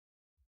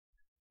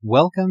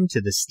Welcome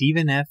to the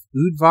Stephen F.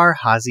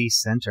 Udvar-Hazy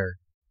Center,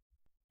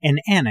 an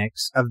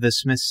annex of the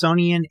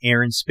Smithsonian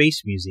Air and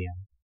Space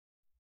Museum.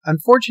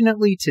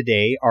 Unfortunately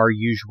today, our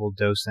usual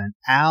docent,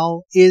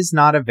 Al, is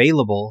not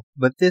available,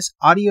 but this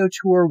audio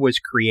tour was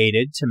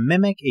created to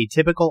mimic a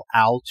typical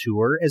Al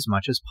tour as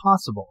much as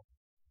possible.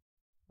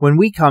 When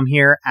we come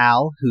here,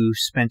 Al, who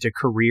spent a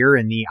career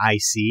in the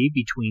IC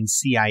between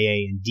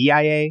CIA and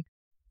DIA,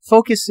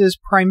 focuses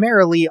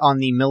primarily on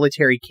the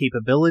military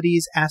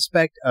capabilities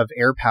aspect of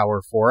air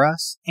power for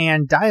us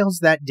and dials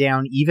that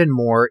down even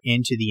more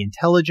into the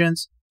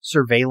intelligence,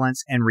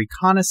 surveillance, and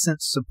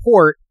reconnaissance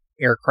support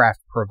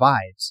aircraft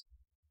provides.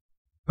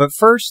 But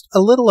first,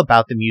 a little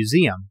about the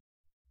museum.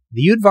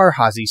 The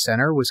Udvar-Hazy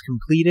Center was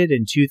completed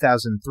in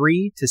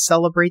 2003 to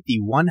celebrate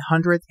the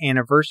 100th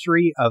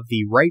anniversary of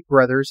the Wright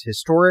brothers'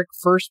 historic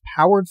first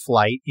powered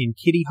flight in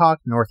Kitty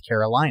Hawk, North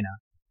Carolina.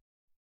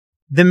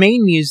 The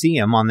main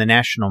museum on the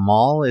National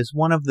Mall is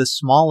one of the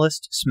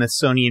smallest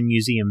Smithsonian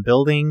Museum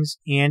buildings,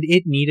 and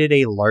it needed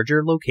a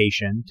larger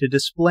location to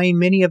display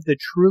many of the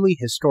truly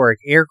historic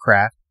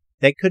aircraft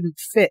that couldn't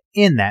fit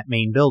in that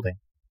main building.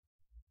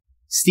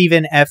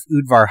 Stephen F.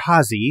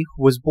 Udvar-Hazy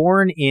was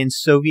born in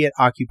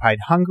Soviet-occupied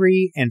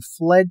Hungary and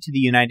fled to the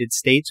United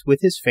States with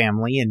his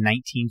family in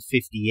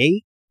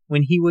 1958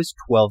 when he was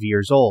 12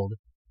 years old.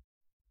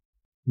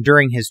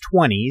 During his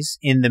 20s,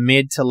 in the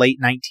mid to late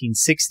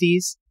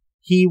 1960s,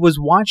 he was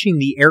watching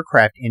the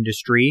aircraft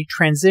industry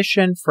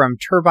transition from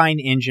turbine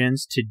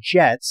engines to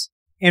jets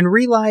and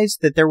realized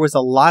that there was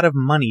a lot of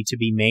money to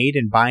be made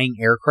in buying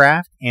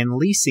aircraft and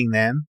leasing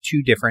them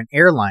to different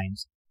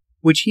airlines,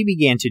 which he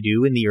began to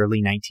do in the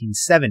early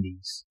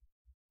 1970s.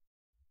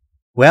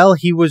 Well,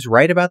 he was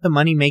right about the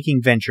money-making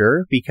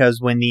venture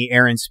because when the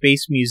Air and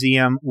Space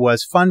Museum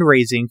was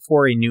fundraising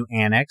for a new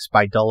annex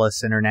by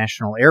Dulles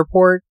International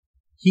Airport,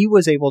 he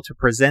was able to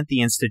present the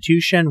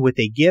institution with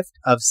a gift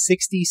of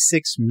 $66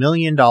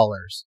 million,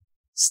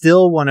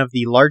 still one of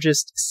the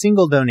largest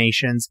single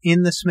donations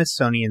in the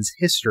Smithsonian's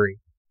history.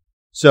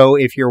 So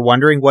if you're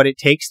wondering what it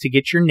takes to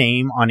get your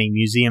name on a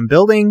museum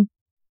building,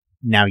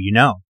 now you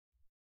know.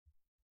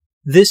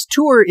 This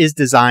tour is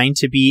designed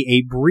to be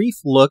a brief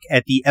look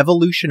at the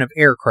evolution of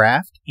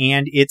aircraft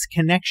and its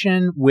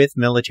connection with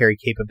military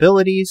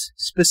capabilities,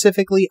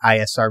 specifically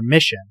ISR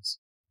missions.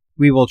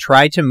 We will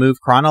try to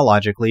move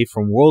chronologically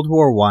from World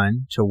War I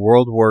to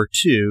World War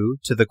II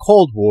to the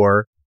Cold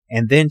War,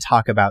 and then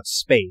talk about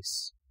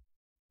space.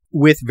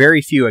 With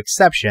very few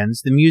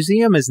exceptions, the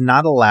museum is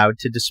not allowed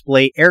to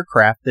display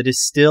aircraft that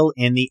is still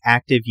in the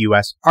active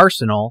U.S.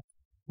 arsenal,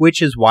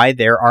 which is why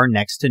there are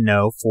next to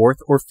no 4th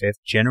or 5th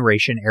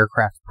generation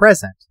aircraft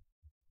present.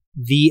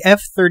 The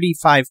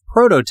F-35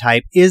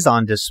 prototype is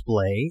on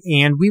display,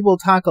 and we will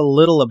talk a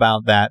little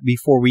about that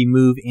before we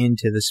move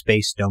into the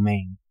space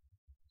domain.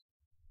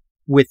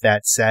 With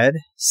that said,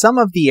 some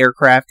of the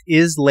aircraft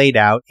is laid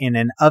out in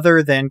an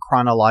other than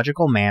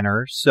chronological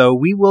manner, so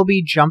we will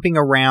be jumping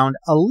around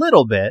a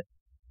little bit,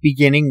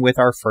 beginning with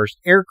our first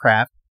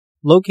aircraft,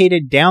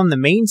 located down the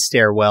main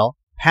stairwell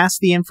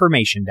past the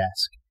information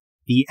desk,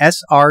 the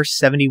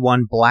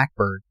SR-71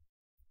 Blackbird.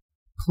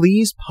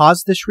 Please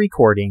pause this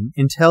recording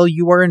until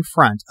you are in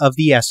front of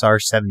the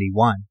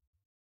SR-71.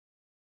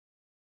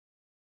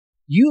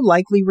 You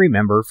likely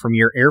remember from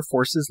your Air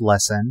Force's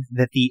lesson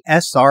that the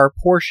SR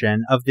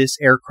portion of this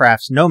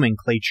aircraft's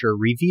nomenclature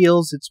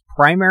reveals its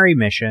primary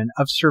mission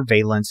of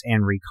surveillance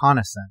and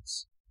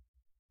reconnaissance.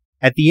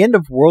 At the end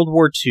of World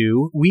War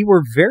II, we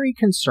were very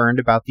concerned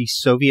about the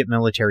Soviet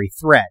military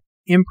threat,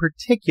 in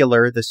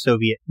particular the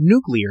Soviet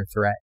nuclear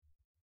threat.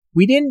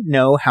 We didn't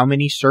know how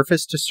many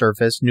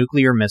surface-to-surface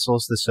nuclear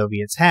missiles the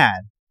Soviets had.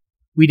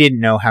 We didn't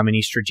know how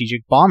many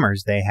strategic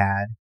bombers they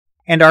had.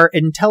 And our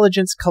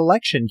intelligence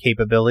collection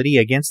capability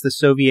against the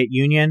Soviet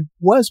Union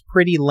was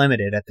pretty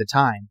limited at the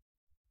time.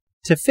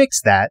 To fix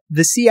that,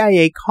 the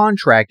CIA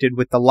contracted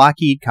with the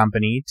Lockheed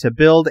Company to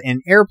build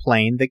an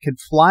airplane that could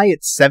fly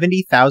at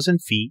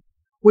 70,000 feet,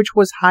 which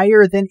was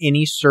higher than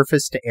any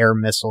surface-to-air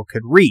missile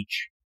could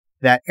reach.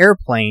 That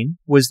airplane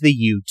was the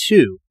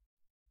U-2.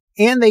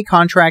 And they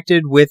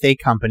contracted with a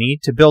company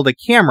to build a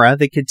camera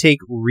that could take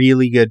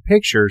really good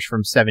pictures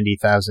from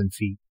 70,000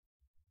 feet.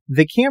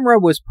 The camera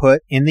was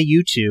put in the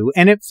U-2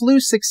 and it flew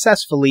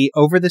successfully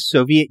over the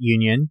Soviet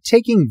Union,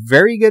 taking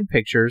very good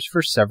pictures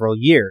for several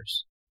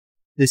years.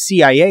 The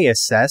CIA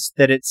assessed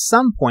that at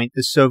some point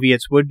the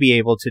Soviets would be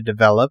able to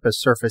develop a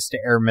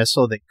surface-to-air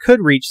missile that could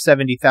reach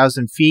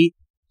 70,000 feet,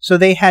 so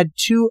they had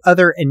two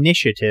other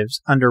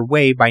initiatives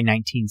underway by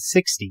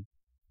 1960.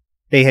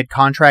 They had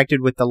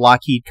contracted with the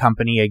Lockheed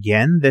Company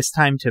again, this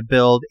time to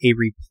build a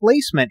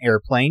replacement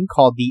airplane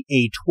called the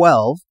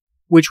A-12,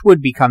 which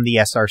would become the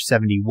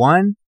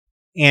SR-71,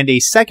 and a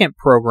second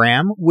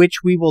program, which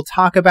we will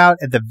talk about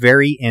at the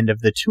very end of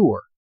the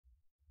tour.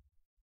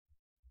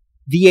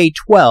 The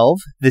A-12,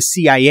 the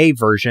CIA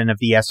version of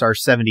the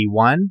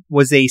SR-71,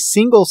 was a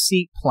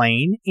single-seat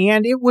plane,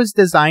 and it was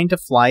designed to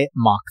fly at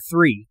Mach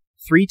 3,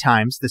 3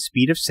 times the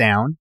speed of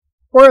sound,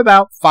 or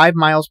about 5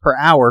 miles per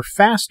hour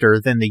faster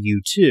than the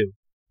U-2.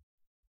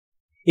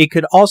 It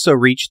could also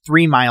reach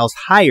 3 miles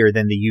higher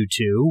than the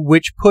U-2,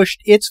 which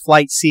pushed its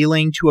flight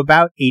ceiling to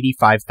about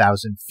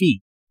 85,000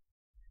 feet.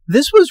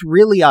 This was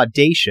really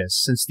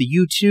audacious since the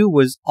U-2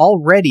 was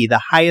already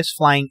the highest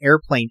flying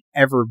airplane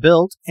ever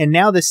built, and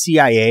now the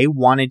CIA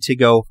wanted to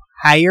go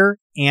higher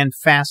and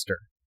faster.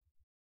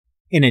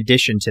 In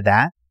addition to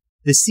that,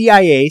 the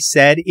CIA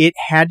said it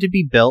had to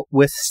be built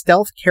with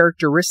stealth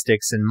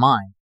characteristics in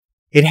mind.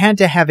 It had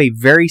to have a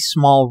very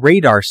small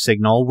radar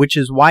signal, which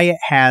is why it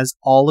has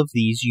all of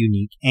these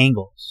unique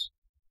angles.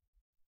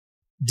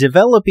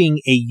 Developing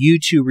a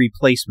U-2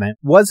 replacement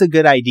was a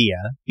good idea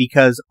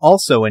because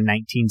also in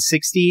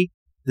 1960,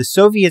 the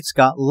Soviets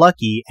got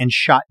lucky and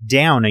shot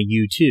down a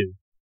U-2.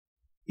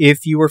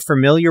 If you are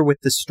familiar with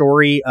the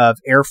story of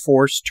Air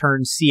Force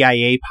turned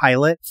CIA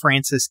pilot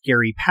Francis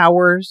Gary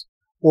Powers,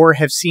 or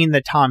have seen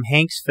the Tom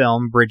Hanks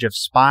film Bridge of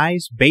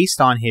Spies based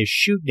on his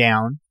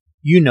shoot-down,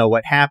 you know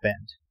what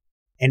happened.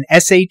 An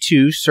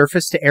SA-2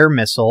 surface-to-air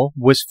missile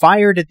was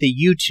fired at the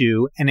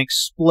U-2 and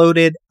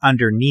exploded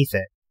underneath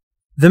it.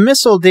 The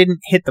missile didn't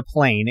hit the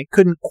plane, it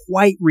couldn't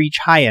quite reach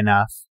high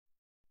enough,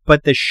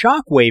 but the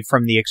shock wave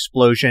from the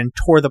explosion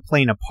tore the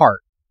plane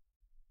apart.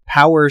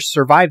 Powers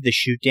survived the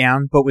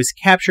shoot-down, but was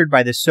captured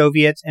by the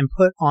Soviets and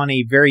put on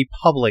a very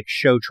public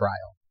show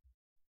trial.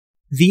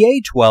 The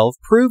A-12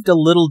 proved a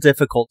little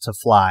difficult to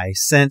fly,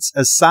 since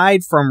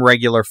aside from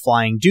regular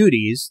flying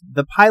duties,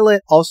 the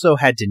pilot also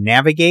had to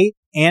navigate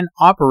and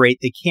operate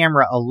the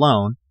camera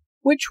alone,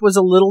 which was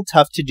a little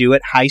tough to do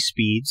at high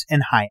speeds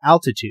and high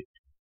altitude.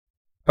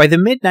 By the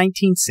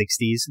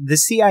mid-1960s, the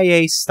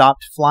CIA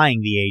stopped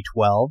flying the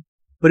A-12,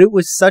 but it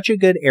was such a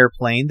good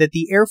airplane that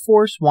the Air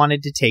Force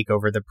wanted to take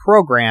over the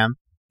program,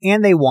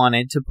 and they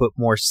wanted to put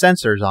more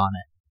sensors on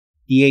it.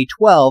 The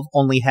A-12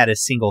 only had a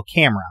single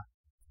camera.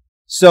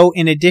 So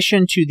in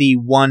addition to the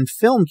one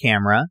film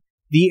camera,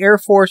 the Air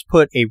Force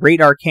put a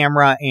radar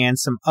camera and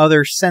some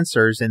other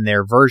sensors in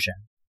their version.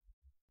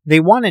 They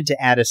wanted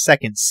to add a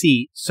second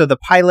seat, so the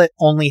pilot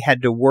only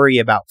had to worry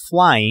about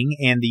flying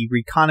and the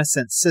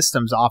reconnaissance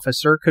systems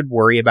officer could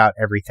worry about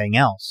everything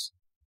else.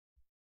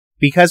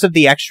 Because of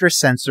the extra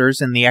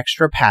sensors and the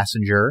extra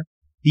passenger,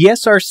 the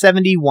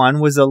SR-71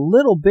 was a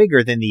little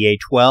bigger than the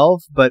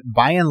A-12, but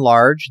by and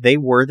large, they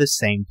were the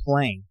same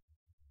plane.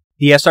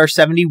 The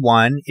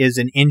SR-71 is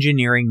an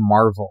engineering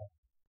marvel.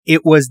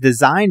 It was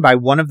designed by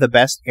one of the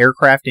best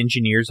aircraft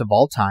engineers of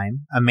all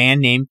time, a man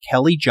named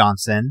Kelly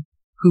Johnson,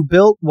 who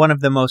built one of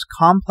the most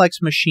complex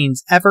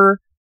machines ever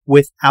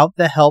without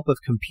the help of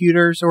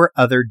computers or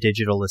other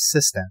digital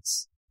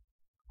assistants.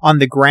 On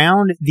the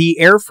ground, the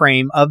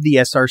airframe of the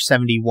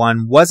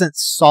SR-71 wasn't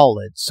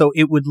solid, so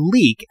it would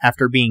leak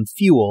after being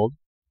fueled,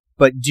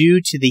 but due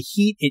to the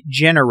heat it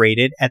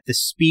generated at the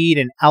speed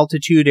and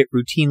altitude it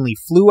routinely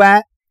flew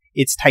at,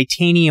 its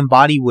titanium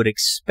body would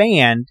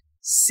expand,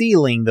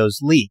 sealing those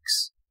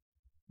leaks.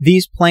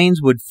 These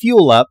planes would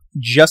fuel up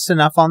just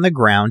enough on the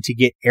ground to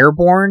get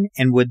airborne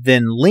and would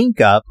then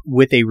link up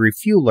with a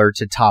refueler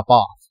to top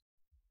off.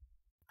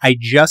 I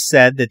just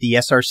said that the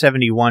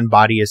SR-71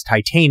 body is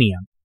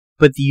titanium,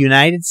 but the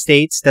United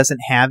States doesn't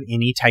have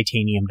any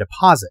titanium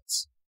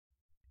deposits.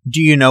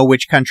 Do you know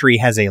which country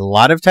has a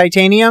lot of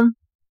titanium?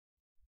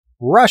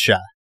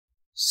 Russia.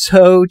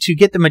 So, to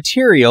get the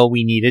material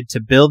we needed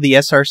to build the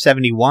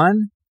SR-71,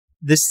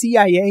 the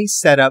CIA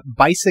set up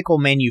bicycle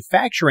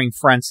manufacturing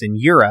fronts in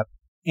Europe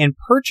and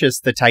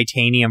purchased the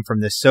titanium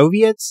from the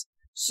Soviets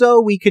so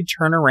we could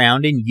turn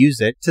around and use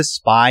it to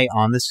spy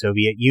on the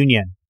Soviet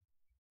Union.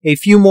 A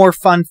few more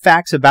fun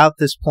facts about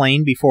this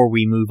plane before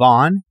we move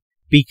on.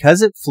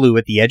 Because it flew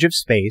at the edge of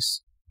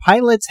space,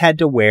 pilots had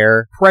to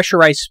wear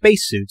pressurized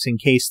spacesuits in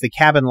case the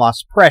cabin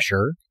lost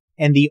pressure,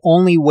 and the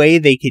only way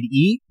they could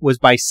eat was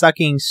by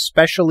sucking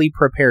specially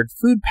prepared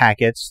food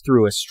packets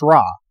through a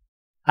straw.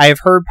 I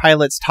have heard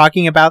pilots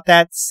talking about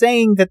that,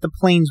 saying that the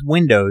plane's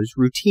windows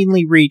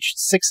routinely reached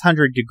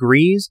 600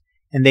 degrees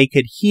and they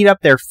could heat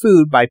up their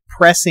food by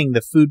pressing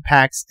the food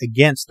packs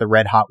against the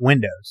red-hot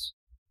windows.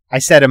 I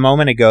said a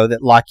moment ago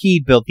that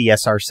Lockheed built the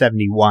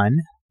SR-71.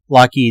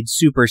 Lockheed's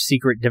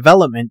super-secret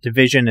development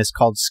division is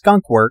called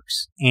Skunk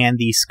Works, and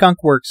the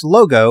Skunk Works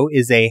logo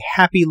is a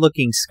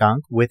happy-looking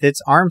skunk with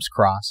its arms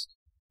crossed.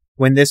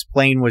 When this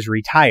plane was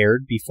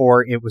retired,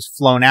 before it was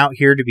flown out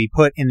here to be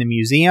put in the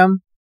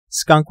museum,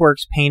 Skunk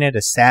Works painted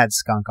a sad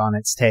skunk on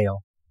its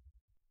tail.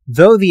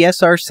 Though the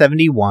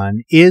SR-71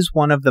 is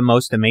one of the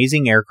most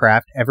amazing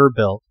aircraft ever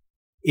built,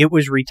 it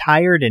was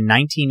retired in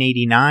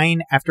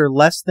 1989 after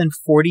less than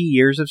 40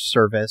 years of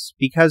service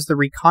because the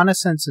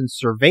reconnaissance and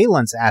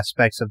surveillance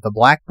aspects of the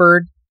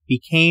Blackbird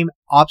became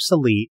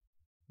obsolete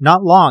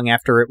not long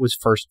after it was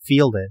first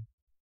fielded.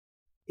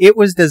 It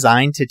was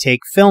designed to take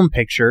film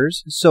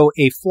pictures, so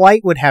a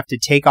flight would have to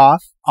take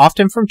off,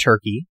 often from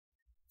Turkey,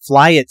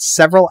 fly its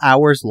several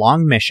hours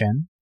long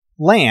mission,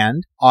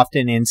 land,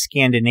 often in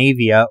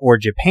Scandinavia or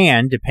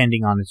Japan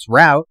depending on its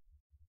route,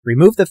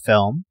 remove the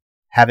film,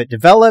 have it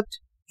developed,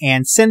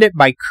 and send it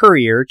by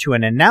courier to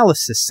an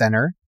analysis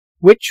center,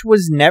 which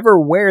was never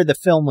where the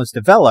film was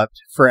developed,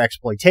 for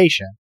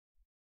exploitation.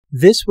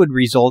 This would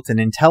result in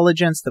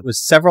intelligence that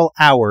was several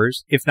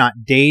hours, if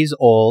not days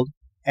old,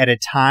 at a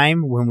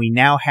time when we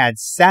now had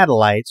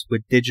satellites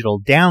with digital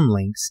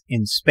downlinks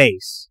in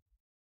space.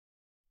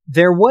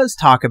 There was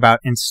talk about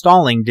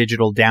installing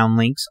digital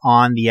downlinks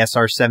on the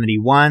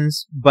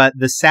SR-71s, but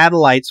the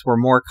satellites were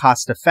more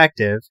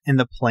cost-effective and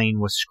the plane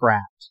was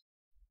scrapped.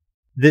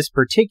 This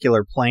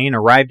particular plane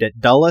arrived at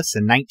Dulles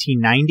in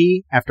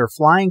 1990 after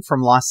flying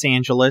from Los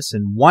Angeles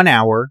in 1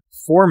 hour,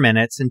 4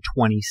 minutes, and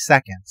 20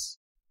 seconds.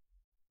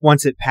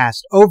 Once it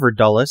passed over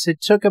Dulles,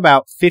 it took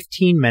about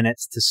 15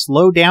 minutes to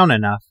slow down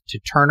enough to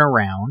turn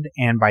around,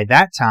 and by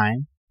that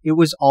time, it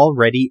was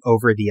already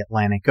over the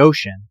Atlantic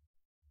Ocean.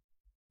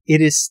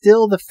 It is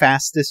still the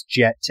fastest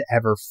jet to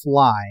ever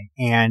fly,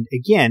 and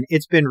again,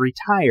 it's been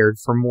retired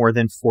for more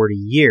than 40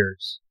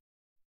 years.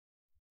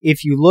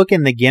 If you look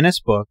in the Guinness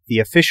Book, the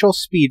official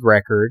speed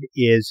record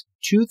is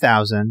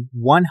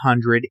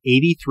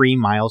 2,183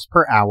 miles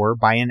per hour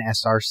by an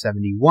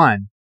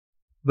SR-71,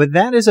 but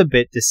that is a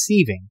bit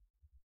deceiving.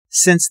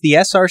 Since the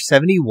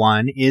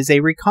SR-71 is a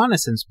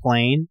reconnaissance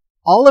plane,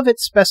 all of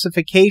its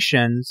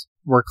specifications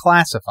were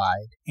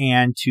classified,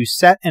 and to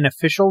set an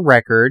official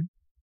record,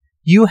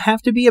 you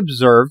have to be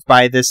observed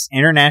by this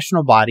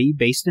international body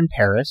based in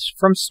Paris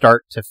from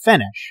start to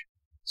finish.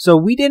 So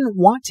we didn't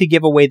want to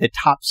give away the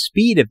top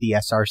speed of the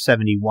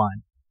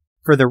SR-71.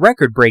 For the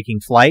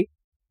record-breaking flight,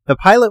 the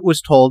pilot was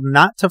told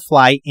not to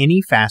fly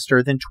any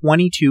faster than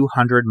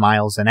 2,200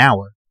 miles an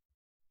hour.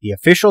 The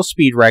official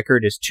speed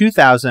record is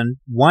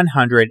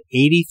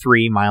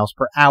 2,183 miles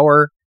per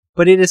hour,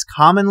 but it is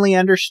commonly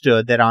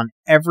understood that on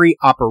every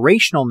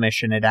operational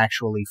mission it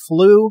actually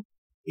flew,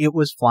 it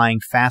was flying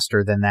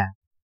faster than that.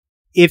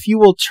 If you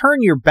will turn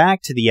your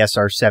back to the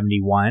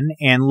SR-71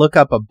 and look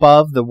up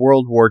above the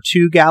World War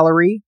II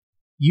gallery,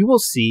 you will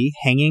see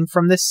hanging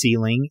from the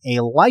ceiling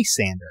a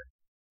Lysander.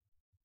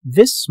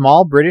 This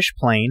small British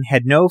plane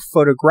had no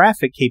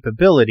photographic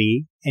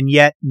capability, and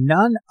yet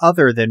none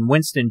other than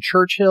Winston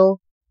Churchill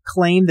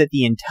claimed that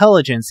the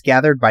intelligence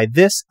gathered by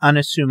this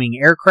unassuming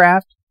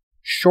aircraft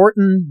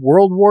shortened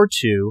World War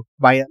II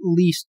by at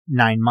least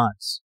 9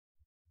 months.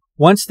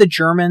 Once the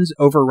Germans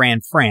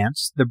overran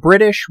France, the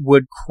British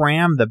would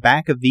cram the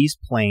back of these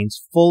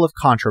planes full of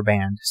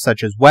contraband,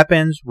 such as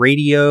weapons,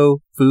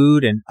 radio,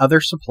 food, and other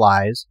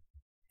supplies,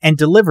 and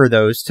deliver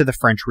those to the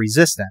French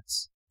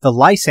resistance. The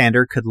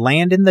Lysander could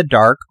land in the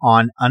dark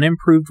on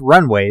unimproved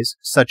runways,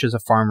 such as a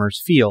farmer's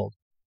field.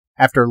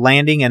 After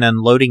landing and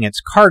unloading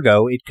its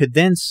cargo, it could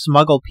then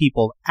smuggle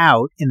people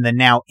out in the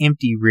now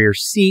empty rear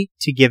seat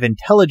to give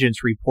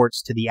intelligence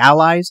reports to the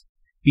Allies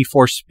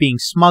before being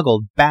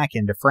smuggled back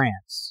into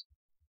France.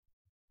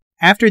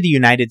 After the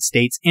United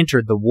States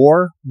entered the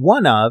war,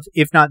 one of,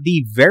 if not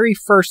the very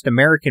first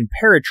American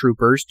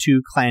paratroopers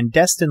to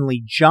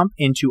clandestinely jump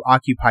into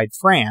occupied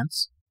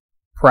France,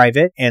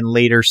 Private and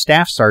later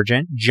Staff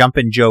Sergeant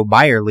Jumpin' Joe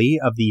Byerly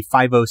of the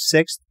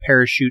 506th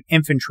Parachute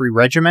Infantry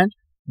Regiment,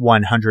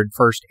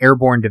 101st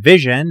Airborne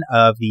Division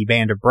of the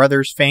Band of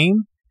Brothers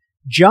fame,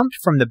 jumped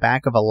from the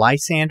back of a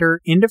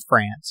Lysander into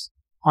France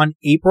on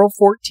April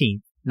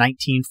 14,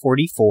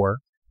 1944,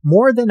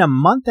 more than a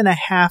month and a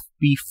half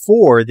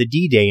before the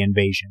D-Day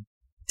invasion,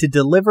 to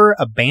deliver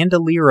a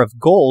bandolier of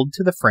gold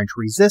to the French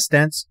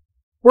resistance,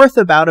 worth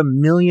about $1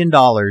 million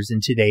in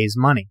today's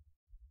money.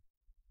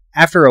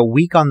 After a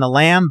week on the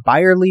lam,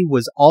 Byerly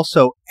was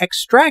also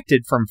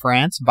extracted from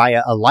France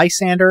via a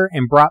Lysander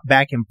and brought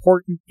back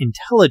important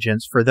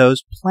intelligence for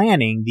those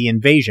planning the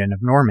invasion of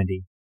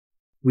Normandy.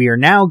 We are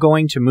now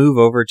going to move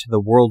over to the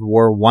World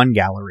War I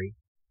gallery.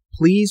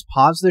 Please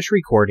pause this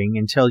recording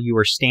until you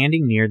are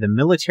standing near the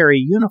military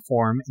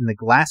uniform in the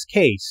glass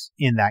case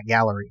in that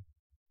gallery.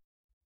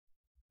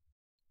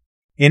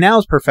 In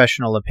Al's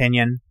professional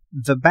opinion,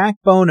 the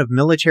backbone of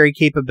military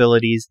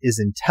capabilities is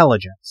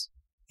intelligence.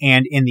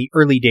 And in the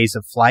early days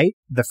of flight,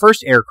 the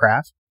first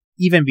aircraft,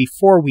 even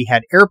before we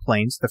had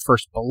airplanes, the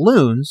first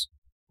balloons,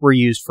 were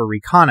used for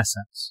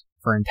reconnaissance,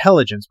 for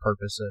intelligence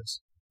purposes.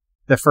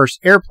 The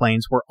first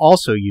airplanes were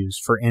also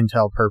used for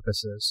intel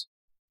purposes.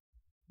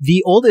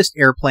 The oldest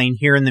airplane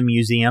here in the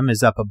museum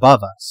is up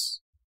above us.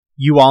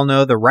 You all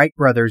know the Wright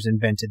brothers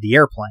invented the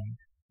airplane.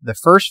 The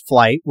first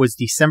flight was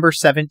December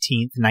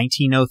 17,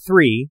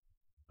 1903,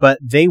 but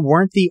they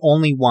weren't the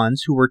only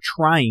ones who were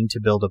trying to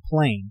build a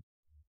plane.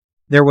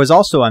 There was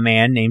also a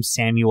man named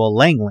Samuel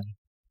Langley.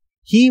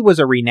 He was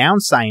a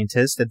renowned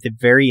scientist at the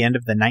very end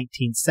of the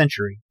 19th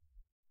century.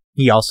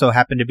 He also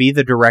happened to be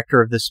the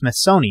director of the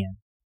Smithsonian.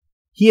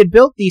 He had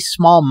built these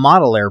small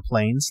model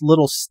airplanes,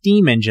 little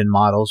steam engine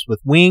models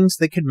with wings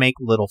that could make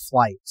little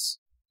flights.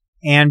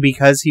 And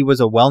because he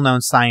was a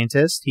well-known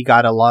scientist, he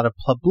got a lot of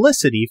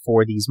publicity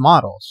for these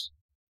models.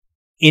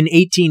 In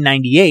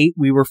 1898,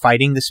 we were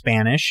fighting the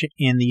Spanish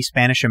in the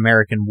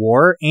Spanish-American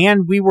War,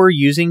 and we were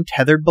using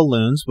tethered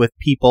balloons with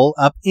people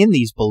up in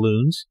these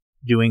balloons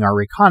doing our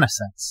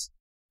reconnaissance.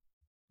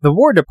 The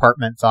War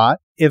Department thought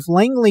if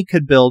Langley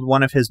could build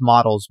one of his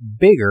models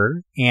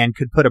bigger and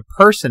could put a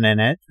person in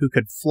it who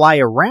could fly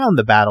around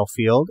the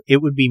battlefield,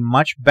 it would be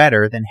much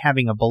better than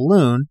having a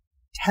balloon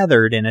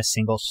tethered in a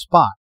single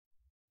spot.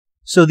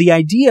 So the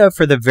idea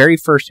for the very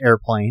first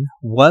airplane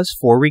was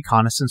for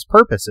reconnaissance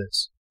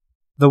purposes.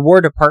 The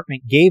War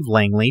Department gave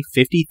Langley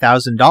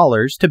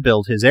 $50,000 to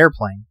build his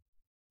airplane.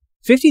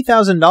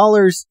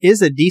 $50,000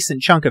 is a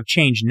decent chunk of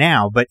change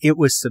now, but it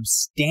was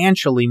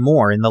substantially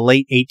more in the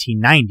late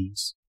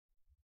 1890s.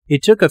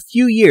 It took a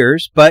few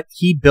years, but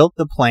he built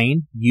the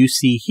plane you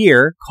see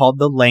here called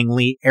the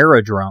Langley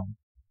Aerodrome.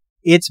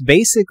 It's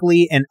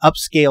basically an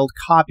upscaled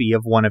copy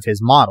of one of his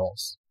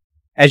models.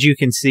 As you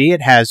can see,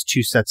 it has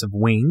two sets of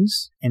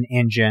wings, an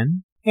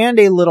engine, and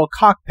a little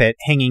cockpit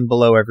hanging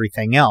below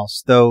everything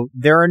else, though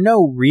there are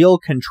no real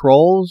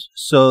controls,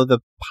 so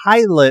the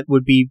pilot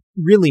would be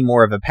really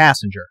more of a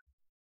passenger.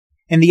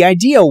 And the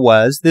idea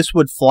was this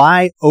would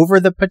fly over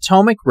the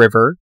Potomac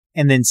River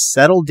and then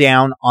settle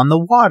down on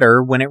the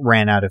water when it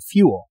ran out of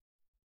fuel.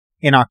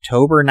 In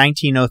October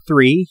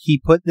 1903,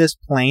 he put this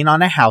plane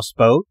on a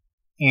houseboat,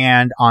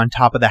 and on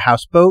top of the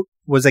houseboat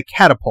was a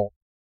catapult.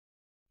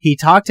 He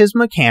talked his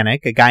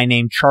mechanic, a guy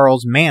named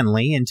Charles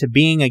Manley, into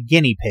being a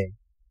guinea pig,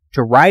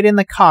 to ride in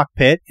the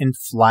cockpit and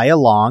fly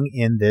along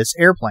in this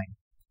airplane.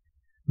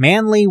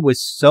 Manley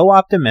was so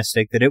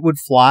optimistic that it would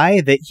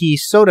fly that he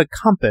sewed a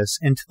compass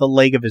into the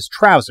leg of his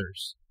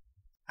trousers.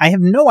 I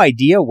have no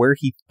idea where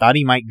he thought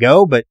he might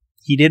go, but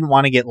he didn't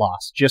want to get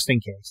lost, just in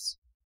case.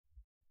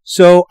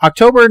 So,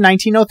 October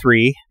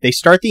 1903, they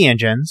start the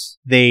engines,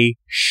 they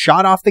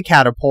shot off the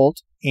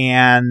catapult,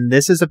 and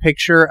this is a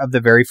picture of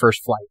the very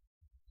first flight.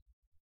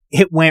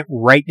 It went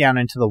right down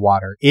into the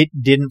water. It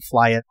didn't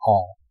fly at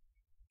all.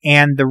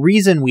 And the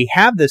reason we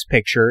have this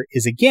picture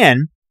is,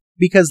 again,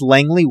 because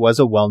Langley was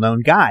a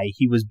well-known guy.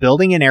 He was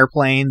building an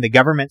airplane, the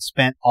government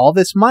spent all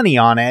this money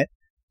on it,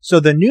 so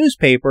the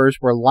newspapers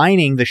were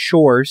lining the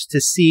shores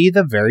to see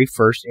the very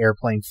first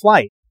airplane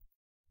flight.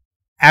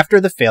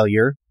 After the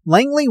failure,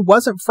 Langley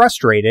wasn't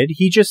frustrated,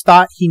 he just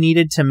thought he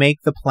needed to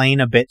make the plane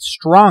a bit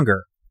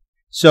stronger.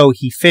 So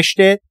he fished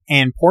it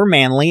and poor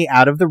Manley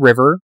out of the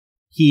river.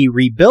 He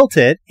rebuilt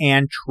it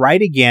and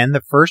tried again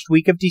the first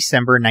week of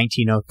December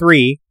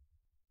 1903,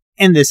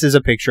 and this is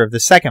a picture of the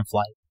second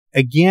flight.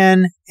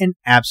 Again, an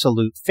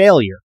absolute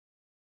failure.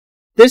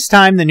 This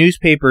time the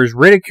newspapers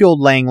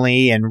ridiculed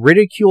Langley and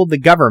ridiculed the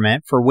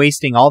government for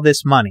wasting all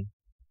this money.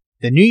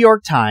 The New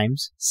York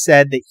Times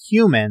said that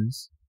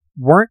humans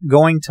weren't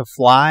going to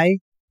fly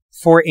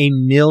for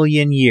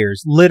 1,000,000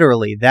 years.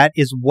 Literally, that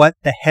is what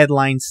the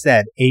headline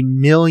said,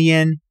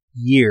 1,000,000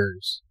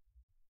 years.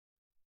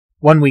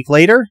 1 week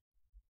later,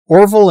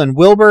 Orville and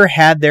Wilbur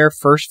had their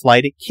first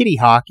flight at Kitty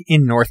Hawk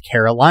in North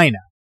Carolina.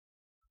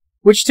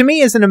 Which to me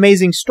is an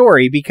amazing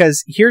story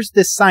because here's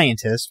this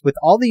scientist with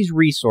all these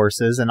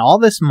resources and all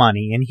this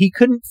money, and he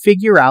couldn't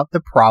figure out the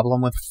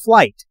problem with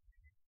flight.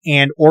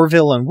 And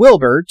Orville and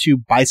Wilbur, two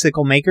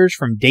bicycle makers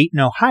from Dayton,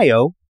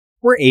 Ohio,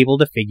 were able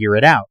to figure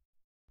it out.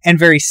 And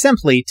very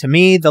simply, to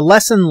me, the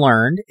lesson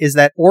learned is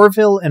that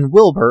Orville and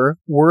Wilbur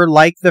were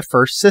like the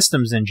first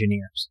systems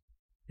engineers.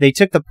 They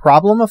took the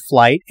problem of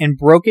flight and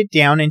broke it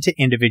down into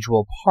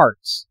individual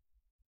parts.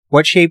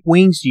 What shape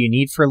wings do you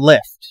need for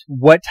lift?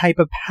 What type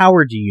of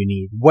power do you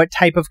need? What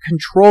type of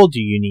control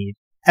do you need?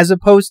 As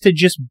opposed to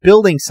just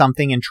building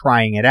something and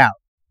trying it out.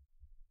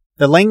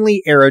 The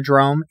Langley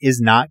Aerodrome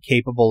is not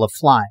capable of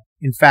flying.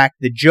 In fact,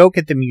 the joke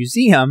at the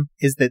museum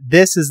is that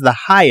this is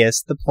the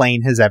highest the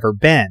plane has ever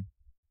been.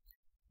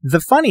 The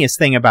funniest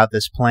thing about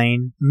this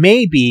plane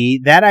may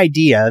be that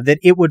idea that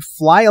it would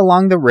fly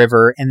along the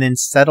river and then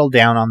settle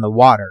down on the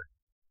water.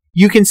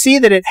 You can see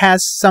that it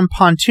has some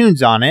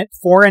pontoons on it,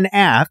 fore and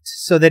aft,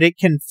 so that it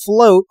can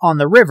float on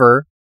the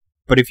river,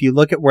 but if you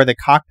look at where the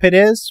cockpit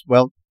is,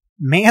 well,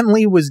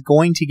 Manley was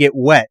going to get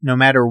wet no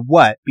matter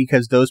what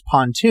because those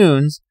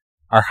pontoons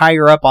are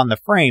higher up on the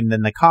frame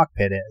than the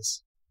cockpit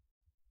is.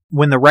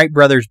 When the Wright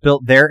brothers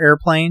built their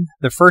airplane,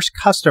 the first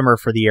customer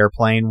for the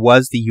airplane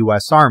was the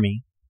U.S.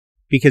 Army,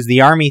 because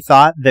the Army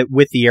thought that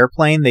with the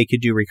airplane they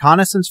could do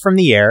reconnaissance from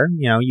the air,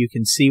 you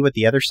can see what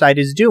the other side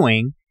is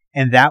doing,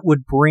 and that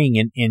would bring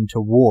an end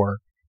to war.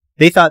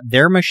 They thought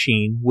their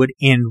machine would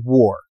end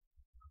war.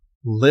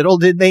 Little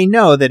did they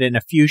know that in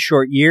a few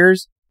short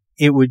years,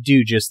 it would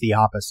do just the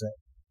opposite.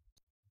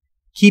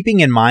 Keeping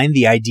in mind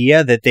the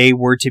idea that they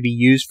were to be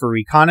used for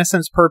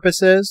reconnaissance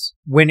purposes,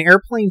 when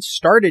airplanes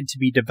started to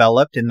be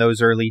developed in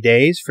those early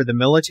days for the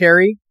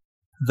military,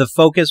 the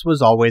focus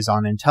was always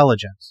on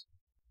intelligence.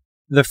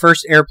 The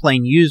first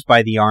airplane used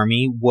by the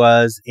Army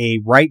was a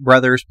Wright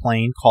brothers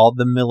plane called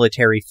the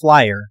Military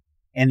Flyer,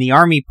 and the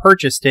Army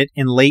purchased it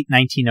in late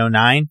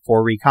 1909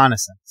 for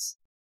reconnaissance.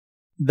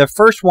 The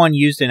first one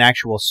used in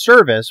actual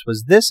service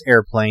was this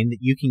airplane that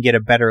you can get a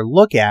better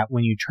look at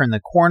when you turn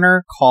the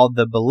corner, called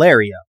the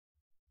Bellario.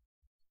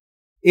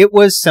 It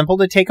was simple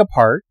to take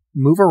apart,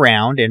 move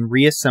around, and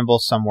reassemble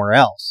somewhere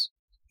else,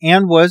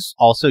 and was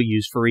also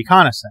used for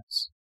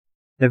reconnaissance.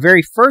 The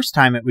very first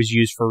time it was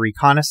used for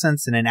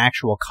reconnaissance in an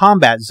actual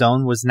combat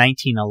zone was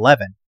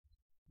 1911.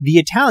 The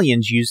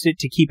Italians used it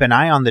to keep an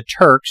eye on the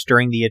Turks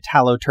during the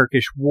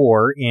Italo-Turkish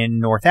War in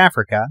North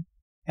Africa,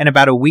 and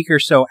about a week or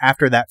so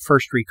after that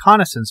first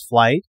reconnaissance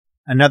flight,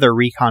 Another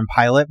recon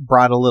pilot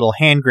brought a little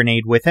hand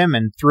grenade with him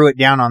and threw it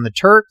down on the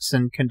Turks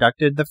and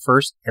conducted the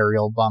first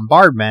aerial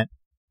bombardment,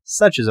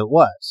 such as it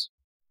was.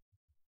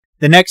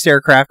 The next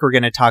aircraft we're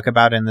going to talk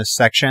about in this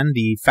section,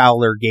 the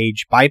Fowler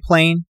Gauge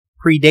biplane,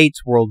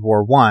 predates World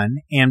War I,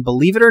 and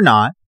believe it or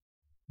not,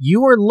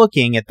 you are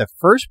looking at the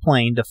first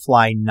plane to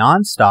fly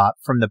nonstop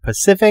from the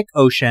Pacific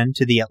Ocean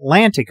to the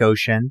Atlantic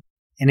Ocean,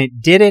 and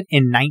it did it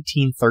in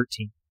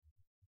 1913.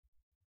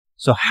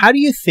 So how do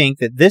you think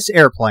that this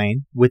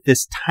airplane, with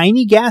this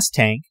tiny gas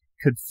tank,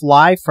 could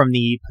fly from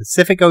the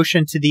Pacific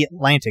Ocean to the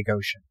Atlantic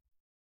Ocean?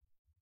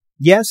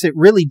 Yes, it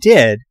really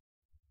did,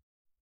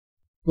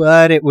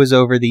 but it was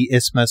over the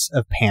Isthmus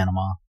of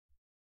Panama.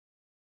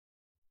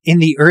 In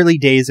the early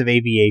days of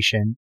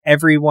aviation,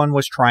 everyone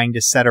was trying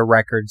to set a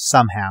record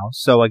somehow,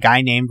 so a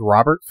guy named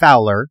Robert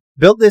Fowler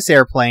built this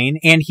airplane,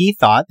 and he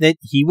thought that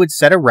he would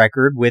set a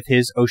record with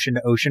his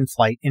ocean-to-ocean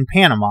flight in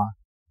Panama.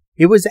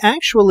 It was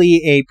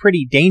actually a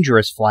pretty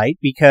dangerous flight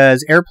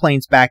because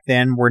airplanes back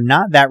then were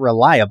not that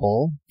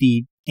reliable,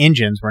 the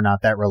engines were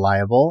not that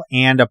reliable,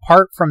 and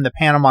apart from the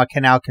Panama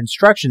Canal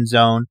construction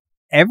zone,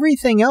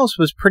 everything else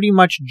was pretty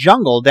much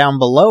jungle down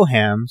below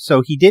him,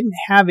 so he didn't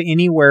have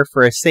anywhere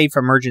for a safe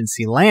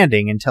emergency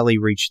landing until he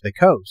reached the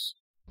coast.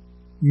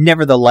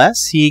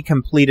 Nevertheless, he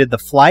completed the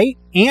flight,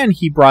 and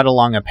he brought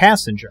along a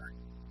passenger.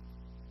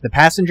 The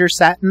passenger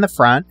sat in the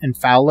front and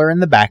Fowler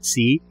in the back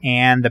seat,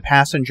 and the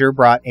passenger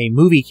brought a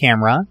movie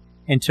camera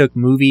and took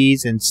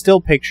movies and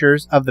still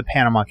pictures of the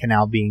Panama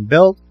Canal being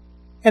built,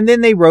 and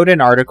then they wrote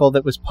an article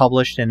that was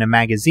published in a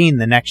magazine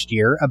the next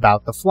year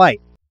about the flight.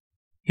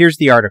 Here's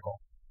the article: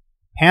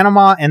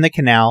 Panama and the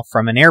Canal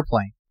from an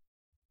Airplane.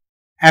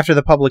 After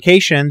the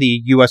publication,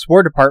 the U.S.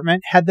 War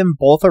Department had them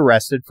both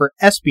arrested for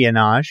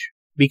espionage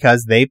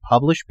because they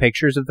published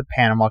pictures of the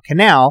Panama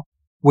Canal,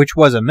 which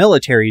was a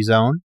military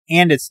zone,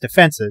 and its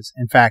defenses.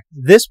 In fact,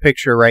 this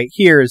picture right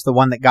here is the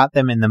one that got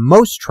them in the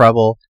most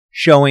trouble,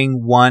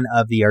 showing one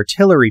of the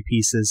artillery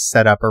pieces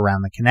set up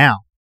around the canal.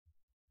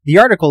 The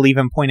article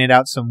even pointed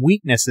out some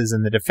weaknesses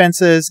in the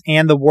defenses,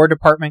 and the War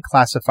Department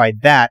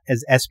classified that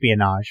as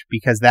espionage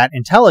because that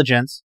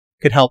intelligence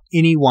could help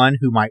anyone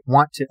who might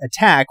want to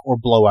attack or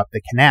blow up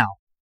the canal.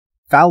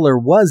 Fowler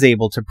was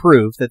able to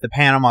prove that the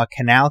Panama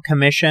Canal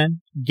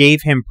Commission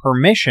gave him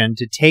permission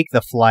to take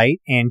the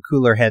flight, and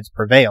cooler heads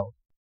prevailed.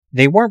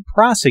 They weren't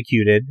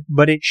prosecuted,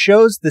 but it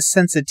shows the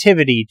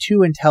sensitivity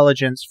to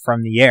intelligence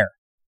from the air.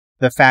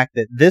 The fact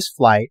that this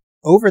flight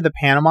over the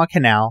Panama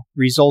Canal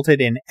resulted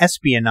in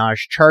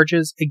espionage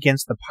charges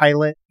against the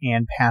pilot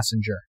and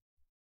passenger.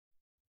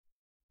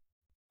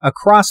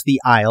 Across the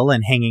aisle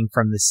and hanging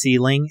from the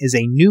ceiling is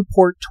a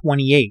Newport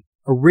 28,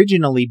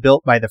 originally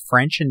built by the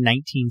French in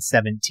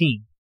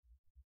 1917.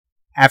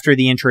 After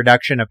the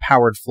introduction of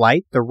powered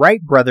flight, the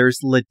Wright brothers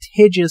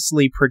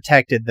litigiously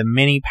protected the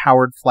many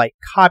powered flight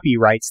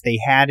copyrights they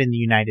had in the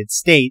United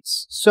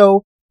States,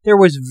 so there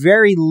was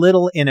very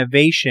little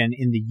innovation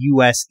in the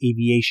U.S.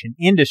 aviation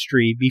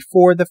industry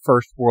before the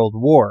First World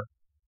War.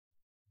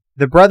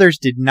 The brothers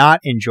did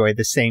not enjoy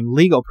the same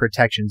legal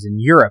protections in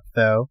Europe,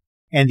 though,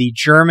 and the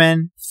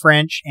German,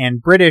 French,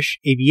 and British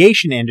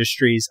aviation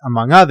industries,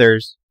 among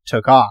others,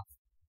 took off.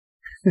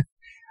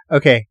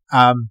 Okay,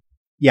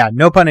 yeah,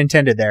 no pun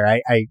intended there.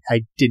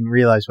 I didn't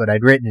realize what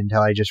I'd written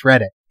until I just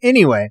read it.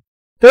 Anyway,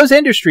 those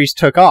industries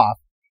took off,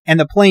 and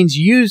the planes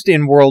used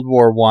in World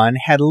War I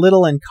had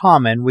little in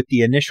common with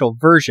the initial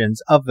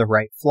versions of the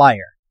Wright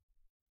Flyer.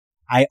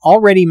 I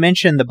already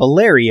mentioned the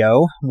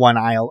Baleario, one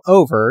aisle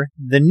over.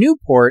 The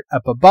Newport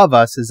up above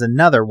us is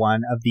another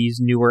one of these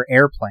newer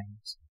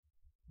airplanes.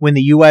 When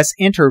the U.S.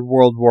 entered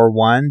World War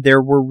I,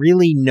 there were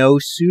really no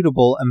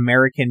suitable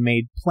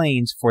American-made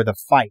planes for the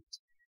fight.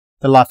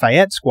 The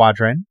Lafayette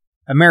Squadron,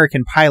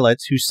 American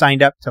pilots who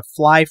signed up to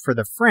fly for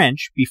the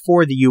French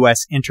before the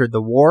U.S. entered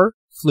the war,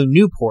 flew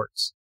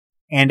Newports.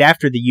 And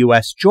after the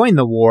U.S. joined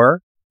the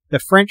war, the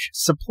French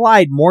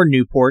supplied more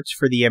Newports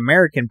for the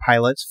American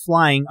pilots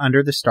flying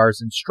under the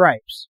Stars and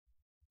Stripes.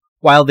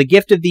 While the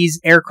gift of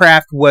these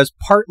aircraft was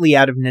partly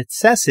out of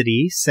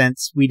necessity,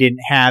 since we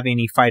didn't have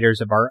any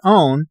fighters of our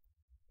own,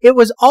 it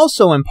was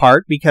also in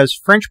part because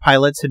French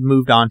pilots had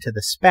moved on to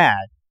the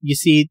Spad. You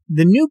see,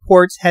 the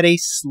Newports had a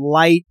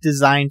slight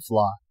design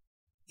flaw.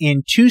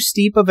 In too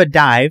steep of a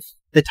dive,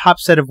 the top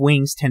set of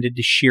wings tended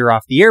to shear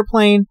off the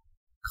airplane,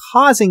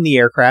 causing the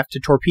aircraft to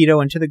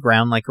torpedo into the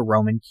ground like a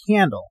Roman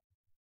candle.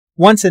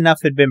 Once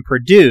enough had been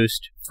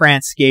produced,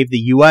 France gave the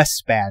U.S.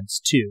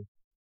 Spads too.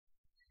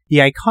 The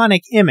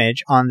iconic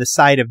image on the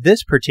side of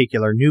this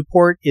particular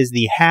Newport is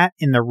the hat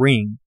in the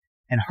ring,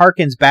 and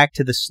harkens back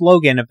to the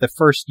slogan of the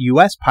first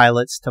U.S.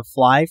 pilots to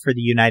fly for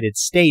the United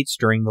States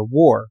during the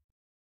war.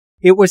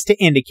 It was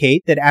to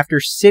indicate that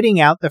after sitting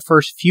out the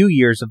first few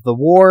years of the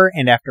war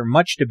and after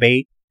much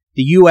debate,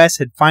 the U.S.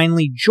 had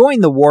finally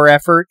joined the war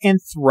effort and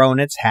thrown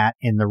its hat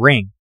in the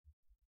ring.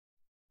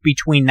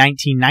 Between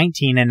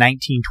 1919 and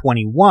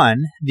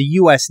 1921, the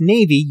U.S.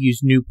 Navy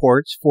used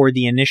Newports for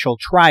the initial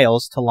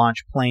trials to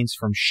launch planes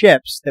from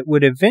ships that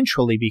would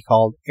eventually be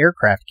called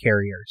aircraft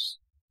carriers.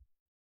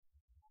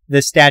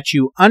 The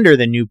statue under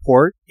the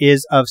Newport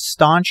is of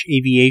staunch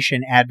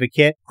aviation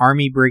advocate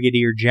Army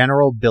Brigadier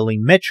General Billy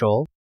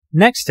Mitchell.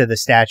 Next to the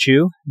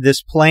statue,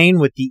 this plane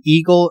with the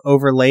eagle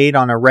overlaid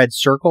on a red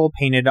circle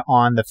painted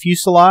on the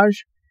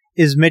fuselage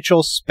is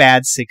Mitchell's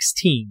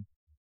SPAD-16.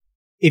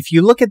 If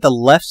you look at the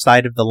left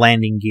side of the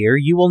landing gear,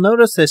 you will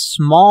notice a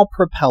small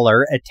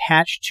propeller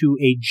attached to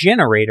a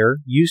generator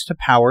used to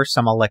power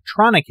some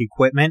electronic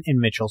equipment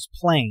in Mitchell's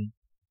plane.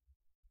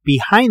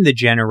 Behind the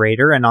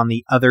generator and on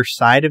the other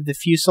side of the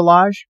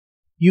fuselage,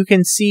 you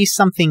can see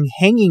something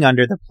hanging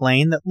under the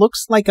plane that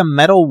looks like a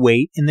metal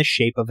weight in the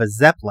shape of a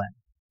zeppelin.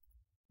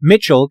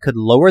 Mitchell could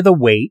lower the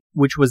weight,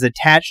 which was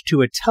attached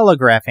to a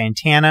telegraph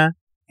antenna,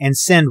 and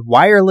send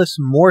wireless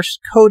Morse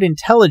code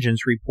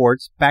intelligence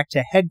reports back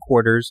to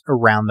headquarters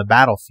around the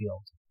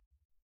battlefield.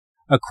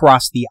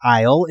 Across the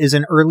aisle is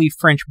an early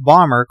French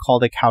bomber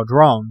called a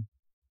caudron.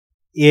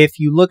 If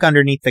you look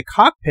underneath the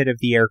cockpit of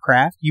the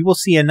aircraft, you will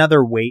see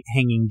another weight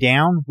hanging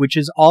down, which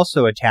is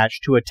also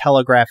attached to a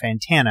telegraph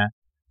antenna,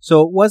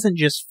 so it wasn't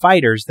just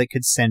fighters that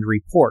could send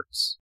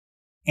reports.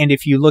 And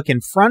if you look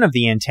in front of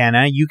the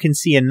antenna, you can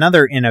see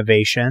another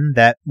innovation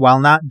that, while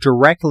not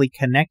directly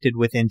connected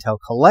with intel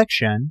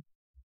collection,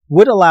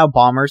 would allow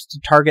bombers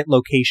to target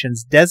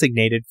locations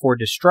designated for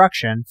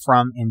destruction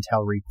from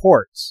intel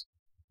reports.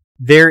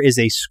 There is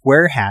a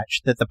square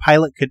hatch that the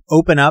pilot could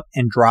open up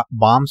and drop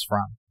bombs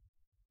from.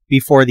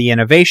 Before the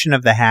innovation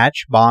of the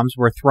hatch, bombs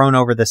were thrown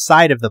over the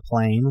side of the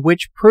plane,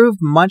 which proved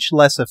much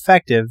less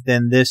effective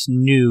than this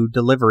new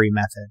delivery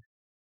method.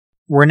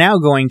 We're now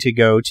going to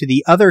go to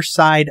the other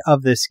side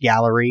of this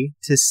gallery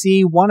to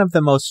see one of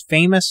the most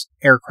famous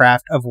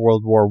aircraft of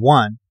World War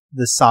I,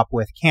 the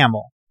Sopwith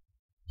Camel.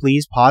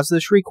 Please pause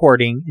this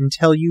recording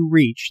until you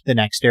reach the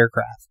next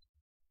aircraft.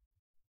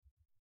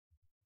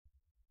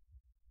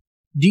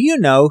 Do you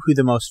know who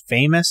the most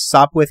famous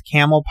Sopwith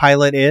Camel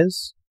pilot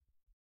is?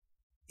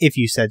 If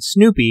you said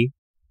Snoopy,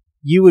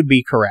 you would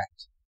be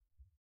correct.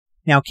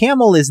 Now,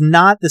 camel is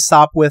not the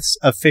Sopwith's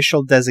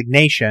official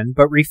designation,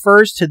 but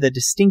refers to the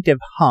distinctive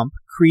hump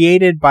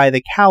created by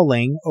the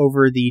cowling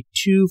over the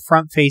two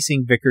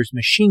front-facing Vickers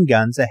machine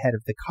guns ahead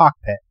of the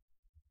cockpit.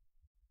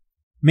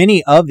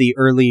 Many of the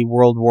early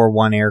World War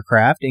I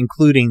aircraft,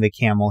 including the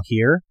Camel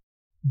here,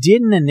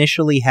 didn't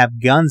initially have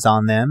guns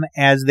on them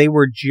as they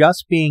were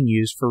just being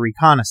used for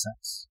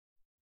reconnaissance.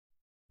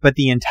 But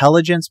the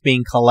intelligence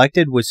being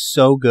collected was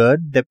so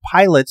good that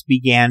pilots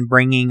began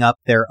bringing up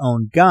their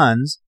own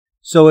guns,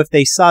 so if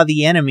they saw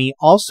the enemy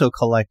also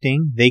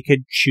collecting, they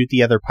could shoot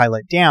the other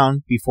pilot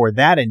down before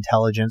that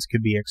intelligence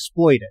could be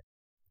exploited.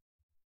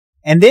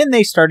 And then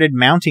they started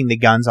mounting the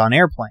guns on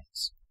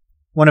airplanes.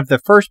 One of the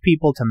first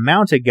people to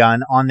mount a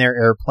gun on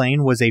their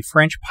airplane was a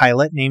French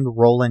pilot named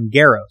Roland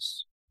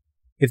Garros.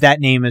 If that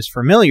name is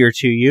familiar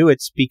to you,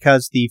 it's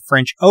because the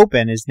French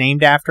Open is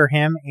named after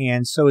him,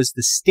 and so is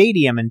the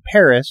stadium in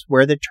Paris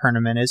where the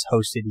tournament is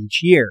hosted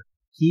each year.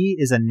 He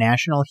is a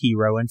national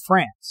hero in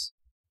France.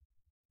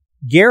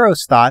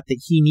 Garros thought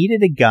that he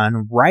needed a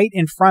gun right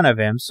in front of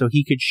him so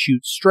he could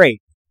shoot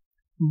straight.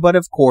 But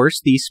of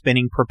course, the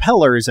spinning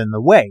propeller is in the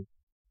way.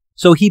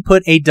 So he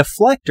put a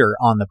deflector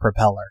on the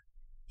propeller.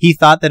 He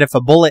thought that if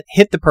a bullet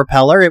hit the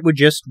propeller, it would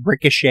just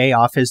ricochet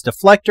off his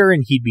deflector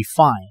and he'd be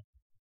fine.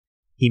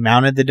 He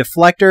mounted the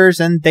deflectors,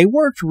 and they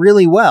worked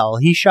really well.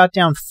 He shot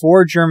down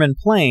 4 German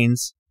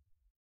planes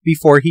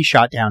before he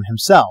shot down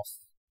himself.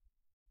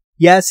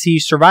 Yes, he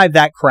survived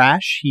that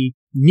crash. He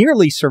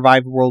nearly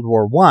survived World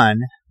War I,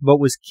 but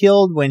was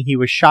killed when he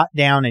was shot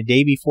down a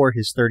day before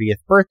his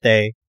 30th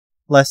birthday,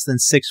 less than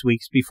 6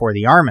 weeks before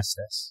the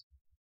armistice.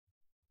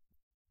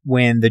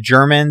 When the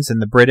Germans and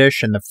the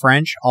British and the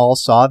French all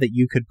saw that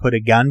you could put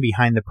a gun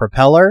behind the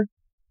propeller,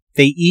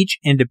 they each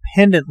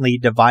independently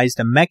devised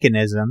a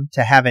mechanism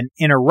to have an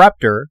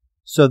interrupter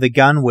so the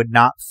gun would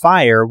not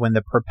fire when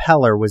the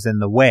propeller was in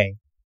the way.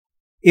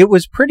 It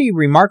was pretty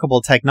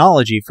remarkable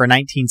technology for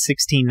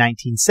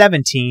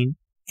 1916-1917,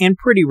 and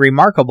pretty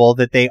remarkable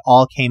that they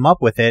all came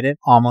up with it at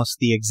almost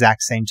the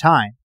exact same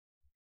time.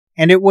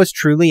 And it was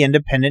truly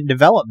independent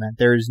development.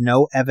 There is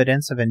no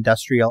evidence of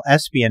industrial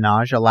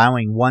espionage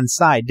allowing one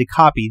side to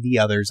copy the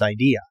other's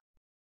idea.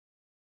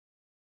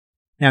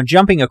 Now,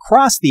 jumping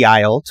across the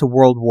aisle to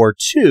World War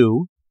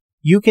II,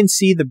 you can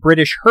see the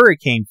British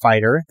Hurricane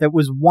fighter that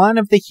was one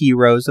of the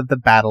heroes of the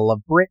Battle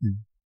of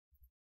Britain.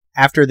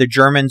 After the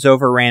Germans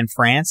overran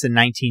France in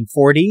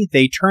 1940,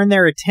 they turned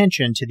their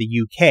attention to the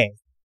UK.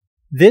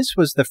 This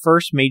was the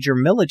first major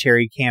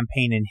military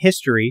campaign in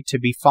history to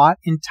be fought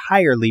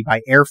entirely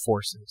by air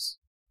forces.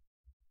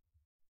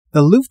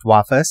 The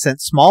Luftwaffe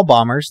sent small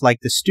bombers like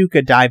the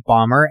Stuka dive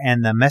bomber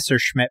and the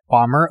Messerschmitt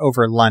bomber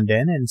over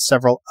London and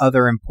several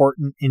other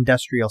important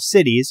industrial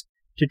cities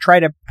to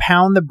try to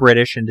pound the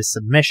British into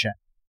submission.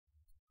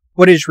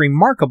 What is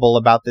remarkable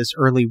about this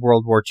early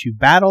World War II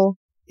battle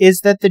is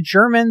that the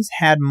Germans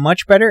had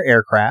much better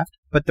aircraft,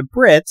 but the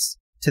Brits,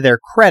 to their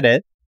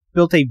credit,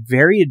 built a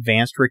very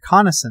advanced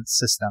reconnaissance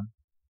system.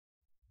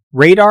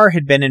 Radar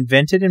had been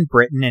invented in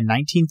Britain in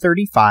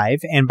 1935,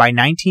 and by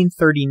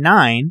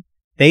 1939,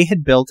 they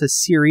had built a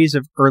series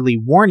of early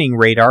warning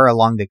radar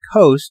along the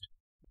coast,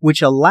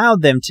 which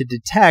allowed them to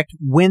detect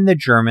when the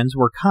Germans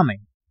were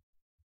coming.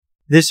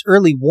 This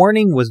early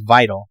warning was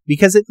vital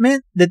because it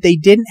meant that they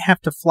didn't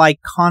have to fly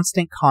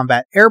constant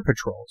combat air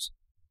patrols,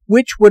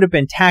 which would have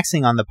been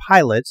taxing on the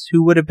pilots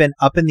who would have been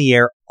up in the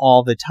air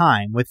all the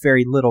time with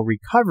very little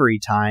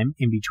recovery time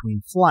in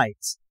between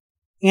flights.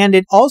 And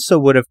it also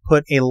would have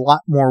put a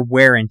lot more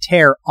wear and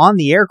tear on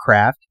the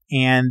aircraft,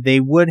 and they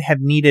would have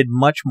needed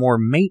much more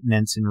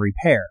maintenance and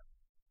repair.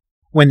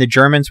 When the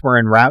Germans were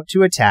en route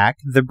to attack,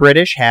 the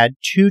British had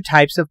two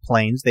types of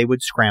planes they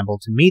would scramble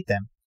to meet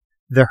them.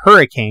 The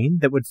Hurricane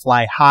that would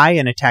fly high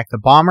and attack the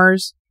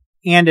bombers,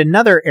 and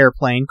another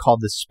airplane called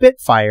the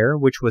Spitfire,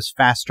 which was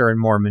faster and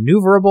more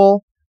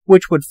maneuverable,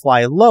 which would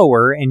fly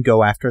lower and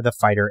go after the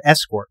fighter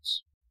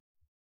escorts.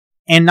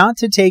 And not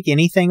to take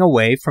anything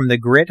away from the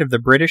grit of the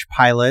British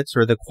pilots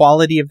or the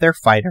quality of their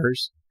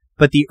fighters,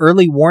 but the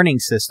early warning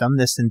system,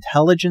 this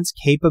intelligence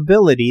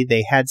capability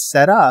they had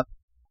set up,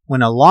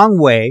 went a long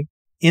way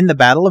in the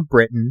Battle of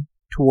Britain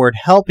toward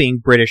helping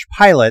British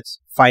pilots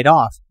fight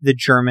off the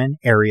German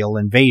aerial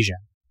invasion.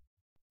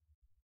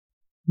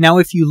 Now,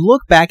 if you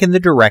look back in the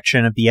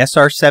direction of the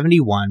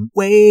SR-71,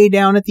 way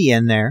down at the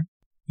end there,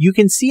 you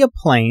can see a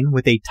plane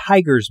with a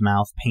tiger's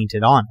mouth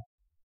painted on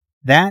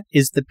it. That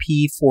is the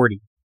P-40,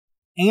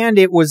 and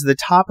it was the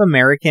top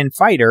American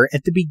fighter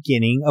at the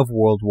beginning of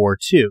World War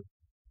II.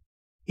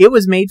 It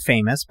was made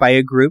famous by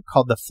a group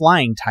called the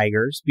Flying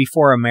Tigers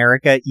before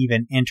America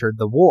even entered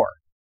the war.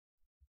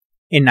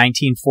 In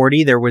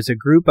 1940, there was a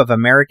group of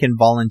American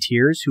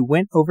volunteers who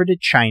went over to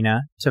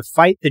China to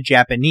fight the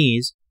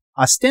Japanese,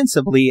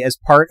 ostensibly as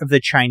part of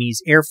the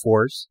Chinese Air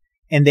Force,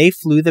 and they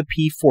flew the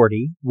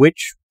P-40,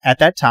 which at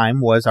that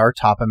time was our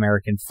top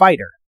American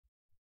fighter.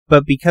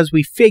 But because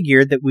we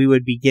figured that we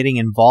would be getting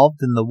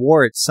involved in the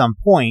war at some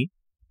point,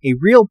 a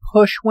real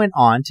push went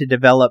on to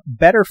develop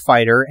better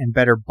fighter and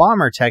better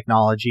bomber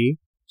technology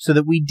so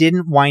that we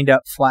didn't wind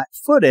up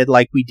flat-footed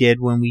like we did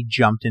when we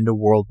jumped into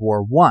World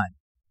War I.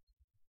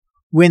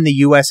 When the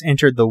U.S.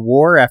 entered the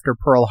war after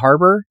Pearl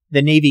Harbor,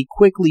 the Navy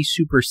quickly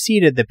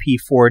superseded the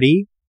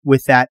P-40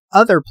 with that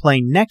other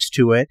plane next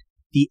to it,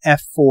 the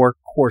F-4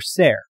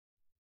 Corsair.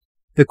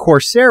 The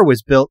Corsair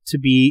was built to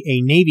be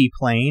a Navy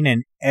plane,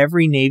 and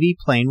every Navy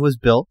plane was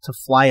built to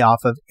fly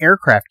off of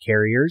aircraft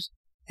carriers,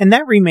 and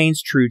that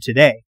remains true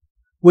today,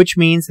 which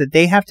means that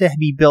they have to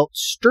be built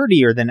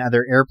sturdier than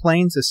other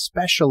airplanes,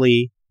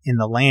 especially in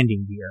the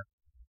landing gear.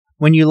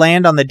 When you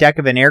land on the deck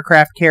of an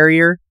aircraft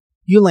carrier,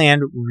 you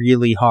land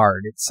really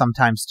hard. It's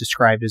sometimes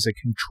described as a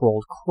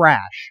controlled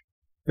crash.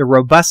 The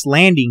robust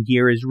landing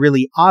gear is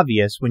really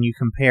obvious when you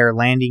compare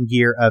landing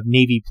gear of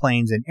Navy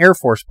planes and Air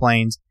Force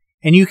planes,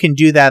 and you can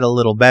do that a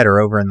little better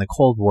over in the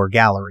Cold War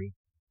gallery.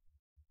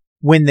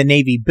 When the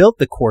Navy built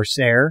the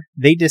Corsair,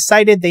 they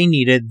decided they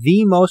needed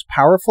the most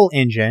powerful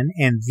engine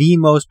and the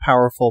most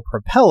powerful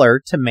propeller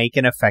to make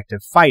an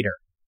effective fighter.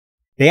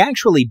 They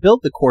actually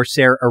built the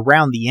Corsair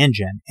around the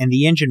engine, and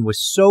the engine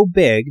was so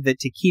big that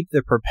to keep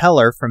the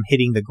propeller from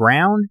hitting the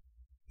ground,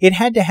 it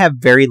had to have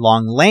very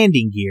long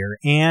landing gear,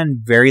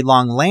 and very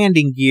long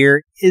landing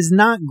gear is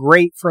not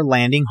great for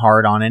landing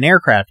hard on an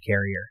aircraft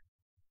carrier.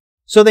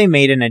 So they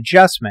made an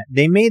adjustment.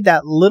 They made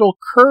that little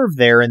curve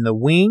there in the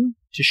wing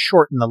to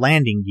shorten the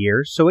landing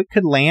gear so it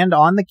could land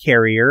on the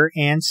carrier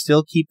and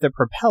still keep the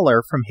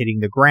propeller from hitting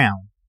the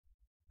ground.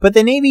 But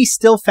the Navy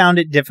still found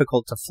it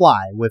difficult to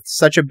fly. With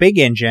such a big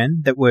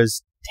engine that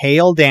was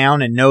tail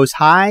down and nose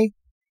high,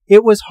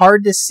 it was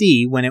hard to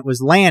see when it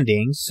was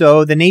landing,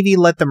 so the Navy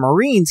let the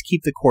Marines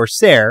keep the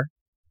Corsair,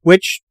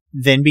 which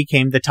then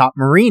became the top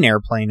Marine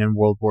airplane in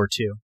World War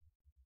II.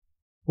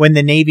 When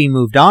the Navy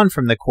moved on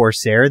from the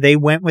Corsair, they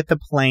went with the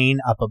plane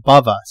up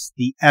above us,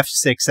 the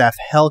F-6F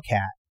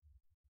Hellcat.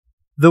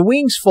 The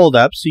wings fold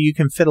up so you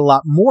can fit a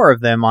lot more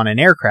of them on an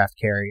aircraft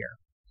carrier.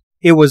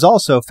 It was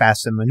also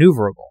fast and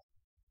maneuverable.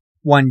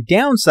 One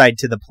downside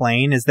to the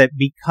plane is that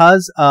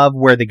because of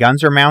where the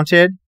guns are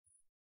mounted,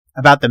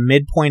 about the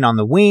midpoint on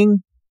the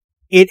wing,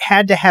 it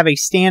had to have a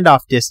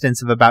standoff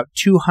distance of about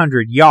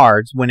 200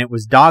 yards when it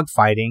was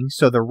dogfighting,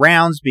 so the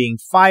rounds being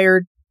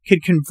fired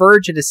could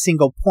converge at a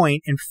single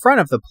point in front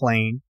of the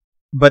plane,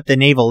 but the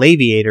naval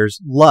aviators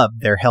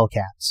loved their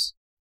Hellcats.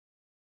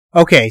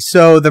 Okay,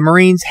 so the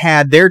Marines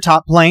had their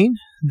top plane,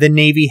 the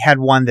Navy had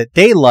one that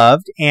they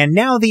loved, and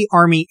now the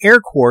Army Air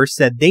Corps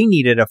said they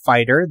needed a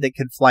fighter that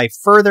could fly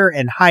further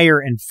and higher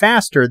and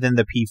faster than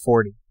the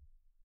P-40.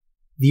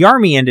 The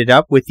Army ended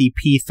up with the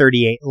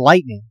P-38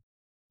 Lightning.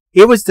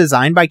 It was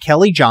designed by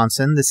Kelly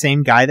Johnson, the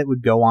same guy that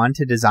would go on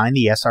to design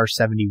the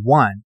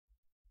SR-71.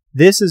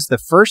 This is the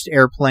first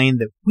airplane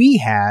that we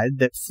had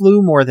that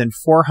flew more than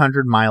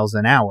 400 miles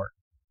an hour.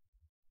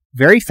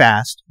 Very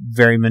fast,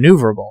 very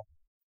maneuverable.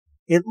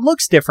 It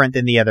looks different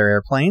than the other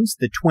airplanes.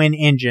 The twin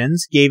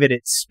engines gave it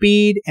its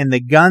speed, and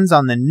the guns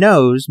on the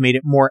nose made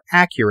it more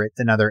accurate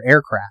than other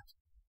aircraft.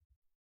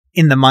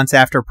 In the months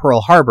after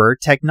Pearl Harbor,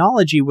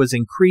 technology was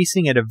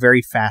increasing at a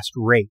very fast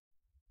rate.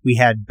 We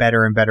had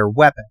better and better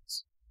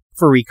weapons.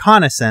 For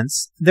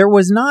reconnaissance, there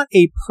was not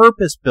a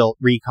purpose-built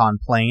recon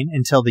plane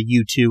until the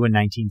U-2 in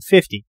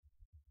 1950.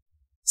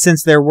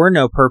 Since there were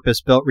no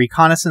purpose-built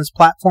reconnaissance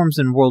platforms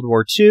in World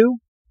War II,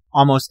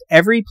 almost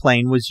every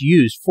plane was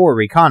used for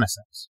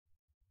reconnaissance.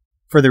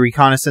 For the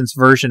reconnaissance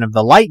version of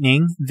the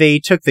Lightning, they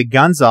took the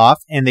guns off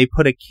and they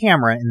put a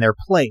camera in their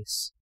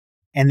place.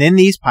 And then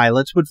these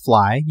pilots would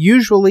fly,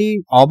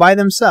 usually all by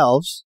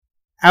themselves,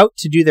 out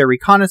to do their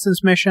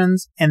reconnaissance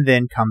missions and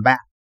then come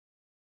back.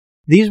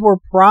 These were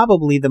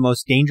probably the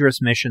most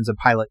dangerous missions a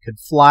pilot could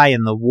fly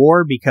in the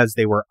war because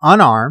they were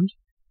unarmed,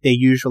 they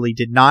usually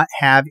did not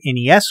have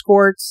any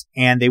escorts,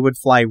 and they would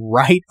fly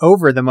right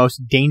over the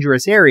most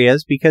dangerous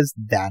areas because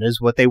that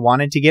is what they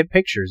wanted to get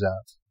pictures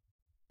of.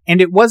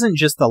 And it wasn't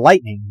just the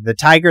Lightning. The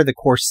Tiger, the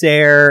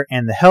Corsair,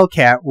 and the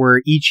Hellcat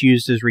were each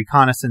used as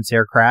reconnaissance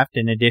aircraft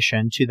in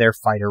addition to their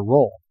fighter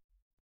role.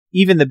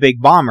 Even the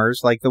big bombers,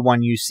 like the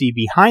one you see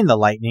behind the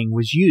Lightning,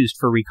 was used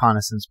for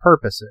reconnaissance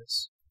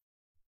purposes.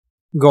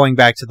 Going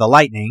back to the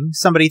Lightning,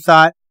 somebody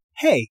thought,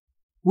 hey,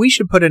 we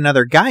should put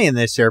another guy in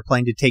this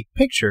airplane to take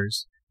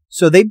pictures.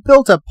 So they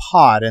built a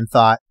pod and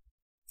thought,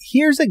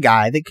 here's a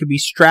guy that could be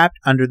strapped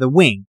under the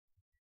wing.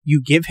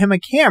 You give him a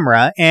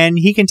camera and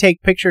he can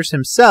take pictures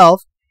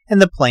himself and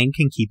the plane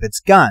can keep its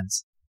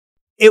guns.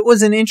 It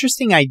was an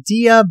interesting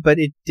idea, but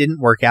it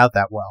didn't work out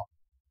that well.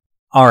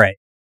 Alright,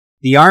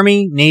 the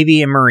Army,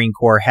 Navy, and Marine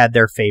Corps had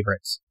their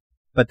favorites,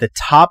 but the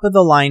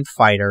top-of-the-line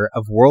fighter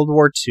of World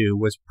War II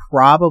was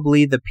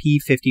probably the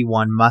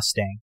P-51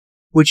 Mustang,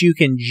 which you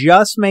can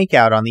just make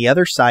out on the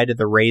other side of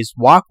the raised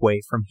walkway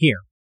from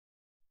here.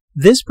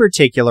 This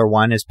particular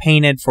one is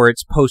painted for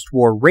its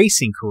post-war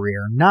racing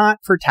career, not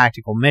for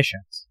tactical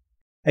missions.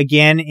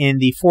 Again, in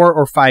the 4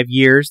 or 5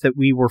 years that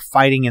we were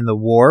fighting in the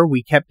war,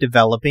 we kept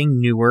developing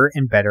newer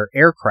and better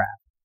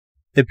aircraft.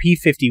 The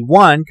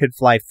P-51 could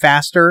fly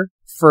faster,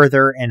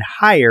 further, and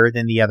higher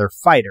than the other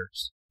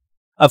fighters.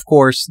 Of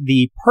course,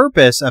 the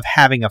purpose of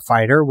having a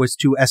fighter was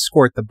to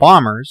escort the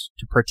bombers,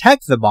 to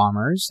protect the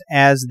bombers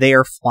as they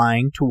are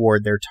flying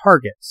toward their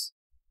targets.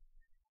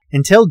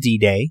 Until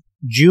D-Day,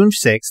 June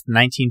 6,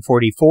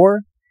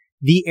 1944,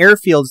 the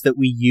airfields that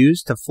we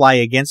used to fly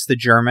against the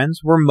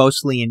Germans were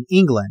mostly in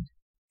England,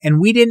 and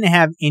we didn't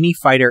have any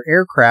fighter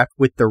aircraft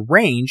with the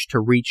range to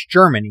reach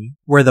Germany,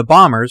 where the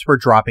bombers were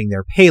dropping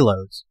their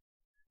payloads.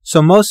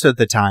 So most of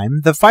the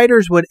time, the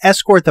fighters would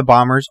escort the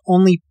bombers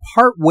only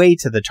part way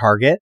to the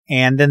target,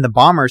 and then the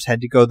bombers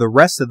had to go the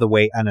rest of the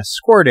way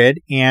unescorted,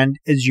 and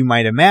as you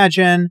might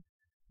imagine,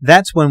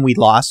 that's when we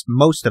lost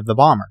most of the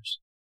bombers.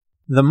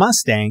 The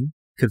Mustang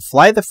could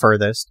fly the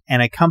furthest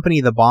and accompany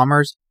the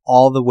bombers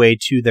all the way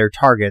to their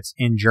targets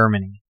in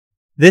Germany.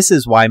 This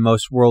is why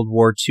most World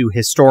War II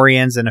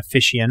historians and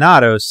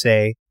aficionados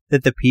say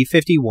that the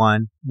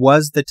P-51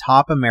 was the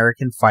top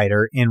American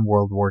fighter in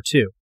World War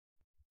II.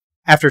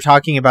 After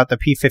talking about the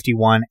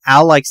P-51,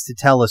 Al likes to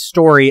tell a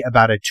story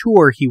about a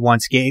tour he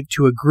once gave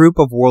to a group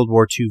of World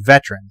War II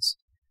veterans.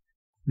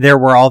 There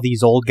were all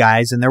these old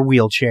guys in their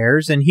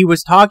wheelchairs, and he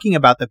was talking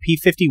about the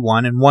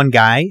P-51, and one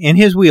guy in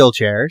his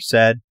wheelchair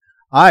said,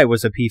 I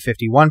was a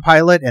P-51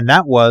 pilot, and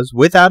that was,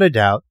 without a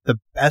doubt, the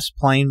best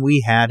plane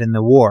we had in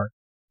the war.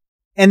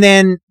 And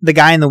then the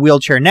guy in the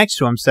wheelchair next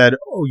to him said,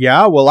 oh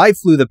yeah, well I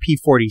flew the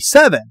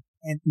P-47.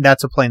 And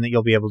that's a plane that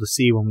you'll be able to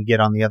see when we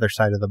get on the other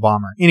side of the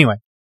bomber. Anyway,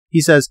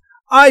 he says,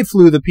 I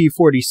flew the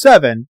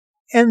P-47,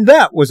 and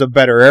that was a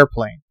better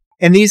airplane.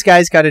 And these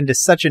guys got into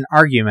such an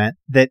argument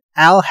that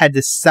Al had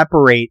to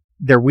separate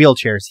their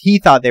wheelchairs. He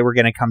thought they were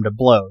going to come to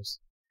blows.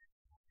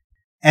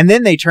 And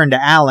then they turned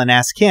to Al and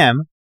asked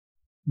him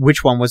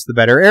which one was the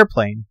better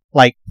airplane.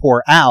 Like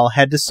poor Al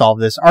had to solve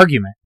this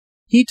argument.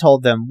 He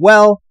told them,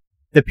 well,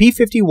 the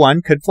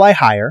P-51 could fly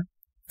higher,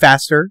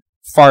 faster,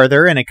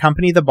 farther, and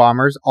accompany the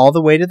bombers all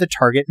the way to the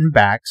target and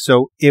back,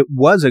 so it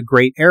was a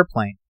great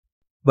airplane.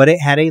 But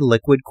it had a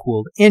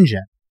liquid-cooled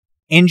engine.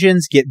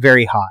 Engines get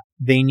very hot.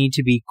 They need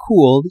to be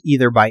cooled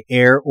either by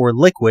air or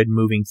liquid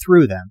moving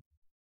through them.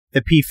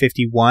 The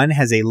P-51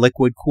 has a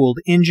liquid-cooled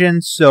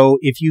engine, so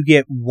if you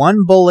get one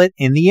bullet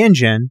in the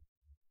engine,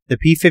 the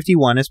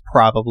P-51 is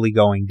probably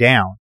going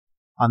down.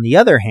 On the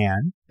other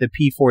hand, the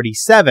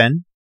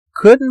P-47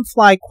 couldn't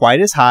fly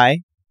quite as high,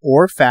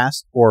 or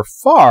fast, or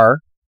far,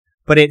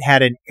 but it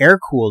had an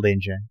air-cooled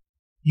engine.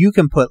 You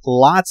can put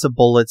lots of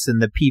bullets in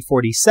the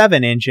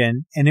P-47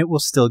 engine, and it will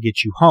still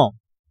get you home.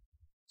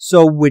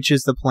 So which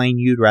is the plane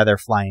you'd rather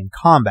fly in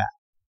combat?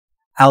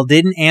 Al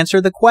didn't answer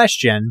the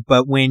question,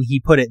 but when he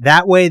put it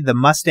that way, the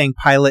Mustang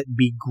pilot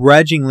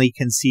begrudgingly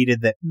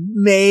conceded that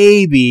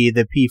maybe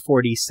the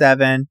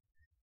P-47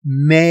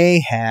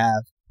 may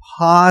have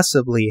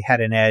possibly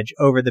had an edge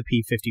over the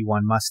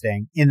P-51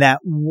 Mustang in that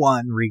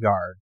one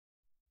regard.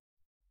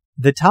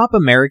 The top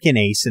American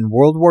ace in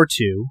World War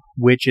II,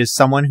 which is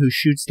someone who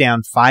shoots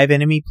down 5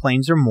 enemy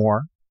planes or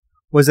more,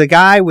 was a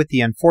guy with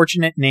the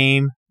unfortunate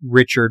name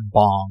Richard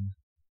Bong.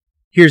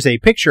 Here's a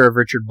picture of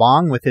Richard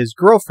Bong with his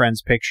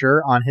girlfriend's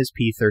picture on his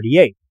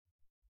P-38.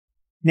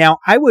 Now,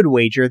 I would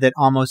wager that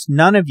almost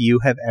none of you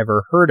have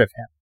ever heard of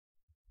him.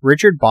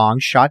 Richard Bong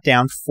shot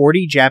down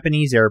 40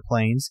 Japanese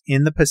airplanes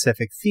in the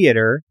Pacific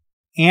Theater,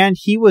 and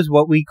he was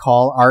what we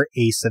call our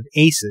ace of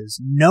aces.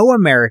 No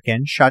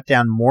American shot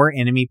down more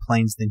enemy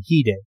planes than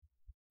he did.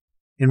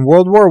 In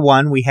World War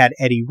I, we had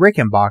Eddie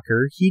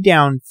Rickenbacker. He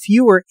downed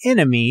fewer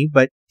enemy,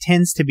 but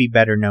tends to be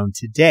better known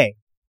today.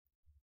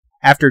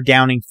 After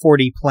downing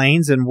 40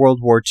 planes in World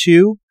War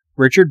II,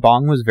 Richard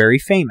Bong was very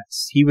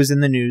famous. He was in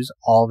the news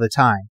all the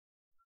time.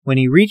 When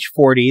he reached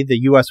 40, the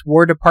U.S.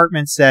 War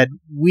Department said,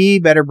 we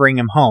better bring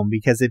him home,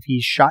 because if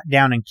he's shot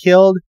down and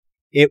killed,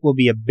 it will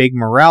be a big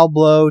morale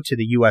blow to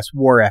the U.S.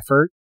 war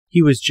effort.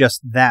 He was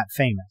just that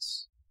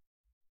famous.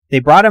 They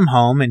brought him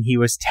home, and he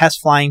was test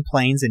flying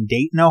planes in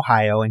Dayton,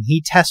 Ohio, and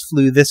he test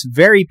flew this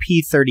very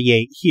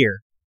P-38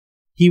 here.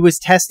 He was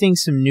testing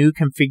some new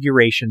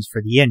configurations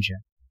for the engine.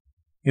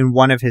 In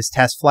one of his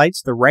test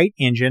flights, the right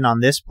engine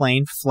on this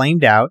plane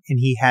flamed out, and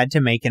he had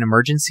to make an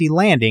emergency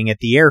landing at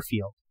the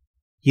airfield.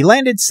 He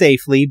landed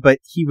safely, but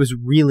he was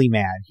really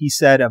mad. He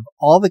said, of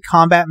all the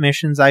combat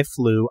missions I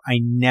flew, I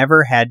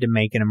never had to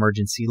make an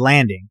emergency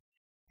landing.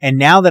 And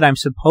now that I'm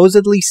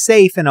supposedly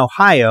safe in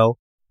Ohio,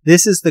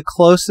 this is the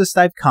closest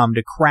I've come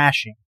to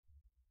crashing.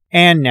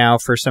 And now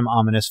for some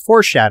ominous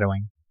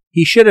foreshadowing.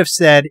 He should have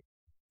said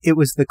it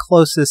was the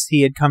closest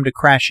he had come to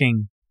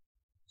crashing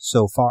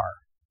so far.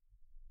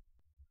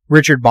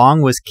 Richard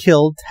Bong was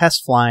killed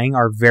test flying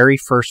our very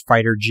first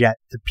fighter jet,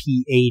 the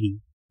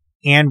P-80.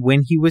 And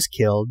when he was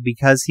killed,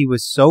 because he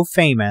was so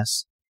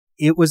famous,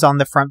 it was on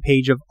the front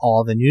page of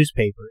all the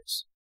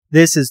newspapers.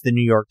 This is the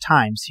New York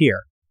Times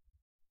here.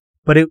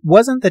 But it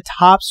wasn't the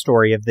top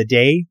story of the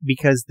day,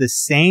 because the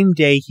same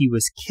day he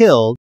was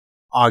killed,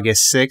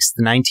 August 6th,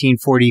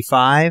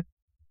 1945,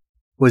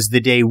 was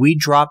the day we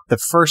dropped the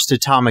first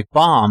atomic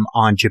bomb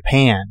on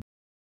Japan.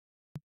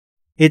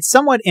 It's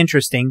somewhat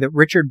interesting that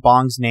Richard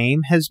Bong's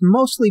name has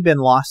mostly been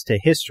lost to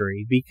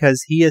history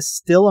because he is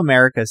still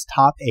America's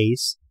top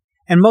ace,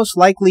 and most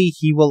likely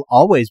he will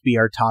always be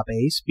our top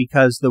ace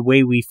because the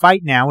way we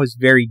fight now is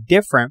very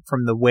different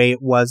from the way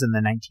it was in the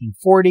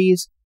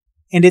 1940s,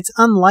 and it's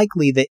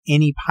unlikely that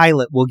any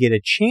pilot will get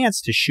a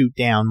chance to shoot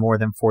down more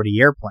than 40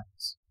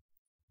 airplanes.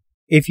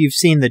 If you've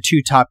seen the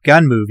two Top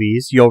Gun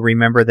movies, you'll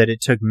remember that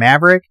it took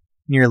Maverick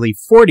nearly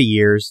 40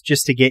 years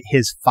just to get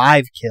his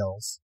 5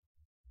 kills.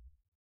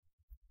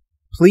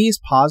 Please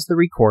pause the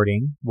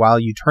recording while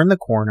you turn the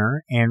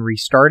corner and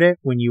restart it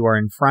when you are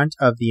in front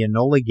of the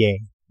Enola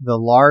Gay, the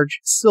large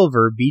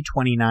silver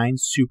B-29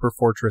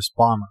 Superfortress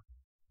bomber.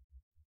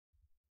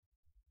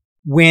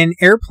 When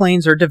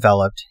airplanes are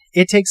developed,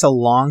 it takes a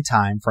long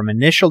time from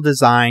initial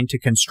design to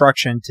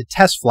construction to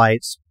test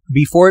flights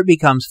before it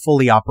becomes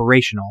fully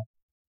operational,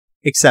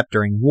 except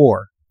during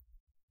war.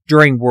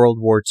 During World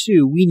War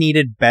II, we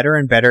needed better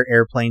and better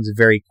airplanes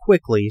very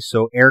quickly,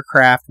 so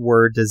aircraft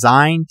were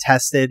designed,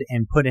 tested,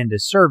 and put into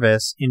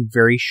service in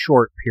very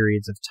short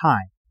periods of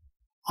time,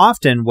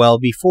 often well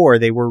before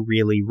they were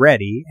really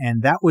ready,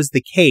 and that was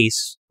the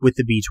case with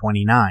the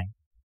B-29.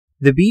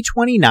 The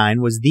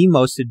B-29 was the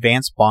most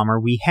advanced bomber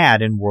we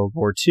had in World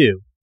War II.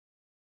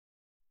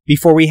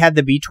 Before we had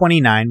the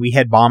B-29, we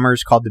had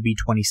bombers called the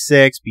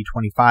B-26,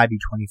 B-25,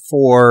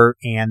 B-24,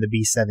 and the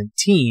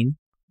B-17,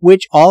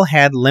 which all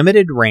had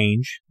limited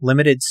range,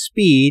 limited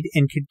speed,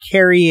 and could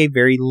carry a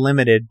very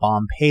limited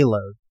bomb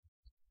payload.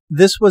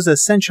 This was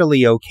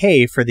essentially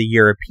okay for the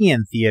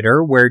European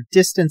theater, where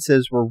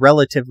distances were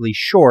relatively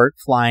short,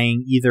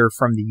 flying either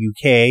from the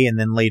UK and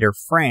then later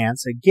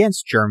France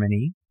against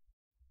Germany.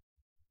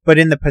 But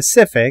in the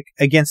Pacific,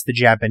 against the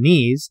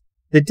Japanese,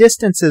 the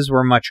distances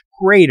were much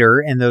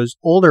greater and those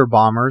older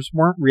bombers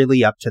weren't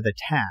really up to the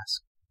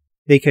task.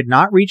 They could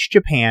not reach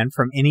Japan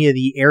from any of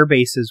the air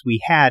bases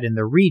we had in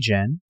the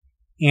region,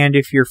 and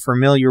if you're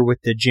familiar with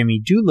the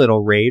Jimmy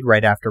Doolittle raid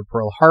right after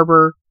Pearl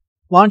Harbor,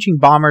 launching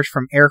bombers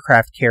from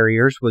aircraft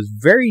carriers was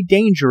very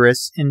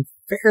dangerous and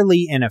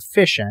fairly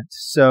inefficient,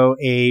 so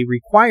a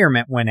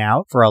requirement went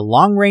out for a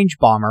long-range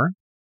bomber,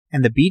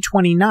 and the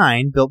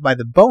B-29, built by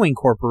the Boeing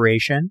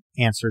Corporation,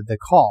 answered the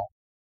call.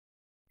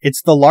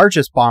 It's the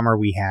largest bomber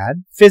we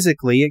had.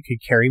 Physically, it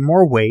could carry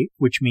more weight,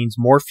 which means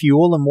more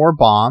fuel and more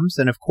bombs,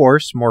 and of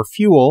course, more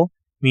fuel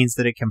means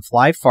that it can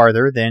fly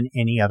farther than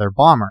any other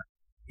bomber.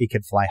 It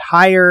could fly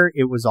higher.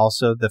 It was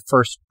also the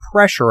first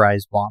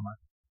pressurized bomber.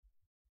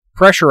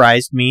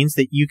 Pressurized means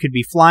that you could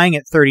be flying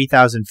at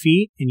 30,000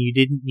 feet and you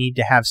didn't need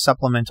to have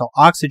supplemental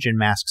oxygen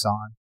masks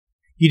on.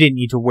 You didn't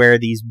need to wear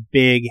these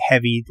big,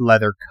 heavy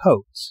leather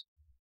coats.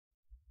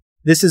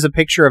 This is a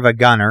picture of a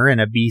gunner in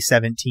a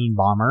B-17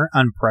 bomber,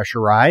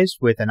 unpressurized,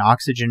 with an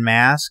oxygen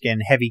mask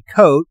and heavy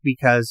coat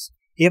because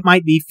it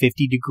might be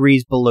 50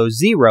 degrees below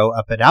zero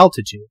up at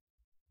altitude.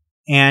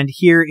 And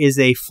here is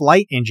a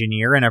flight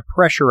engineer in a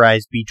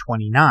pressurized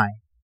B-29.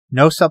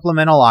 No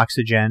supplemental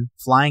oxygen,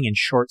 flying in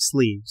short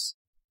sleeves.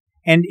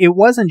 And it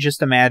wasn't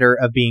just a matter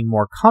of being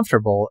more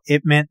comfortable,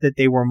 it meant that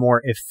they were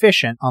more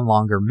efficient on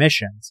longer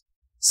missions.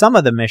 Some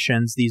of the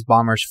missions these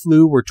bombers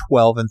flew were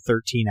 12 and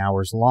 13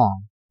 hours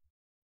long.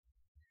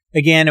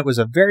 Again, it was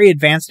a very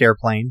advanced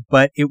airplane,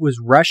 but it was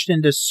rushed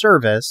into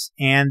service,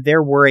 and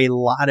there were a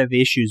lot of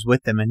issues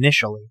with them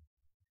initially.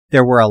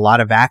 There were a lot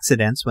of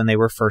accidents when they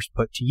were first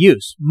put to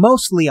use,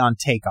 mostly on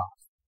takeoff.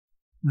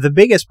 The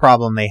biggest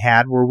problem they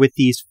had were with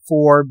these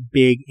 4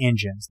 big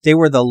engines. They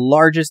were the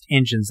largest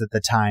engines at the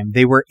time.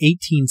 They were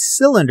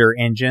 18-cylinder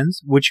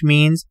engines, which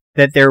means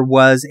that there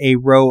was a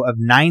row of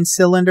 9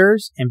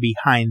 cylinders, and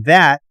behind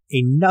that,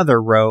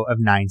 another row of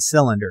 9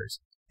 cylinders.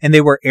 And they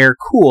were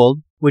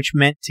air-cooled, which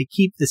meant to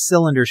keep the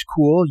cylinders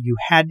cool, you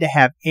had to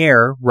have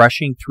air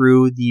rushing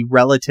through the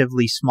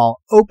relatively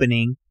small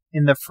opening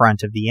in the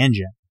front of the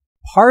engine.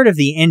 Part of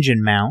the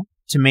engine mount,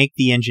 to make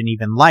the engine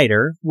even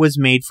lighter, was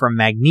made from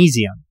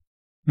magnesium.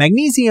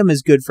 Magnesium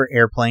is good for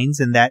airplanes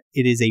in that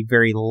it is a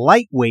very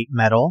lightweight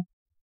metal,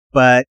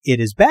 but it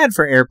is bad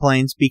for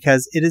airplanes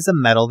because it is a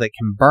metal that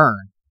can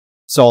burn.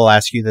 So I'll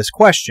ask you this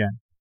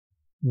question.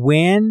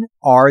 When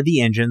are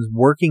the engines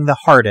working the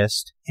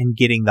hardest and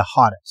getting the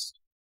hottest?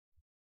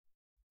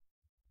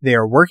 They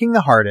are working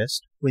the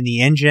hardest when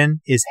the engine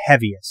is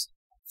heaviest,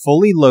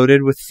 fully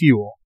loaded with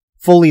fuel,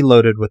 fully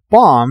loaded with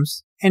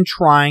bombs, and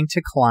trying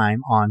to climb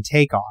on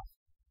takeoff.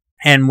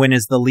 And when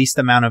is the least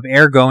amount of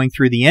air going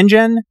through the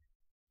engine?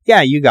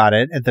 Yeah, you got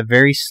it, at the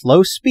very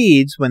slow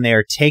speeds when they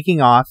are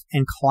taking off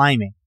and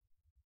climbing.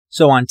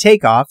 So on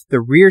takeoff,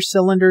 the rear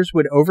cylinders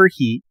would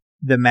overheat,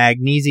 the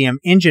magnesium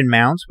engine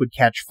mounts would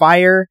catch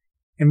fire,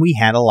 and we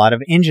had a lot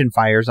of engine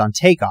fires on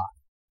takeoff.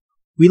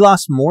 We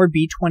lost more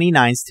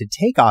B-29s to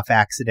takeoff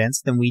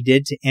accidents than we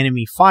did to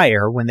enemy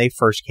fire when they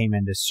first came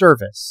into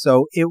service,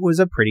 so it was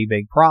a pretty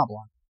big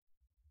problem.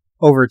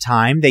 Over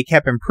time, they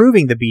kept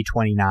improving the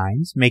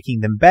B-29s,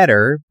 making them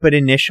better, but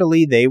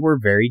initially they were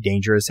very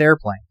dangerous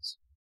airplanes.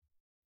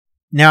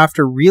 Now,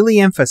 after really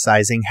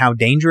emphasizing how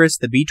dangerous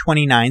the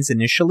B-29s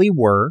initially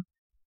were,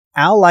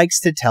 Al likes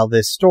to tell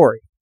this story.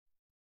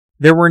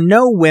 There were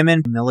no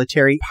women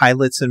military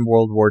pilots in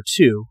World War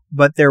II,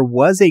 but there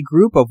was a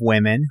group of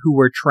women who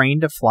were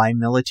trained to fly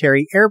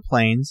military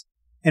airplanes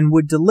and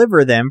would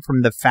deliver them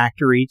from the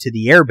factory to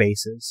the air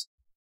bases.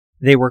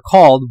 They were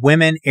called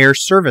Women Air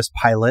Service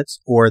Pilots,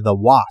 or the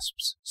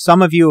WASPs.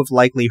 Some of you have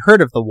likely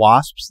heard of the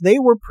WASPs. They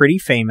were pretty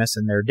famous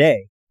in their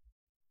day.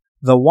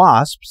 The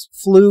WASPs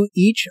flew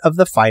each of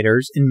the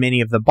fighters and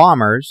many of the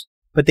bombers,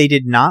 but they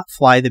did not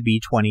fly the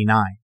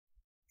B-29,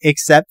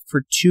 except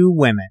for 2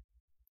 women,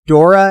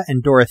 Dora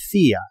and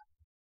Dorothea.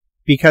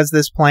 Because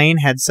this plane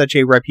had such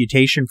a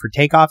reputation for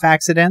takeoff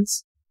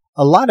accidents,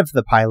 a lot of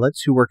the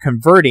pilots who were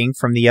converting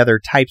from the other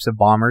types of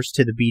bombers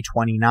to the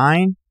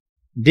B-29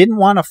 didn't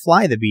want to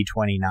fly the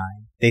B-29.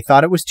 They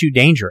thought it was too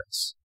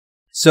dangerous.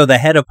 So the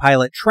head of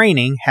pilot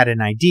training had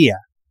an idea.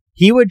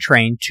 He would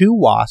train 2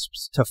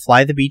 WASPs to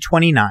fly the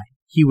B-29.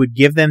 He would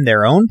give them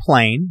their own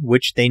plane,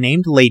 which they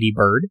named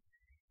Ladybird,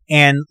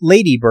 and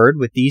Ladybird,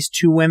 with these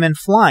 2 women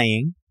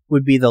flying,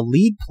 would be the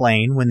lead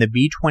plane when the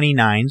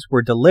B-29s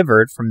were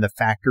delivered from the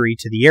factory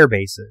to the air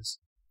bases.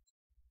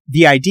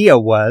 The idea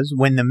was,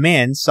 when the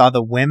men saw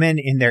the women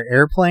in their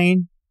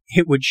airplane,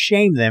 it would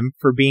shame them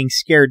for being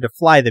scared to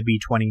fly the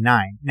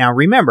B-29. Now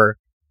remember,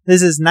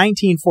 this is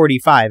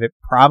 1945. It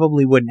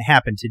probably wouldn't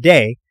happen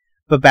today,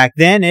 but back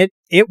then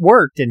it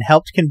worked and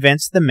helped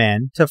convince the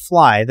men to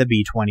fly the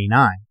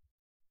B-29.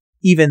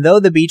 Even though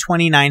the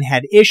B-29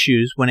 had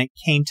issues when it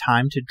came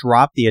time to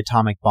drop the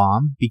atomic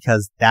bomb,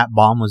 because that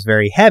bomb was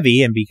very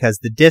heavy and because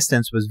the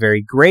distance was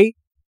very great,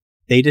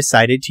 they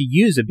decided to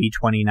use a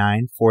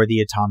B-29 for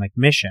the atomic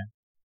mission.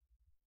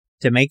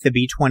 To make the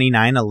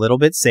B-29 a little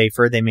bit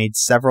safer, they made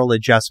several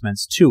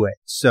adjustments to it.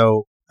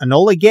 So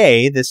Enola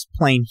Gay, this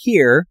plane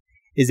here,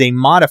 is a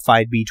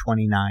modified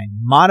B-29,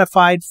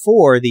 modified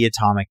for the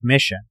atomic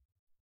mission.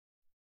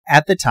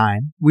 At the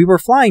time, we were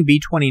flying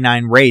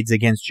B-29 raids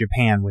against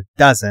Japan with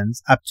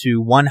dozens, up to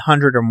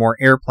 100 or more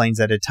airplanes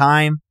at a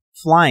time,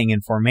 flying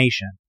in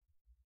formation.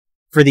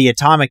 For the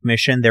atomic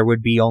mission, there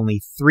would be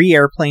only 3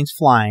 airplanes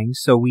flying,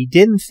 so we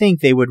didn't think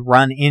they would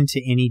run into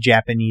any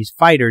Japanese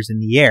fighters in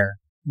the air,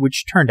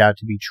 which turned out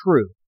to be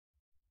true.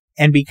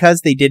 And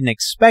because they didn't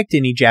expect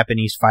any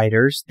Japanese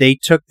fighters, they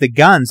took the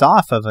guns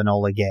off of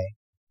Enola Gay.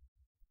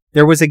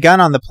 There was a gun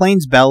on the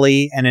plane's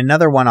belly and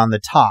another one on the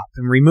top,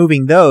 and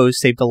removing those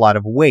saved a lot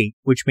of weight,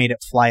 which made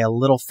it fly a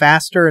little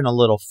faster and a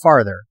little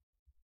farther.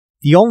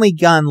 The only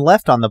gun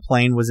left on the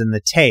plane was in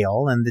the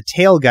tail, and the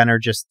tail gunner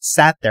just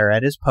sat there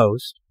at his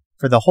post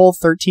for the whole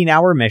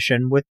 13-hour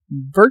mission with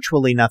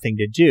virtually nothing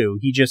to do.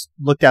 He just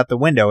looked out the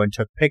window and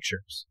took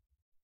pictures.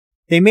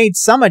 They made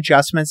some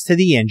adjustments to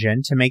the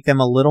engine to make them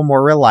a little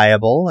more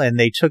reliable, and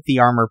they took the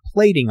armor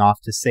plating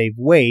off to save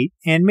weight,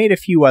 and made a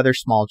few other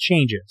small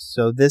changes,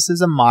 so this is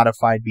a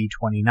modified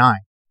B-29.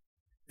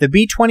 The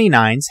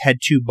B-29s had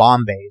 2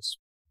 bomb bays.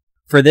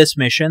 For this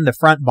mission, the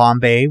front bomb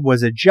bay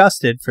was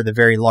adjusted for the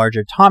very large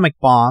atomic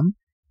bomb,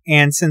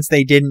 and since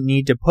they didn't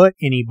need to put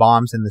any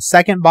bombs in the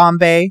second bomb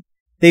bay,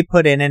 they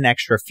put in an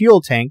extra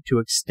fuel tank to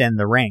extend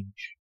the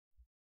range.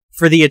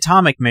 For the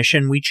atomic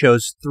mission, we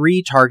chose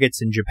 3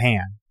 targets in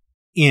Japan.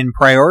 In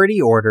priority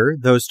order,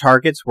 those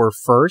targets were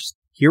first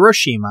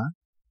Hiroshima,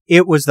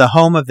 It was the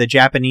home of the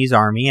Japanese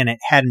army and it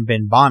hadn't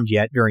been bombed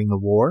yet during the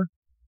war.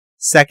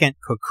 Second,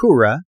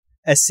 Kokura,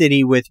 a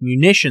city with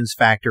munitions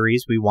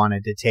factories we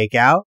wanted to take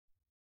out.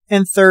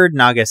 And third,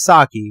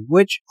 Nagasaki,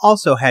 which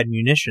also had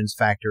munitions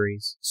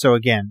factories. So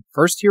again,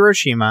 first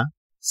Hiroshima,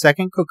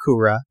 second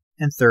Kokura,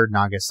 and third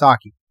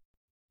Nagasaki.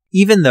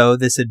 Even though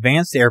this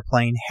advanced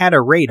airplane had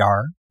a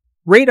radar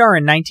in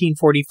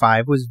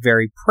 1945 was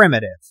very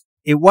primitive.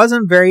 It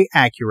wasn't very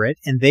accurate,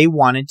 and they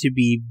wanted to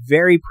be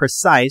very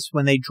precise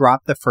when they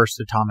dropped the first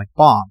atomic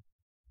bomb.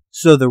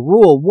 So the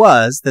rule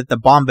was that the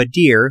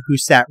bombardier, who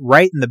sat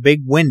right in the big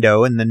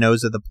window in the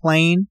nose of the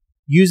plane,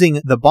 using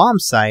the bomb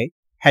sight,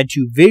 had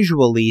to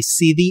visually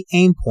see the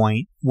aim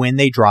point when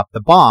they dropped the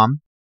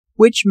bomb,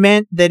 which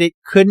meant that it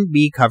couldn't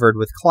be covered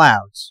with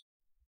clouds.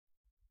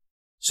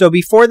 So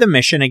before the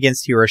mission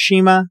against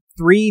Hiroshima,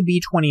 3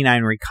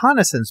 B-29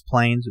 reconnaissance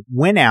planes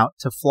went out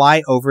to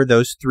fly over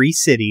those 3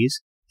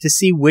 cities to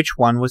see which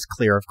one was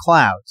clear of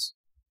clouds.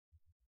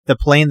 The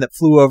plane that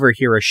flew over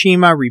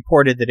Hiroshima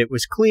reported that it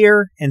was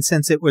clear, and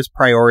since it was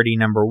priority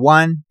number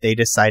 1, they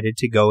decided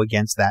to go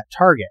against that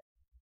target.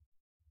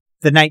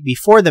 The night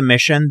before the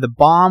mission, the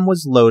bomb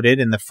was loaded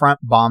in the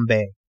front bomb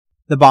bay.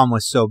 The bomb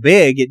was so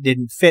big it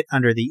didn't fit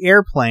under the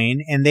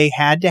airplane, and they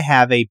had to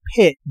have a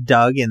pit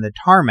dug in the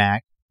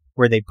tarmac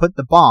where they put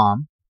the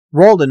bomb,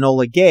 rolled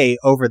Enola Gay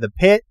over the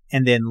pit,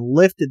 and then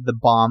lifted the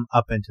bomb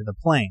up into the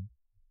plane.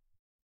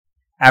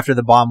 After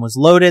the bomb was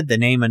loaded, the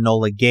name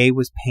Enola Gay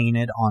was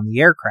painted on the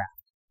aircraft.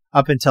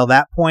 Up until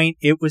that point,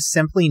 it was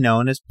simply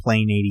known as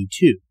Plane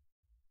 82.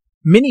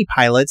 Many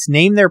pilots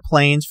named their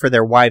planes for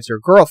their wives or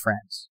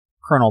girlfriends.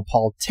 Colonel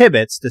Paul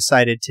Tibbets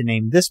decided to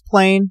name this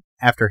plane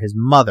after his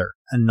mother,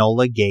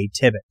 Enola Gay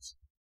Tibbets.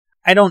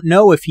 I don't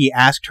know if he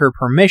asked her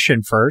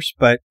permission first,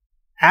 but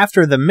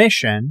after the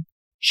mission,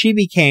 she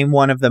became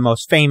one of the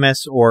most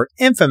famous or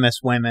infamous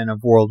women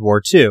of World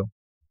War II.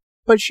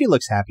 But she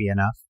looks happy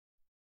enough.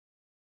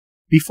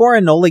 Before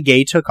Enola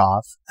Gay took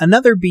off,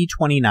 another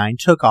B-29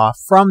 took off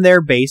from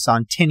their base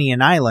on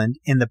Tinian Island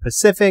in the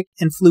Pacific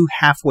and flew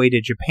halfway to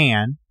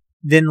Japan,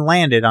 then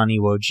landed on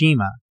Iwo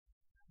Jima.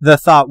 The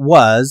thought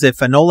was, if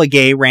Enola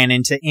Gay ran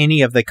into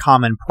any of the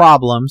common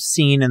problems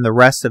seen in the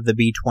rest of the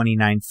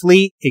B-29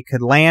 fleet, it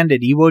could land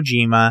at Iwo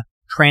Jima,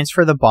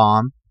 transfer the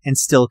bomb, and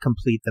still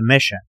complete the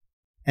mission.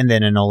 And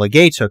then Enola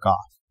Gay took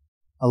off,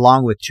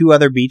 along with 2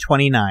 other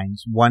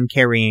B-29s, one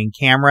carrying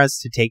cameras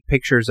to take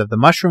pictures of the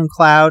mushroom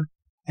cloud,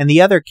 and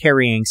the other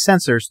carrying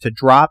sensors to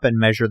drop and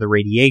measure the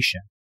radiation.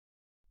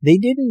 They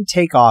didn't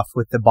take off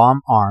with the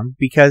bomb armed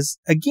because,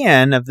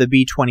 again, of the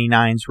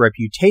B-29's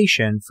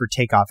reputation for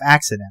takeoff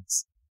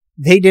accidents.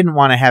 They didn't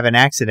want to have an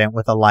accident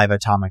with a live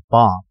atomic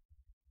bomb.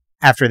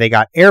 After they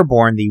got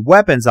airborne, the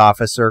weapons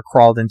officer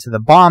crawled into the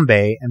bomb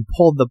bay and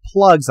pulled the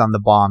plugs on the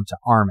bomb to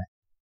arm it.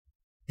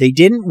 They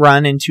didn't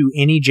run into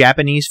any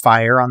Japanese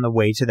fire on the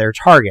way to their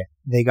target.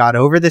 They got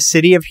over the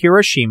city of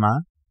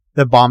Hiroshima,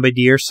 the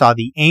bombardier saw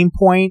the aim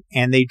point,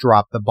 and they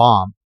dropped the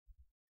bomb.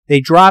 They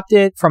dropped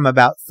it from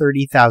about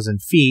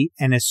 30,000 feet,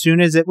 and as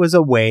soon as it was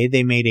away,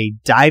 they made a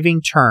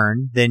diving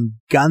turn, then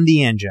gunned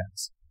the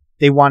engines.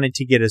 They wanted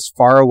to get as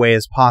far away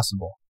as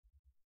possible.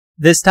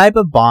 This type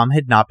of bomb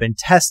had not been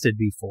tested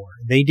before.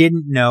 They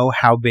didn't know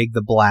how big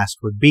the blast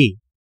would be.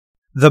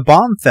 The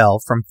bomb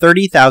fell from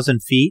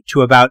 30,000 feet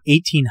to about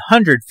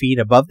 1,800 feet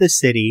above the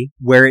city,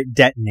 where it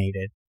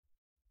detonated.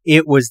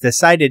 It was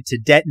decided to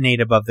detonate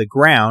above the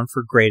ground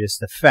for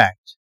greatest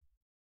effect.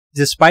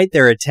 Despite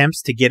their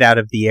attempts to get out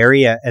of the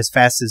area as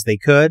fast as they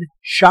could,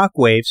 shock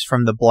waves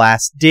from the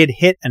blast did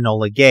hit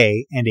Enola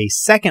Gay, and a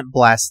second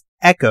blast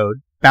echoed,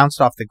 bounced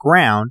off the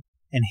ground,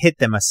 and hit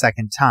them a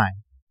second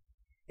time.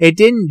 It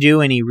didn't do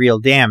any real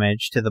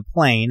damage to the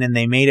plane, and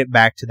they made it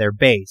back to their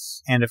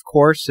base, and of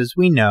course, as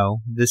we know,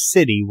 the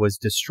city was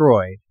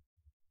destroyed.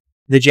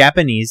 The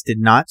Japanese did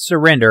not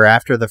surrender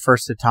after the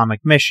first atomic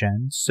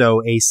mission,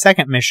 so a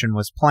second mission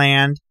was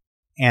planned,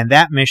 and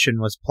that mission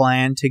was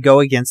planned to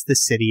go against the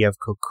city of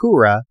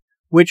Kokura,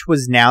 which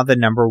was now the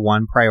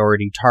 #1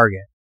 priority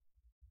target.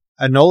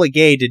 Enola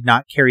Gay did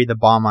not carry the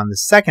bomb on the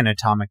second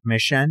atomic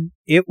mission.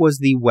 It was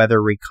the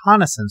weather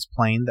reconnaissance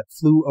plane that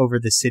flew over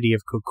the city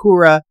of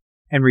Kokura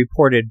and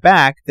reported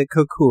back that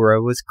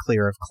Kokura was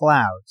clear of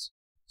clouds.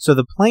 So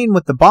the plane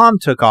with the bomb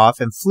took off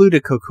and flew to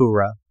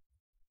Kokura.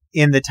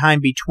 In the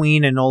time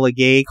between Enola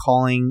Gay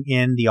calling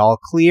in the all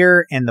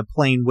clear and the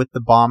plane with the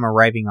bomb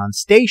arriving on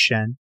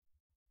station,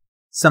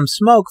 some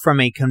smoke from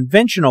a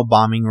conventional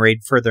bombing raid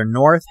further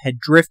north had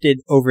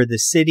drifted over the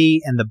city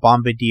and the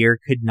bombardier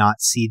could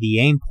not see the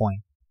aim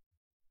point.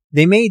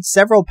 They made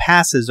several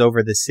passes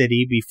over the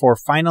city before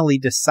finally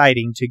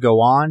deciding to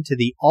go on to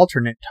the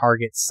alternate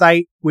target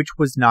site, which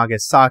was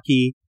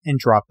Nagasaki, and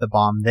drop the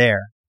bomb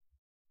there.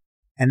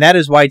 And that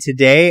is why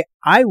today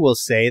I will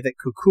say that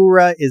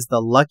Kokura is the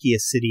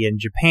luckiest city in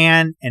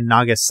Japan and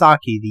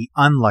Nagasaki the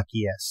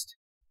unluckiest.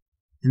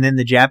 And then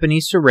the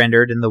Japanese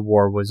surrendered and the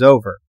war was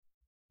over.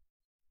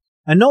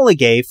 Enola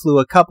Gay flew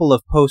a couple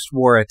of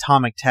post-war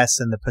atomic tests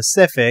in the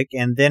Pacific,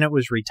 and then it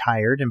was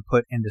retired and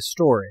put into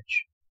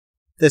storage.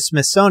 the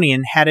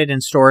Smithsonian had it in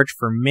storage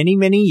for many,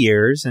 many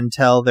years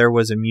until there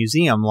was a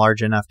museum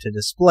large enough to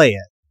display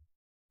it.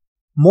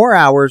 More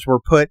hours were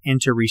put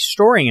into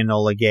restoring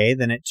Enola Gay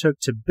than it took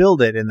to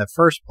build it in the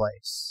first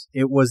place.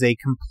 It was a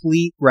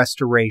complete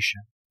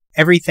restoration.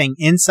 Everything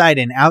inside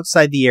and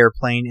outside the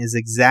airplane is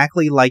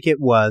exactly like it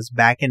was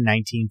back in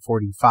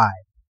 1945.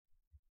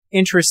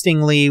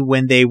 Interestingly,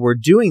 when they were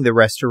doing the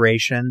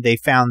restoration, they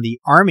found the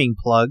arming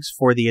plugs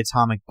for the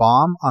atomic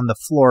bomb on the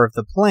floor of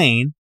the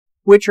plane,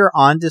 which are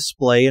on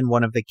display in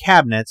one of the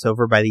cabinets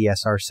over by the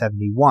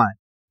SR-71.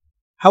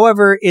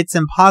 However, it's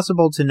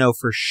impossible to know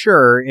for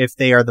sure if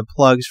they are the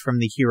plugs from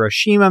the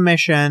Hiroshima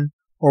mission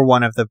or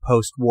one of the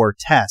post-war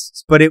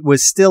tests, but it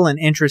was still an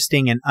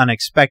interesting and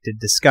unexpected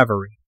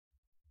discovery.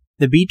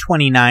 The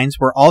B-29s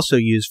were also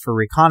used for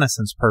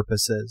reconnaissance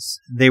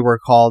purposes. They were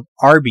called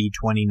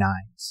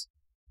RB-29s.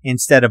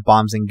 Instead of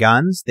bombs and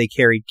guns, they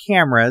carried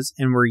cameras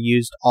and were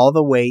used all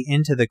the way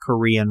into the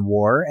Korean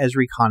War as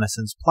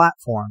reconnaissance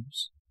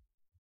platforms.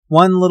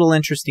 One little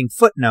interesting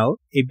footnote,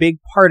 a big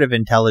part of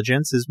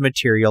intelligence is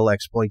material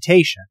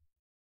exploitation.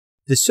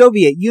 The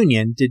Soviet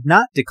Union did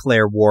not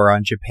declare war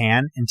on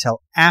Japan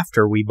until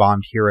after we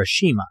bombed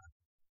Hiroshima.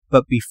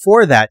 But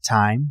before that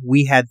time,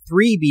 we had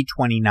 3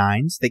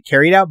 B-29s that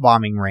carried out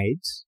bombing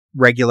raids,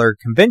 regular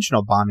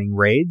conventional bombing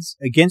raids,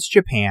 against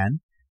Japan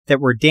that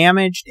were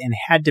damaged and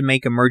had to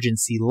make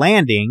emergency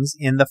landings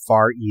in the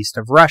far east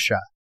of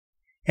Russia.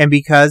 And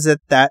because at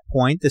that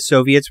point the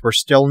Soviets were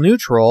still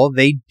neutral,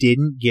 they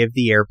didn't give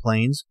the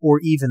airplanes or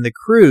even the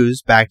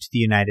crews back to the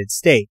United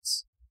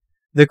States.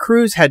 The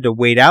crews had to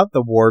wait out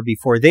the war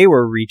before they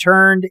were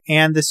returned,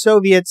 and the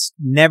Soviets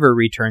never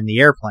returned the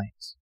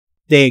airplanes.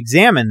 They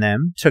examined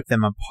them, took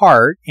them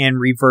apart, and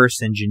reverse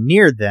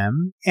engineered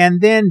them, and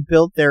then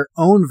built their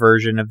own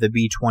version of the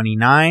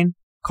B-29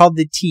 called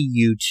the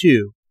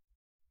Tu-2.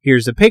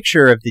 Here's a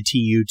picture of the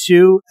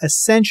Tu-2,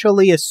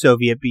 essentially a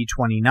Soviet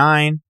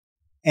B-29,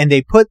 and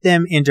they put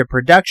them into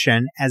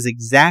production as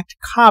exact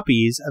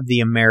copies of the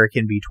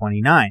American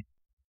B-29,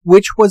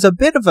 which was a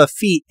bit of a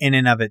feat in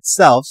and of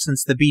itself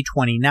since the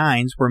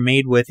B-29s were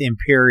made with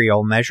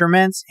imperial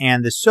measurements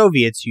and the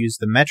Soviets used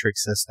the metric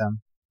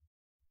system.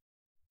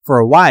 For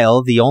a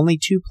while, the only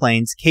 2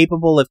 planes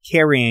capable of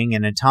carrying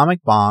an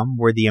atomic bomb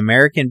were the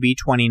American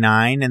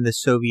B-29 and the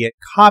Soviet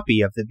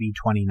copy of the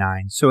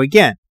B-29. So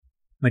again,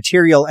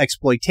 material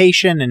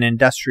exploitation and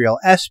industrial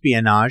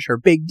espionage are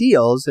big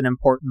deals and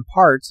important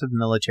parts of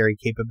military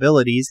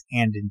capabilities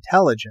and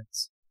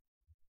intelligence.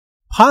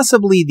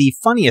 Possibly the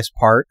funniest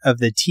part of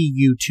the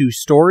Tu-2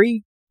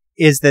 story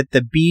is that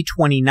the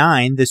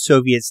B-29 the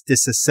Soviets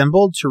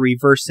disassembled to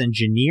reverse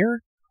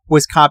engineer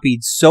was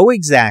copied so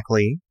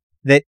exactly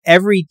that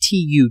every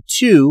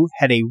Tu-2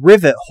 had a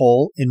rivet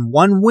hole in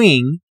one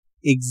wing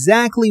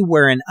exactly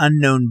where an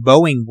unknown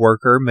Boeing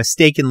worker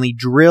mistakenly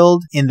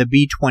drilled in the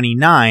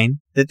B-29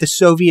 that the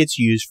Soviets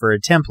used for a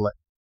template.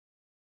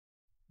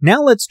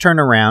 Now let's turn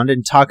around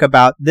and talk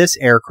about this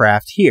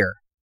aircraft here.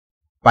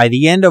 By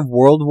the end of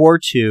World War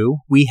II,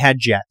 we had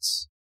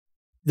jets.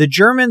 The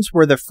Germans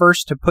were the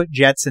first to put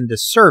jets into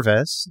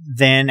service.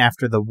 Then,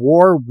 after the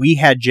war, we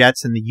had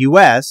jets in the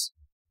U.S.,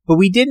 but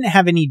we didn't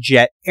have any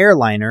jet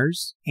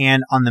airliners,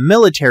 and on the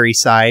military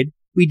side,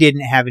 we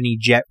didn't have any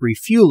jet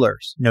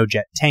refuelers, no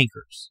jet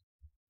tankers.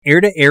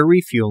 Air-to-air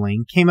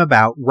refueling came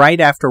about right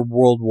after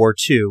World War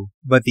II,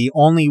 but the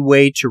only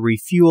way to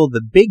refuel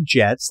the big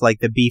jets like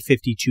the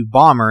B-52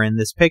 bomber in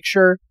this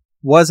picture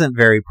wasn't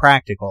very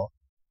practical,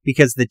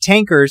 because the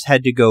tankers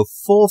had to go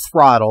full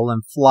throttle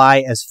and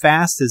fly as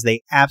fast as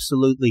they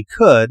absolutely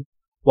could,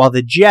 while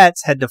the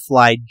jets had to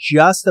fly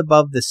just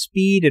above the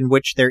speed in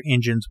which their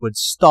engines would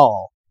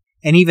stall.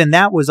 And even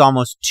that was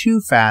almost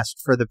too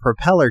fast for the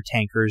propeller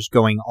tankers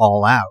going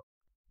all out.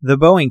 The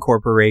Boeing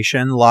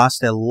Corporation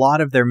lost a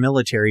lot of their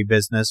military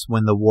business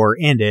when the war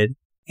ended,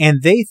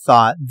 and they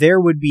thought there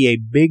would be a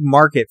big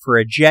market for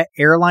a jet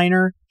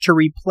airliner to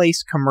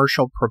replace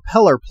commercial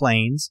propeller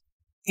planes,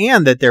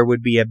 and that there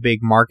would be a big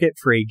market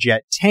for a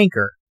jet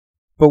tanker.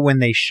 But when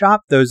they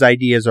shopped those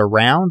ideas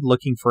around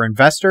looking for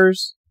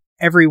investors,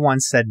 everyone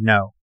said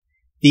no.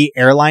 The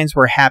airlines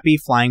were happy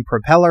flying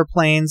propeller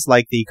planes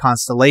like the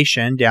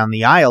Constellation down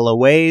the aisle a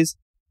ways,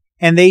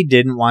 and they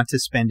didn't want to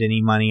spend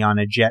any money on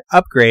a jet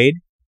upgrade.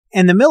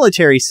 And the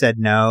military said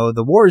no,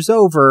 the war's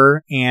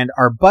over, and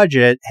our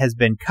budget has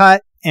been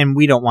cut, and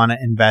we don't want to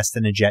invest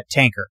in a jet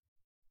tanker.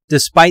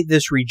 Despite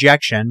this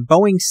rejection,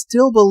 Boeing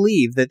still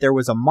believed that there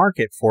was a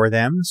market for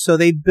them, so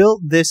they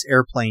built this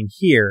airplane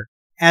here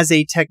as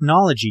a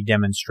technology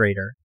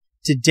demonstrator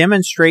to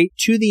demonstrate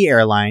to the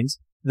airlines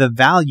the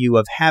value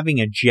of having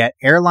a jet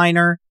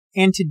airliner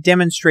and to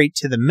demonstrate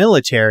to the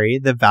military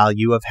the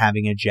value of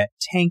having a jet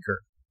tanker.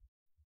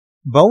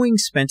 Boeing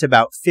spent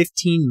about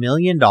 $15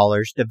 million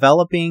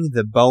developing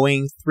the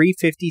Boeing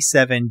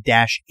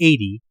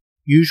 357-80,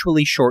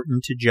 usually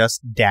shortened to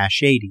just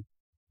Dash 80.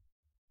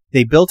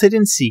 They built it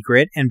in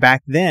secret, and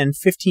back then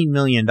 $15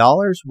 million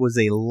was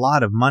a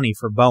lot of money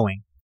for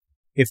Boeing.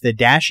 If the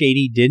Dash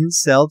 80 didn't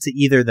sell to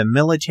either the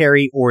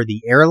military or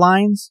the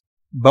airlines,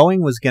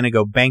 Boeing was going to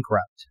go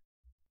bankrupt.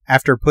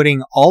 After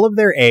putting all of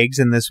their eggs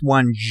in this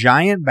one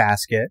giant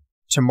basket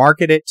to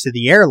market it to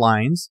the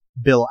airlines,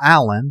 Bill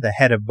Allen, the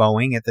head of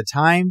Boeing at the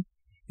time,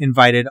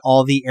 invited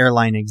all the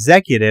airline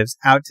executives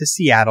out to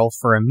Seattle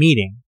for a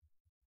meeting.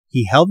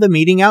 He held the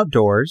meeting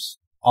outdoors,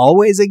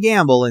 always a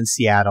gamble in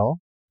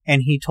Seattle,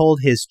 and he told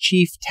his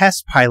chief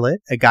test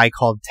pilot, a guy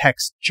called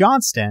Tex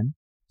Johnston,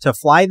 to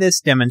fly this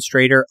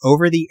demonstrator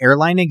over the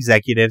airline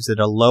executives at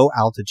a low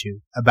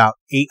altitude, about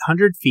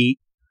 800 feet,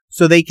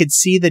 so they could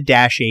see the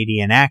Dash 80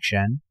 in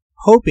action,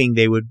 hoping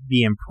they would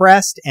be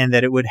impressed and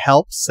that it would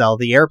help sell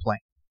the airplane.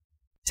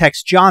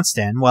 Tex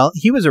Johnston, well,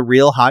 he was a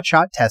real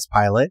hotshot test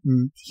pilot,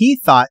 and he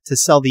thought to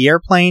sell the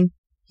airplane,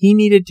 he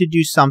needed to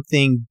do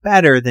something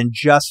better than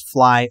just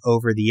fly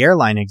over the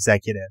airline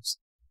executives.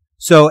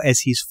 So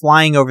as he's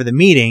flying over the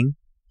meeting,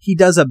 he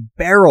does a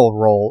barrel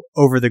roll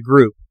over the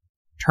group,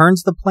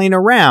 turns the plane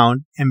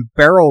around, and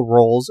barrel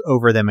rolls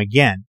over them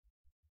again.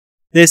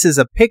 This is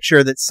a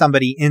picture that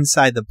somebody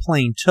inside the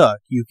plane took.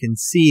 You can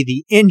see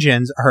the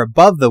engines are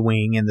above the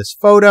wing in this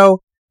photo,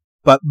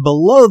 but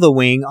below the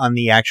wing on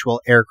the actual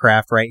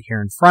aircraft right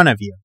here in front of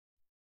you.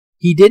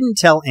 He didn't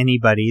tell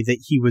anybody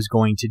that he was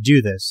going to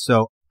do this,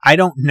 so I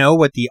don't know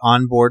what the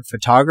onboard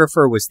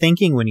photographer was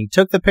thinking when he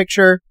took the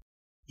picture.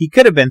 He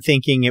could have been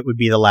thinking it would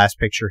be the last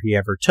picture he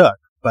ever took,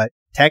 but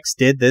Tex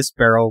did this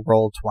barrel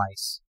roll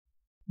twice.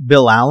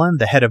 Bill Allen,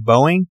 the head of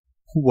Boeing,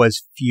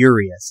 was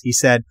furious. He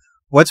said,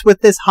 "What's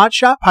with this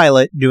hotshot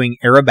pilot doing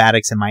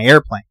aerobatics in my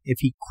airplane? If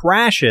he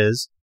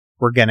crashes,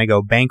 we're going to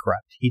go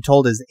bankrupt." He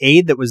told his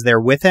aide that was there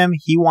with him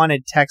he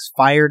wanted Tex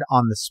fired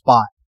on the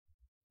spot.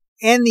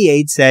 And the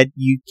aide said,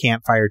 "You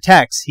can't fire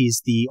Tex.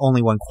 He's the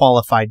only one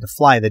qualified to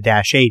fly the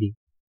Dash 80.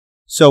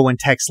 So when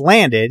Tex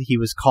landed, he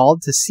was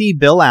called to see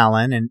Bill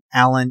Allen, and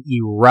Allen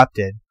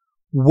erupted.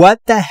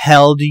 "What the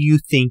hell do you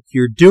think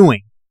you're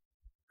doing?"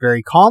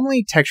 Very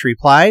calmly, Tex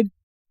replied,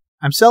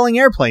 "I'm selling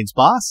airplanes,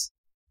 boss."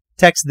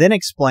 Tex then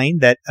explained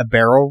that a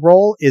barrel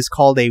roll is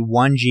called a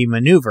 1G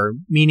maneuver,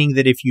 meaning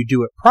that if you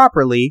do it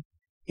properly,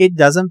 it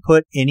doesn't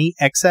put any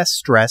excess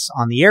stress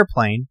on the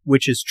airplane,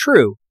 which is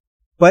true,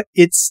 but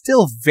it's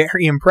still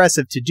very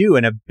impressive to do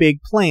in a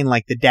big plane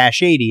like the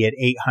Dash 80 at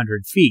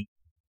 800 feet.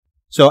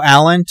 So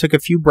Allen took a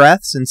few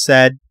breaths and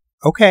said,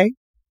 "Okay,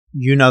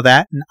 you know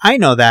that, and I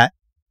know that.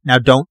 Now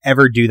don't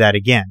ever do that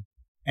again."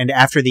 And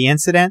after the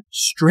incident,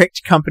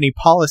 strict company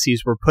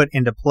policies were put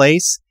into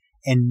place,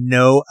 and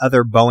no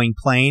other Boeing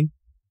plane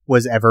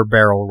was ever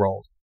barrel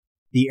rolled.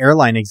 The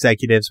airline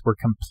executives were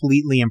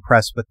completely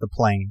impressed with the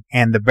plane,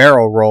 and the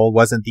barrel roll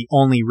wasn't the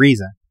only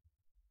reason,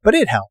 but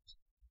it helped.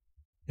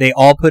 They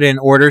all put in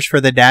orders for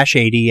the Dash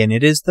 80, and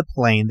it is the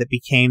plane that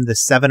became the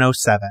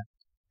 707.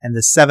 And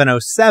the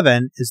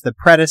 707 is the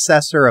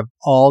predecessor of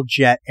all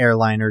jet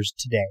airliners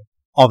today.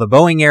 All the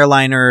Boeing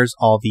airliners,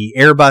 all the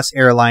Airbus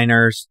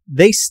airliners,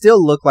 they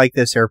still look like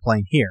this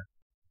airplane here.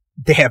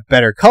 They have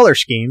better color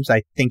schemes.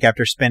 I think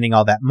after spending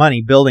all that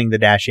money building the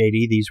Dash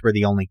 80, these were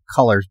the only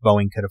colors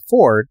Boeing could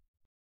afford.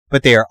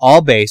 But they are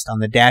all based on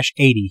the Dash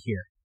 80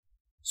 here.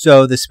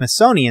 So the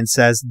Smithsonian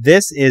says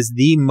this is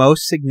the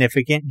most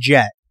significant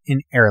jet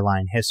in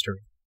airline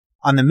history.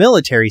 On the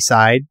military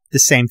side, the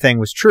same thing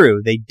was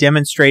true. They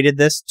demonstrated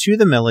this to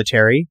the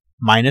military,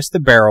 minus the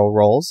barrel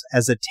rolls,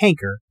 as a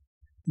tanker.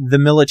 The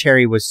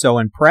military was so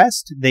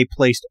impressed, they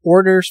placed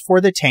orders for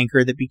the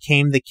tanker that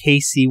became the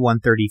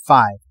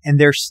KC-135, and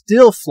they're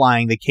still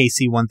flying the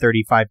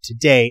KC-135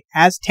 today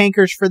as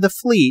tankers for the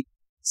fleet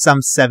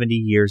some 70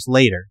 years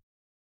later.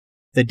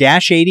 The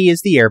Dash 80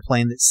 is the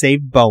airplane that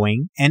saved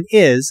Boeing and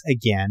is,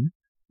 again,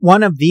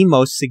 one of the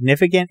most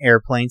significant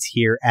airplanes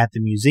here at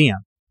the museum.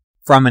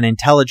 From an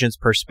intelligence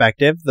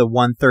perspective, the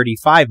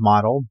 135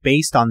 model,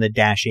 based on the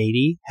Dash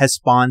 80, has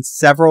spawned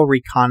several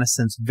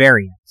reconnaissance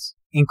variants,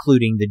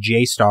 including the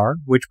J-Star,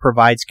 which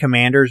provides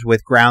commanders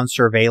with ground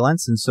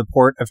surveillance and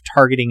support of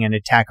targeting and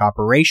attack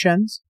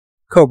operations,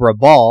 Cobra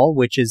Ball,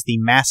 which is the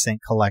massent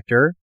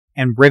collector,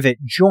 and Rivet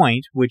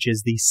Joint, which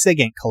is the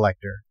SIGINT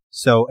collector.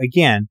 So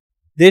again,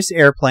 this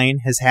airplane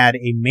has had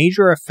a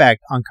major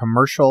effect on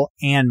commercial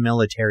and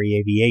military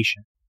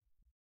aviation.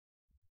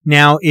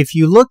 Now, if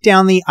you look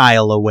down the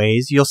aisle a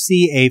ways, you'll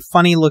see a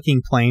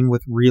funny-looking plane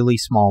with really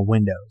small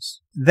windows.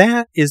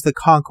 That is the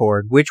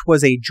Concorde, which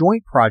was a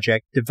joint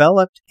project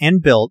developed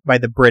and built by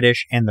the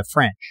British and the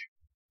French.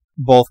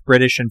 Both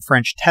British and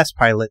French test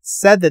pilots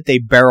said that they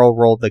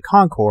barrel-rolled the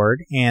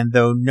Concorde, and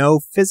though no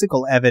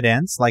physical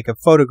evidence like a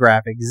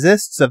photograph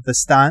exists of the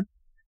stunt,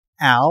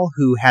 Al,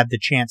 who had the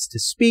chance to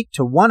speak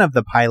to one of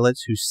the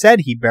pilots who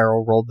said he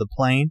barrel-rolled the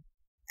plane,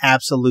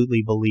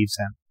 absolutely believes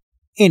him.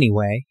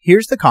 Anyway,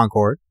 here's the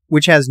Concorde,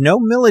 which has no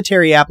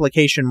military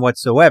application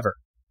whatsoever.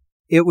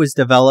 It was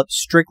developed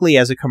strictly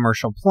as a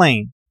commercial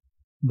plane,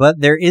 but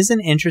there is an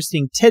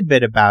interesting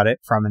tidbit about it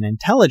from an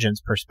intelligence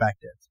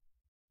perspective.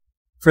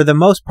 For the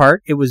most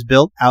part, it was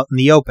built out in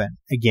the open.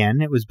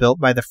 Again, it was built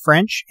by the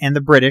French and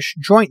the British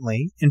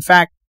jointly. In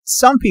fact,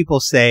 some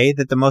people say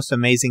that the most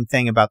amazing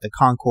thing about the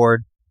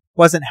Concorde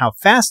wasn't how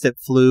fast it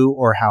flew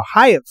or how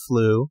high it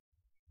flew.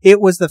 It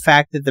was the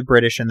fact that the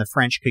British and the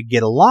French could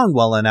get along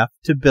well enough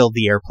to build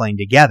the airplane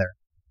together.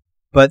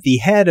 But the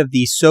head of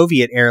the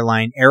Soviet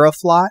airline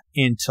Aeroflot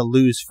in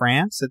Toulouse,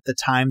 France, at the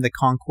time the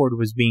Concorde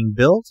was being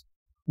built,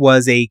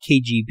 was a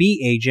KGB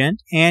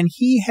agent, and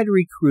he had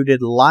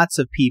recruited lots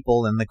of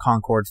people in the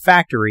Concorde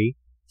factory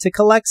to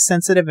collect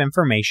sensitive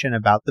information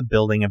about the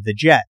building of the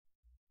jet.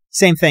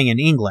 Same thing in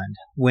England.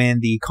 When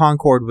the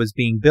Concorde was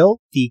being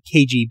built, the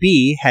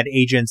KGB had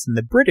agents in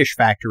the British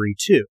factory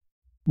too.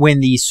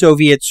 When the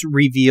Soviets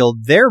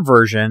revealed their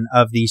version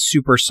of the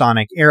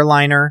supersonic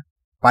airliner,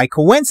 by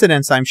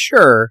coincidence I'm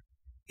sure,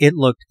 it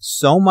looked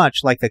so much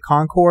like the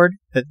Concorde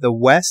that the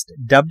West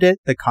dubbed it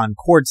the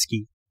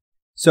Concordski.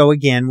 So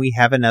again, we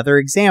have another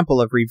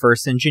example of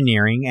reverse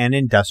engineering and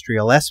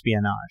industrial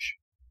espionage.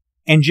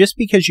 And just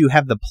because you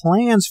have the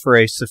plans for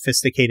a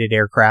sophisticated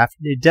aircraft,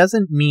 it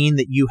doesn't mean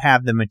that you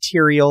have the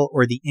material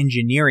or the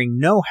engineering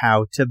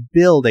know-how to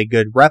build a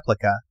good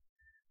replica.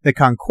 The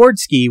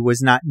Concordski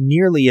was not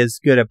nearly as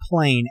good a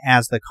plane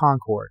as the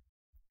Concorde.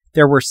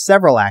 There were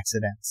several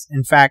accidents.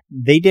 In fact,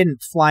 they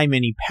didn't fly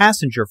many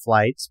passenger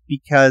flights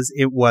because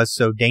it was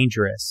so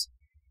dangerous.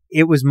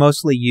 It was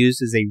mostly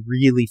used as a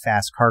really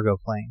fast cargo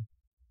plane.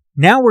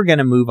 Now we're going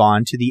to move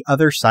on to the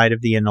other side of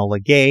the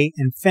Enola Gay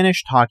and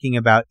finish talking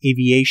about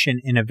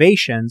aviation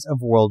innovations of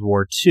World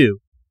War II,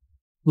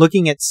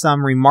 looking at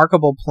some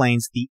remarkable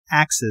planes the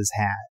Axis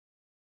had.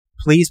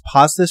 Please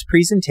pause this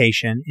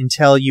presentation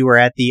until you are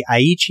at the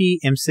Aichi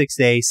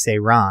M6A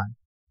Seiran,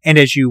 and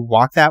as you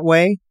walk that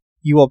way,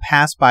 you will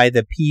pass by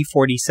the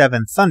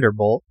P-47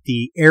 Thunderbolt,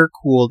 the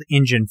air-cooled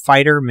engine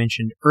fighter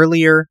mentioned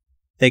earlier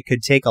that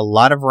could take a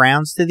lot of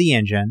rounds to the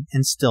engine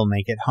and still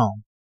make it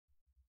home.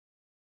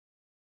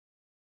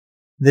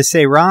 The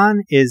Seiran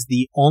is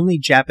the only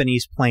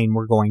Japanese plane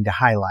we're going to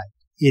highlight.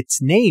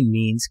 Its name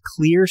means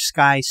clear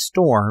sky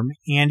storm,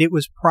 and it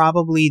was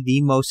probably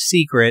the most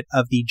secret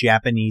of the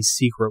Japanese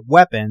secret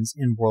weapons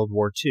in World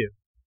War II.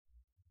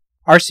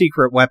 Our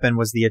secret weapon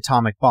was the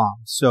atomic bomb,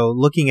 so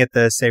looking at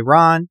the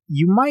Seiran,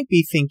 you might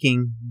be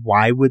thinking,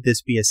 why would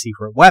this be a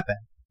secret weapon?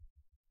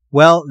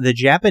 Well, the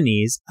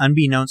Japanese,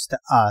 unbeknownst to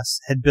us,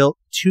 had built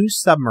 2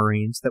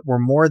 submarines that were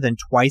more than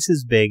twice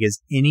as big as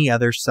any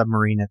other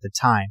submarine at the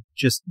time,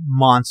 just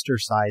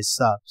monster-sized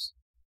subs.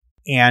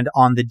 And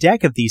on the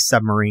deck of these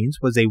submarines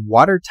was a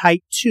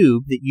watertight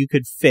tube that you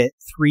could fit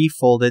 3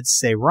 folded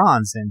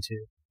Seirans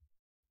into.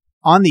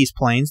 On these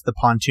planes, the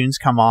pontoons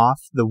come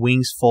off, the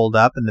wings fold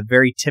up, and the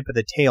very tip of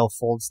the tail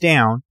folds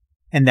down,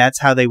 and that's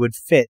how they would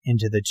fit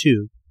into the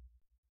tube.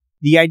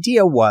 The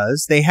idea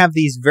was they have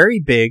these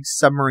very big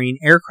submarine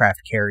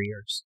aircraft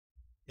carriers.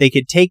 They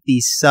could take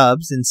these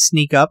subs and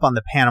sneak up on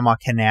the Panama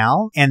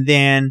Canal and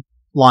then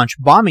launch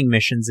bombing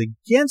missions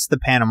against the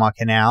Panama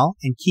Canal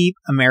and keep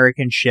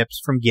American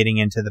ships from getting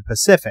into the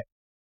Pacific.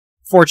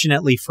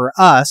 Fortunately for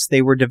us,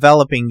 they were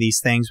developing these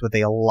things with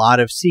a lot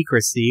of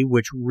secrecy,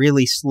 which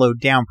really slowed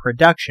down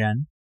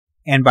production,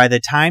 and by the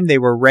time they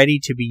were ready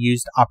to be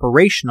used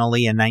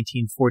operationally in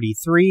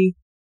 1943,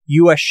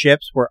 U.S.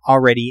 ships were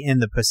already in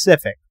the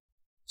Pacific.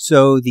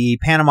 So the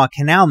Panama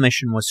Canal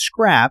mission was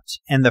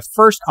scrapped, and the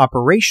first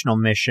operational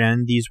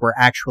mission these were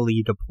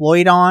actually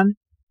deployed on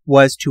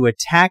was to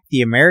attack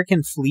the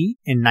American fleet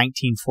in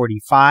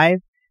 1945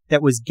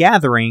 that was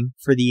gathering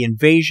for the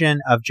invasion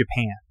of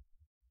Japan.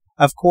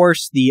 Of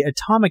course, the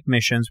atomic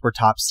missions were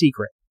top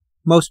secret.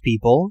 Most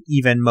people,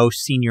 even most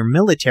senior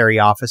military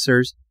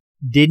officers,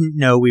 didn't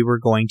know we were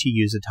going to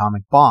use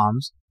atomic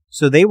bombs,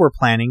 so they were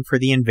planning for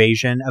the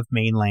invasion of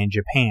mainland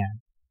Japan.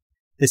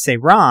 The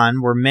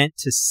Seiran were meant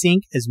to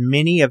sink as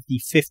many of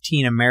the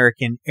 15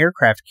 American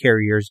aircraft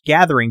carriers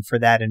gathering for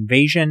that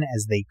invasion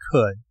as they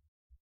could.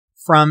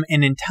 From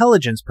an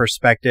intelligence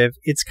perspective,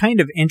 it's kind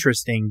of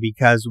interesting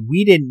because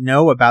we didn't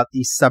know about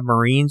these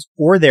submarines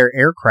or their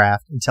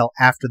aircraft until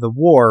after the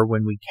war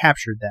when we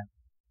captured them.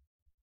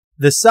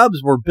 The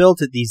subs were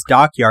built at these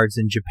dockyards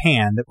in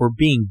Japan that were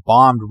being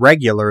bombed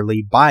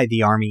regularly by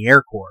the Army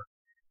Air Corps.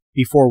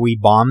 Before we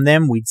bombed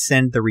them, we'd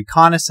send the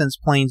reconnaissance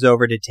planes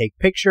over to take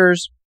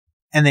pictures,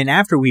 and then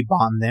after we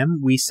bombed them,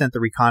 we sent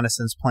the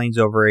reconnaissance planes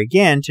over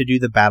again to do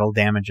the battle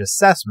damage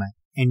assessment,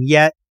 and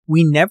yet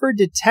we never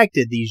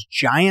detected these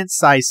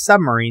giant-sized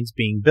submarines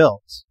being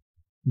built.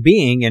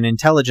 Being an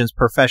intelligence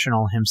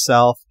professional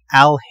himself,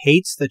 Al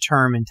hates the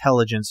term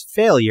intelligence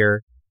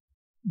failure,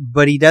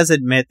 but he does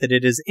admit that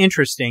it is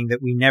interesting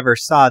that we never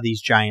saw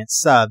these giant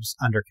subs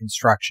under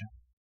construction.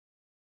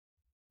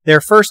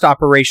 Their first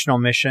operational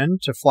mission,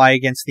 to fly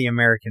against the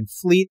American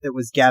fleet that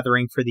was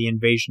gathering for the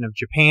invasion of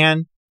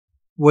Japan,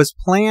 was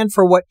planned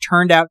for what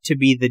turned out to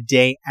be the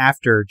day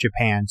after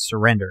Japan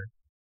surrendered.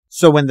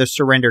 So when the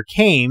surrender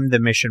came, the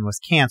mission was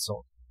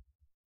canceled.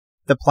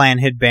 The plan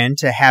had been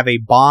to have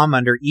a bomb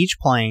under each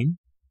plane,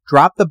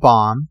 drop the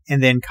bomb,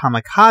 and then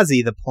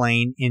kamikaze the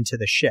plane into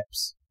the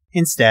ships.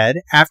 Instead,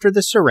 after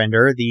the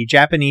surrender, the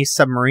Japanese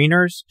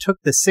submariners took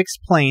the 6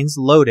 planes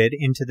loaded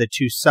into the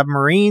 2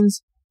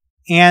 submarines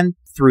and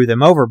threw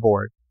them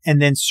overboard,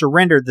 and then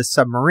surrendered the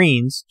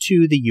submarines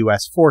to the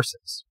U.S.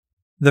 forces.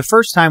 The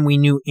first time we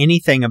knew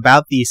anything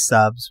about these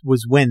subs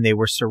was when they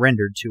were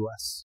surrendered to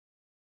us.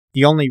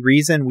 The only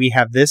reason we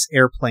have this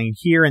airplane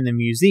here in the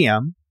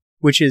museum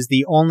which is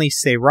the only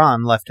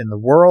Seiran left in the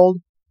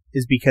world,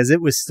 is because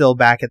it was still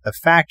back at the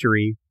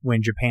factory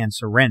when Japan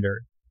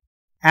surrendered.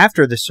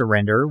 After the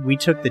surrender, we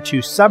took the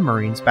 2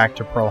 submarines back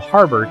to Pearl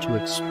Harbor to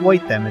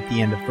exploit them at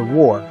the end of the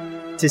war,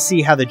 to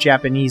see how the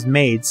Japanese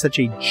made such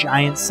a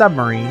giant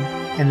submarine,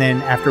 and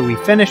then after we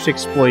finished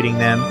exploiting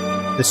them,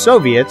 the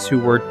Soviets, who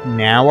were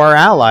now our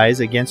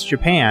allies against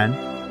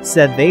Japan,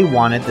 said they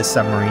wanted the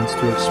submarines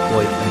to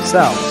exploit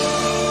themselves.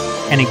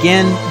 And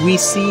again, we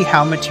see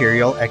how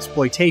material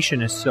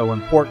exploitation is so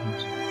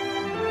important.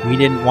 We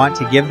didn't want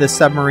to give the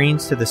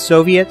submarines to the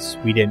Soviets,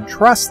 we didn't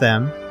trust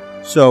them,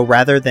 so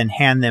rather than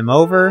hand them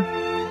over,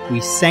 we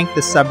sank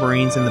the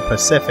submarines in the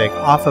Pacific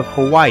off of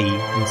Hawaii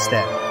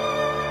instead.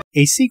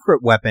 A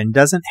secret weapon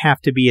doesn't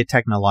have to be a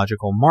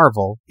technological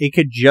marvel, it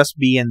could just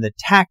be in the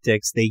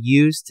tactics they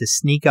use to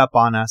sneak up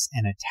on us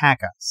and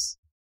attack us.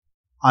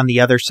 On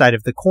the other side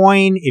of the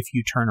coin, if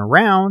you turn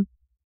around,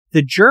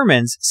 the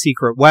Germans'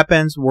 secret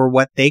weapons were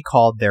what they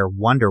called their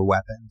wonder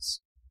weapons.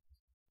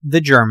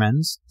 The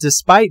Germans,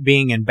 despite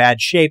being in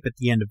bad shape at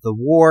the end of the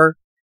war,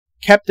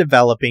 kept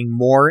developing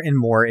more and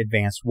more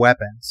advanced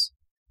weapons.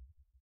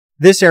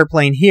 This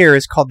airplane here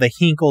is called the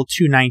Heinkel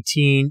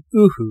 219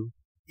 Uhu.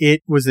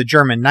 It was a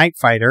German night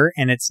fighter,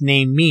 and its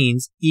name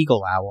means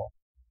eagle owl.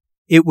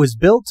 It was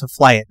built to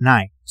fly at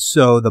night,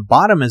 so the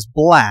bottom is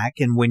black,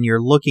 and when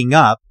you're looking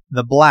up,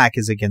 the black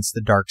is against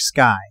the dark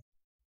sky.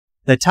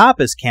 The top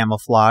is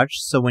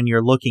camouflaged, so when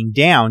you're looking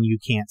down, you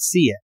can't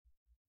see it.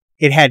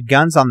 It had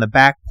guns on the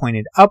back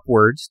pointed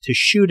upwards to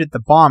shoot at the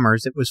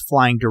bombers it was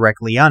flying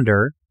directly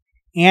under,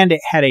 and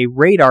it had a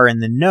radar in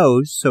the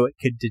nose so it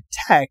could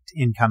detect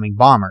incoming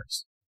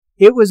bombers.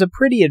 It was a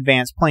pretty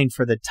advanced plane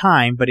for the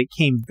time, but it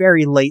came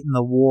very late in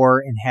the war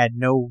and had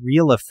no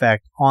real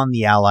effect on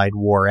the Allied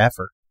war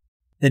effort.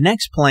 The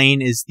next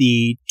plane is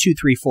the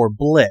 234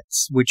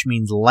 Blitz, which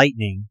means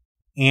lightning,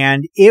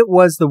 and it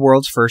was the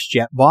world's first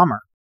jet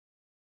bomber.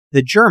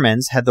 The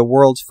Germans had the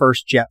world's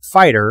first jet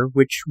fighter,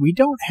 which we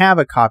don't have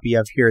a copy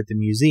of here at the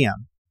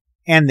museum,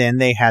 and then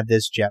they had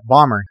this jet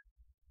bomber.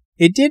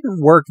 It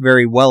didn't work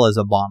very well as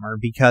a bomber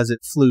because it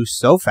flew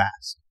so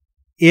fast.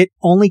 It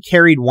only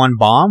carried 1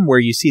 bomb, where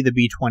you see the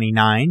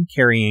B-29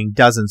 carrying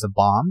dozens of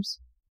bombs.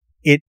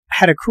 It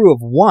had a crew of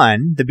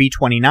 1, the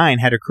B-29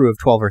 had a crew of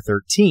 12 or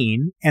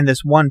 13, and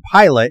this one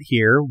pilot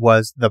here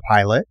was the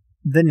pilot,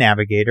 the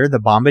navigator, the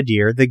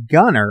bombardier, the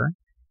gunner.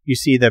 You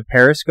see the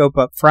periscope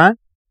up front?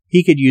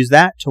 He could use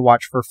that to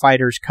watch for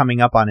fighters coming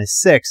up on his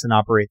 6 and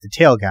operate the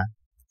tail gun,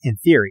 in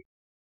theory.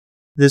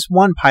 This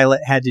one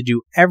pilot had to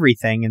do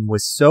everything and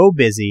was so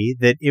busy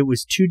that it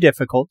was too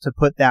difficult to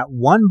put that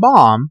 1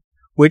 bomb,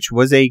 which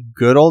was a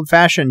good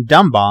old-fashioned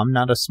dumb bomb,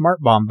 not a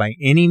smart bomb by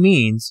any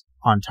means,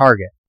 on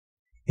target.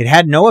 It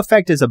had no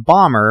effect as a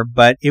bomber,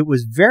 but it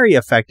was very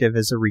effective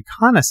as a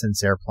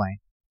reconnaissance airplane.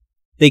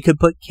 They could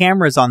put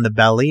cameras on the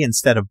belly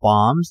instead of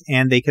bombs,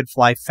 and they could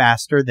fly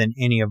faster than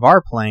any of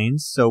our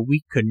planes, so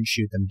we couldn't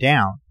shoot them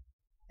down.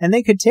 And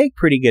they could take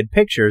pretty good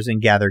pictures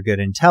and gather good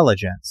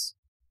intelligence.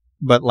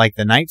 But like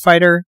the night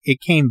fighter,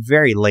 it came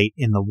very late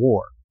in the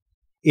war.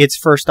 Its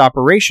first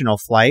operational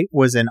flight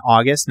was in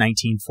August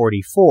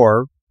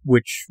 1944,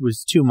 which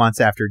was 2 months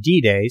after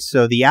D-Day,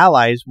 so the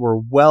Allies were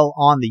well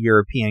on the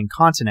European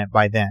continent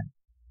by then.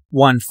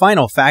 One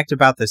final fact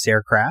about this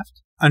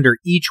aircraft: under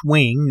each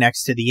wing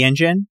next to the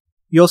engine,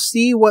 you'll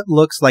see what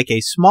looks like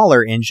a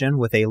smaller engine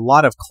with a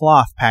lot of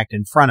cloth packed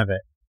in front of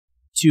it.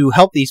 To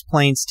help these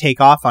planes take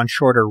off on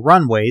shorter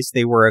runways,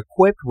 they were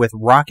equipped with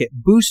rocket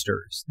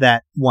boosters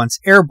that, once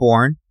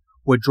airborne,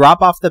 would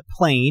drop off the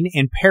plane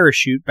and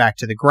parachute back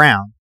to the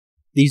ground.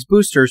 These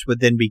boosters would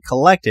then be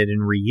collected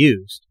and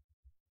reused.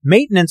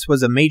 Maintenance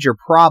was a major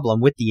problem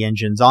with the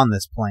engines on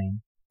this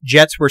plane.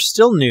 Jets were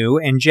still new,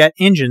 and jet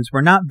engines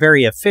were not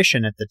very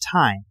efficient at the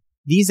time.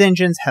 These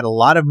engines had a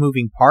lot of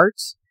moving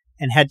parts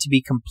and had to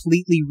be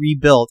completely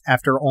rebuilt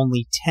after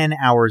only 10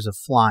 hours of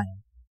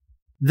flying.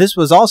 This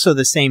was also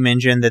the same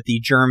engine that the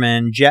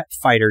German jet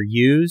fighter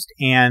used,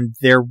 and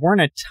there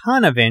weren't a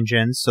ton of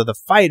engines, so the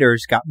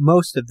fighters got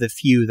most of the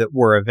few that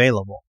were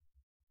available.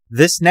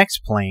 This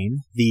next plane,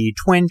 the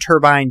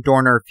twin-turbine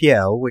Dorner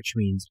Fjell, which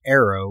means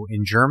arrow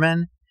in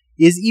German,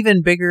 is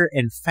even bigger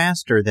and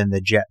faster than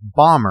the jet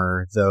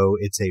bomber, though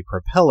it's a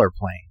propeller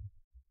plane.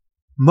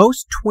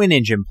 Most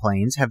twin-engine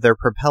planes have their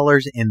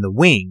propellers in the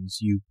wings.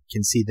 You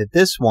can see that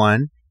this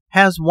one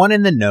has one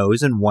in the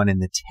nose and one in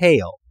the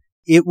tail.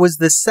 It was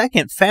the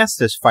second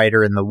fastest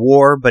fighter in the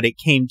war, but it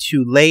came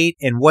too late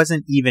and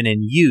wasn't even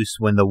in use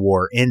when the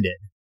war ended.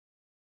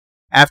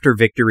 After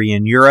victory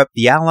in Europe,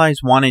 the Allies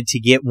wanted to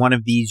get one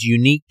of these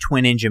unique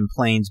twin-engine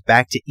planes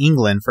back to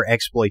England for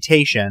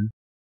exploitation,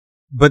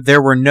 but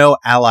there were no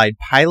Allied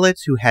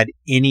pilots who had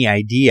any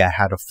idea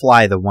how to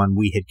fly the one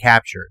we had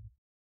captured.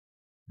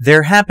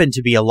 There happened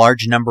to be a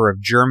large number of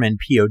German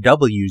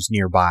POWs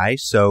nearby,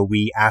 so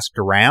we asked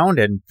around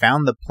and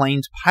found the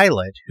plane's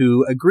pilot,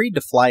 who agreed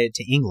to fly it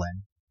to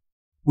England.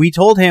 We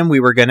told him we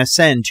were going to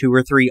send 2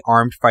 or 3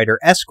 armed fighter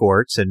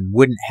escorts and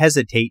wouldn't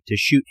hesitate to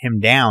shoot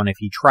him down if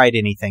he tried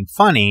anything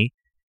funny,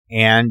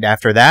 and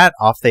after that,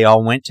 off they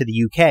all went to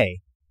the UK.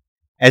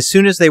 As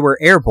soon as they were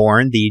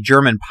airborne, the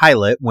German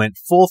pilot went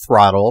full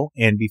throttle,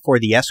 and before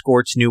the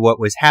escorts knew what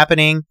was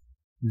happening,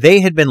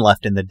 they had been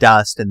left in the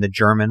dust and the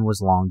German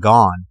was long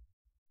gone.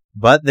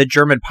 But the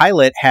German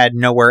pilot had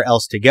nowhere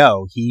else to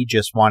go. He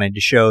just wanted to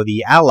show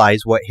the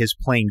Allies what his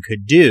plane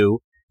could do,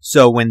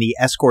 so when the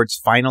escorts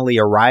finally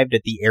arrived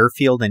at the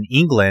airfield in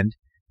England,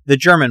 the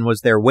German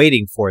was there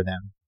waiting for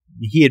them.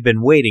 He had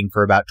been waiting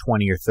for about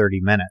 20 or 30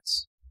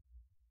 minutes.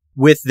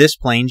 With this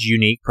plane's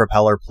unique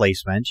propeller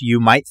placement, you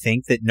might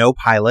think that no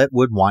pilot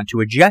would want to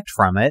eject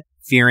from it,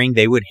 fearing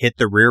they would hit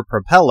the rear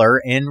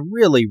propeller and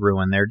really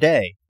ruin their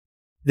day.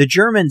 The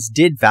Germans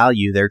did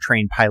value their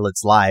trained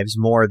pilots' lives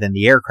more than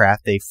the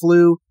aircraft they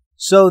flew,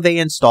 so they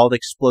installed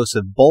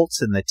explosive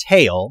bolts in the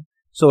tail,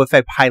 so if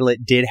a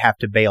pilot did have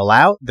to bail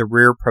out, the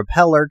rear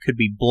propeller could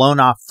be blown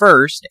off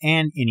first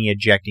and any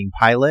ejecting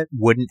pilot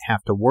wouldn't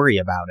have to worry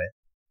about it.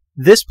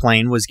 This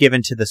plane was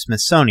given to the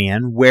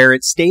Smithsonian, where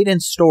it stayed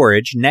in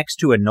storage next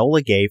to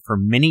Enola Gay for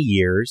many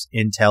years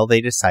until they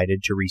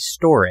decided to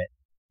restore it.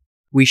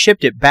 We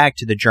shipped it back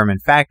to the German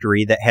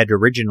factory that had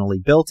originally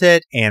built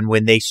it, and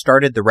when they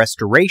started the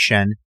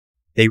restoration,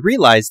 they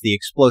realized the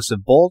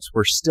explosive bolts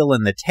were still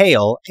in the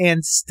tail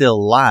and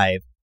still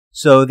live,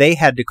 so they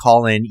had to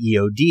call in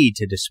EOD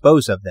to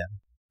dispose of them.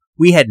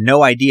 We had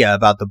no idea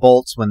about the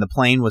bolts when the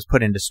plane was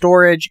put into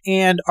storage,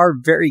 and are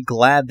very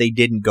glad they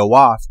didn't go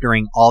off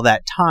during all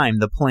that time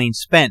the plane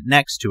spent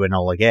next to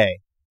Enola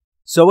Gay.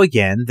 So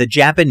again, the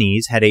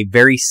Japanese had a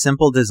very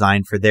simple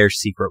design for their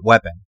secret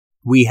weapon.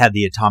 We had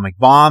the atomic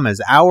bomb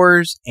as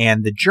ours,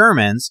 and the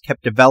Germans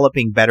kept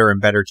developing better and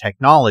better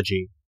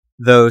technology,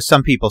 though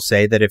some people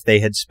say that if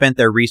they had spent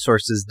their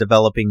resources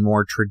developing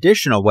more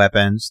traditional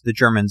weapons, the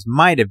Germans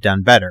might have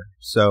done better.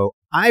 So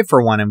I,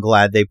 for one, am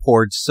glad they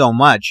poured so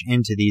much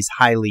into these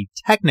highly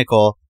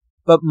technical,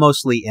 but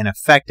mostly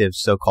ineffective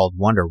so-called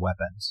wonder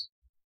weapons.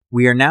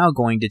 We are now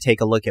going to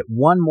take a look at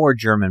one more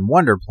German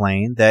wonder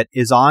plane that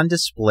is on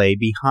display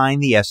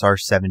behind the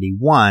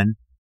SR-71,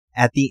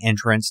 at the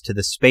entrance to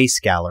the Space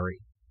Gallery.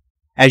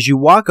 As you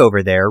walk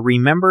over there,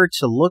 remember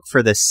to look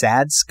for the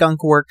sad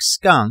skunkwork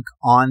skunk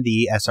on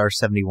the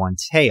SR-71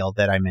 tail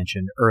that I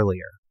mentioned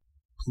earlier.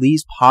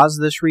 Please pause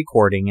this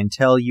recording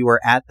until you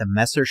are at the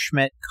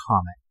Messerschmitt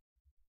Comet.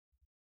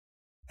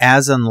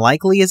 As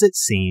unlikely as it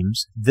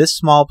seems, this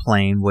small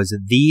plane was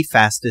the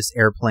fastest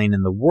airplane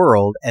in the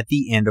world at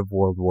the end of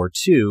World War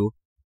II,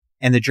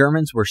 and the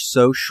Germans were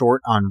so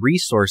short on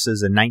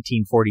resources in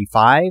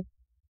 1945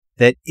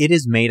 that it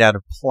is made out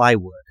of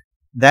plywood.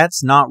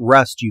 That's not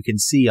rust you can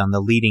see on the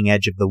leading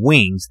edge of the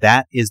wings,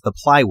 that is the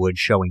plywood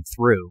showing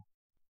through.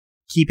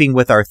 Keeping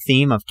with our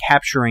theme of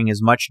capturing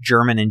as much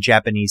German and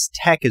Japanese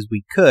tech as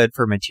we could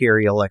for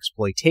material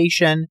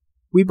exploitation,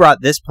 we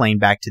brought this plane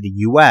back to the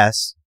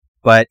US,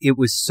 but it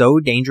was so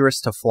dangerous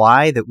to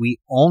fly that we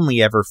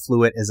only ever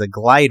flew it as a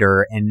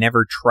glider and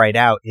never tried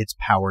out its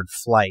powered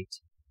flight.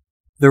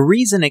 The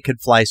reason it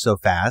could fly so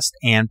fast,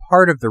 and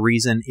part of the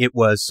reason it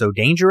was so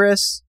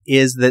dangerous,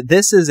 is that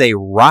this is a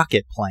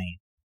rocket plane.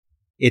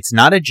 It's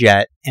not a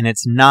jet, and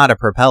it's not a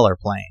propeller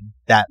plane.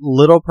 That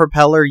little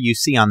propeller you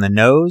see on the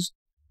nose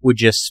would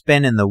just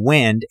spin in the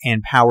wind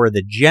and power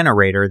the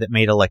generator that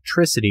made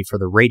electricity for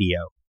the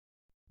radio.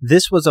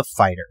 This was a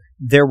fighter.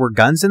 There were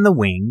guns in the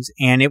wings,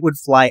 and it would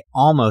fly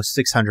almost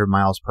 600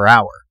 miles per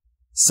hour.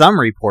 Some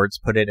reports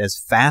put it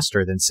as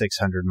faster than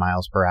 600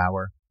 miles per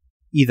hour.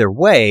 Either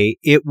way,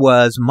 it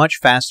was much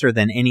faster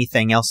than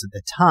anything else at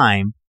the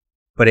time,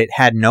 but it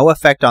had no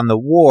effect on the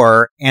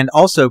war and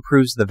also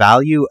proves the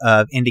value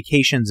of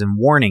indications and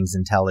warnings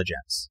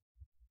intelligence.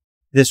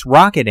 This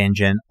rocket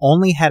engine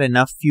only had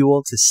enough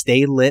fuel to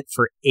stay lit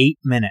for 8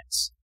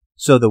 minutes,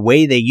 so the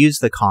way they used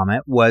the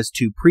Comet was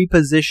to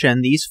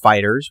pre-position these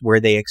fighters where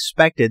they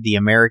expected the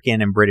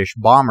American and British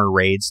bomber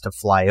raids to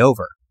fly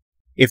over.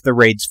 If the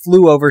raids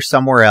flew over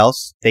somewhere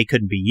else, they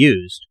couldn't be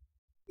used.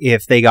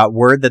 If they got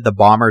word that the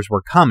bombers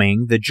were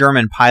coming, the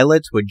German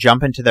pilots would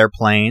jump into their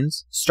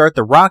planes, start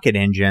the rocket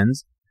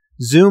engines,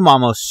 zoom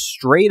almost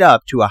straight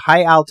up to a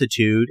high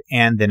altitude,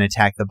 and then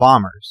attack the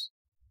bombers.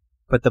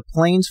 But the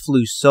planes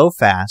flew so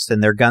fast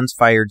and their guns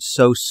fired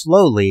so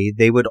slowly,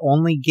 they would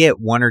only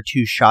get 1 or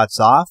 2 shots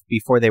off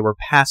before they were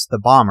past the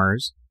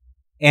bombers,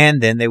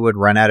 and then they would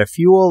run out of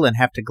fuel and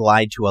have to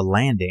glide to a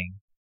landing.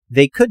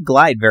 They could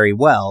glide very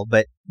well,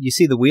 but you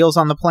see the wheels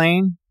on the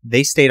plane?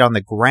 They stayed on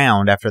the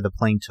ground after the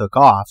plane took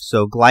off,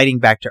 so gliding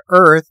back to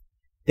Earth,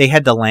 they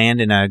had to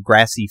land in a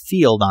grassy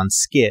field on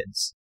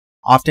skids.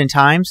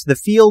 Oftentimes, the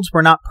fields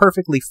were not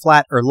perfectly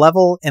flat or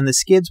level, and the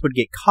skids would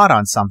get caught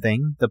on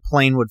something, the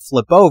plane would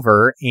flip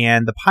over,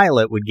 and the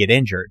pilot would get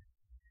injured.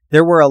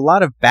 There were a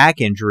lot of back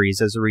injuries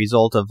as a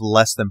result of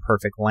less than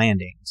perfect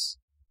landings.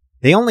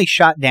 They only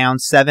shot down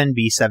 7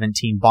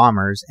 B-17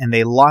 bombers, and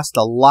they lost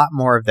a lot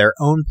more of their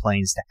own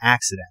planes to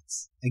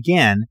accidents.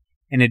 Again,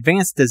 an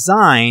advanced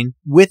design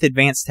with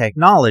advanced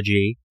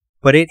technology,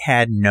 but it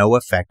had no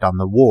effect on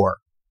the war.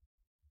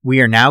 We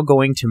are now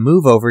going to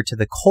move over to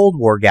the Cold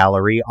War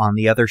gallery on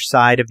the other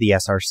side of the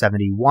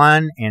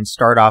SR-71 and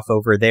start off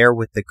over there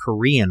with the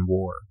Korean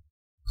War.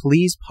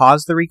 please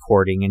pause the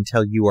recording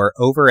until you are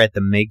over at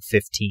the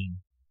MiG-15.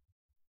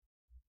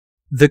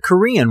 The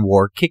Korean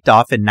War kicked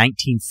off in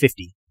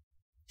 1950.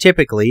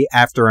 Typically,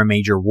 after a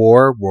major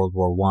war, World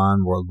War I,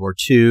 World War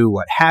II,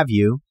 what have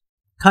you,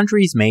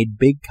 countries made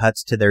big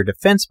cuts to their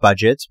defense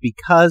budgets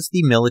because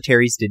the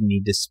militaries didn't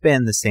need to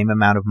spend the same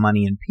amount of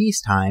money in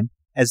peacetime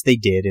as they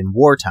did in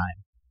wartime.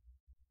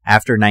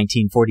 After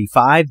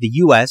 1945, the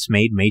U.S.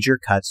 made major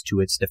cuts to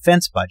its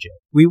defense budget.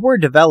 We were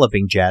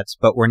developing jets,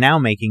 but were now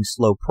making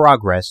slow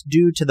progress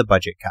due to the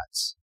budget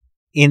cuts.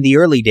 In the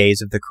early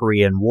days of the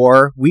Korean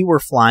War, we were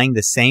flying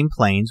the same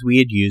planes we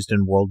had used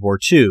in World War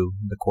II,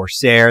 the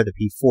Corsair, the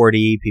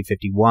P-40,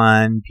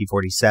 P-51,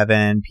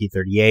 P-47,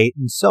 P-38,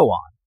 and so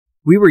on.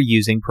 We were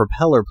using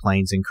propeller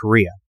planes in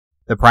Korea.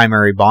 The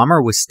primary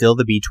bomber was still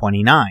the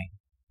B-29.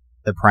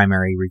 The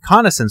primary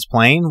reconnaissance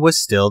plane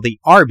was still the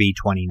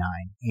RB-29,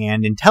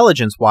 and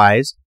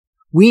intelligence-wise,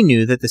 we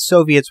knew that the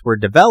Soviets were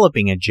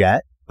developing a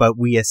jet, but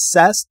we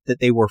assessed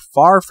that they were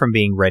far from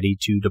being ready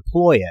to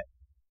deploy it.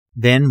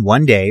 Then,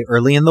 one day,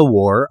 early in the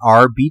war,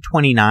 our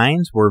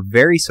B-29s were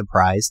very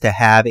surprised to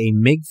have a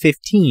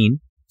MiG-15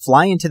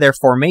 fly into their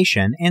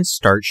formation and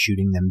start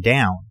shooting them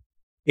down.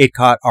 It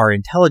caught our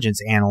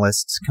intelligence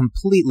analysts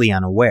completely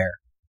unaware.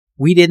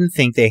 We didn't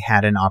think they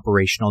had an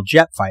operational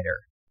jet fighter.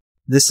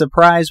 This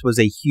surprise was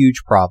a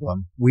huge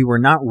problem. We were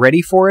not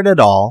ready for it at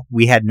all,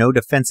 we had no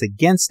defense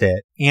against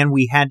it, and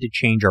we had to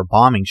change our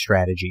bombing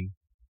strategy.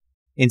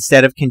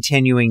 Instead of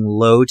continuing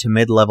low to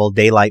mid-level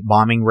daylight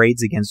bombing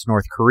raids against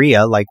North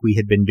Korea like we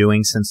had been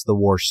doing since the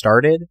war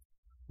started,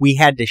 we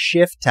had to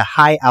shift to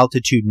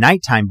high-altitude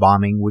nighttime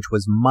bombing, which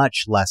was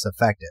much less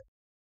effective.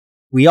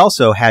 We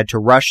also had to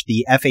rush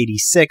the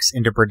F-86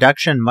 into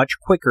production much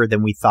quicker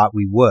than we thought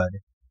we would.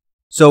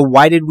 So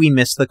why did we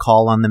miss the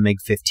call on the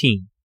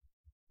MiG-15?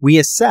 We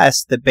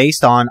assessed that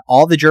based on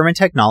all the German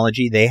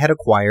technology they had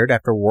acquired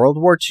after World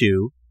War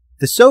II,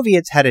 the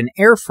Soviets had an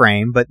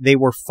airframe, but they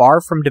were far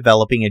from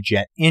developing a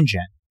jet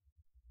engine.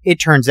 It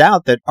turns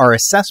out that our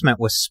assessment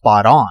was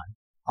spot on.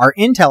 Our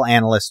intel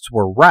analysts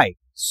were right,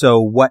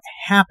 so what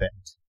happened?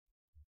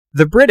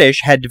 The British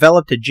had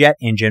developed a jet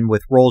engine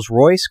with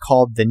Rolls-Royce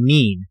called the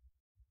Nene,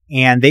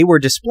 and they were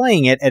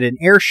displaying it at an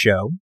air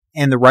show,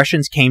 and the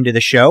Russians came to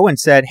the show and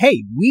said,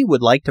 "Hey, we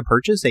would like to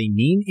purchase a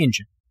Nene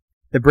engine."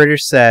 The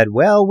British said,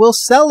 "Well, we'll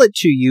sell it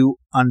to you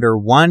under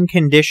one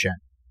condition,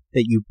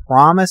 that you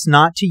promise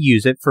not to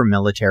use it for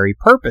military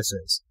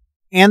purposes."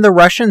 And the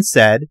Russians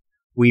said,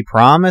 "We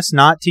promise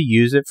not to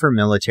use it for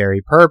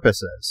military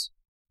purposes."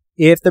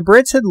 If the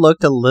Brits had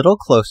looked a little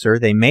closer,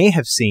 they may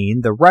have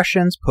seen the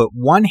Russians put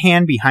one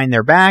hand behind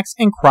their backs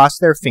and cross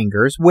their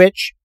fingers,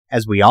 which,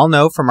 as we all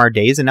know from our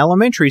days in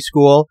elementary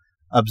school,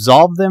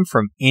 absolved them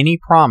from any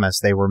promise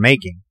they were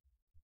making.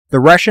 The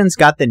Russians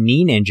got the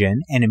Nene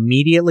engine and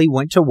immediately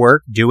went to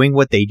work doing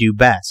what they do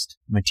best,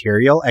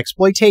 material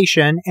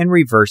exploitation and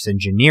reverse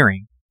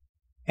engineering.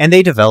 And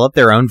they developed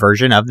their own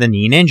version of the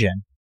Nene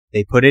engine.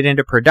 They put it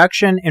into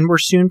production and were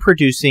soon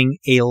producing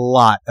a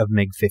lot of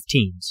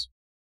MiG-15s.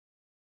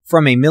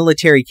 From a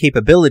military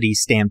capabilities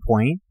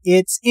standpoint,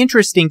 it's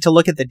interesting to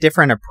look at the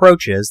different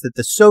approaches that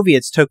the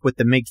Soviets took with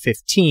the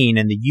MiG-15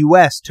 and the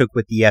US took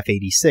with the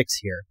F-86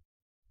 here.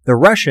 The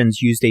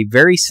Russians used a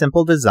very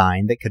simple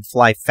design that could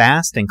fly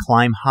fast and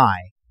climb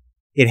high.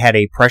 It had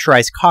a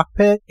pressurized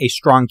cockpit, a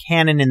strong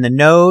cannon in the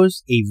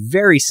nose, a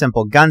very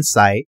simple gun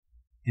sight,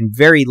 and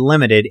very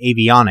limited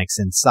avionics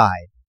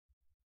inside.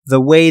 The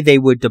way they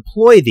would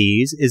deploy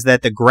these is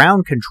that the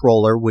ground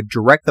controller would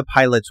direct the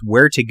pilots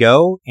where to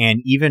go and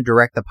even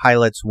direct the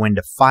pilots when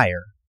to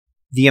fire.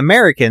 The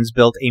Americans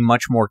built a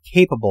much more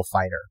capable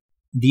fighter.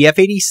 The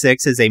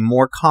F-86 is a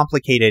more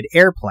complicated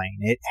airplane.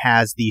 It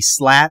has the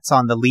slats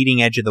on the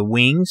leading edge of the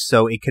wings,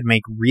 so it could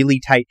make really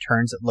tight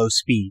turns at low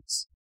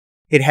speeds.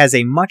 It has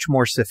a much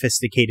more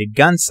sophisticated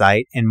gun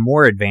sight and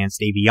more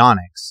advanced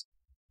avionics.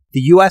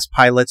 The US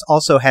pilots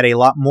also had a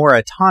lot more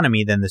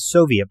autonomy than the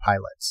Soviet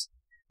pilots.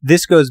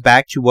 This goes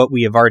back to what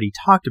we have already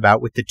talked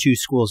about with the two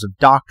schools of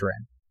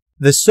doctrine.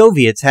 The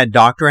Soviets had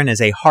doctrine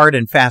as a hard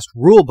and fast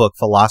rulebook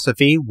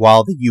philosophy,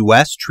 while the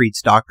US treats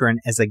doctrine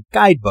as a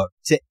guidebook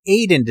to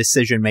aid in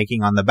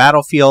decision-making on the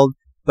battlefield,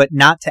 but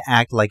not to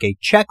act like a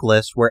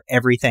checklist where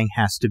everything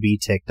has to be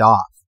ticked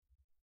off.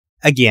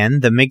 Again,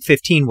 the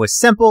MiG-15 was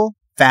simple,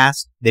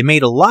 fast, they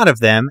made a lot of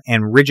them,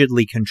 and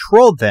rigidly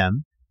controlled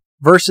them,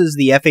 versus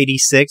the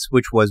F-86,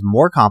 which was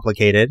more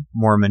complicated,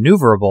 more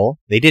maneuverable,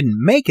 they didn't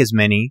make as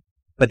many,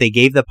 but they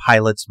gave the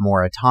pilots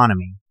more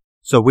autonomy.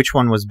 So which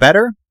one was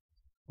better?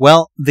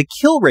 Well, the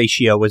kill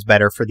ratio was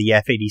better for the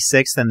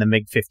F-86 than the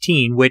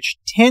MiG-15, which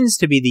tends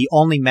to be the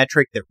only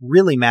metric that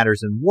really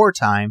matters in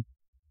wartime,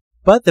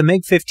 but the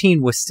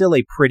MiG-15 was still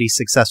a pretty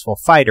successful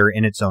fighter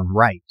in its own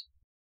right.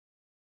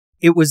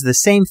 It was the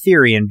same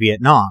theory in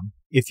Vietnam.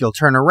 If you'll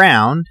turn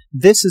around,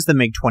 this is the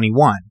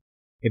MiG-21.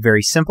 A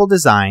very simple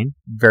design,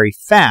 very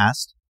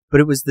fast, but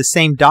it was the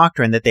same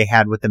doctrine that they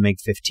had with the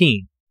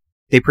MiG-15.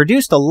 They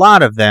produced a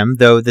lot of them,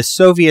 though the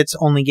Soviets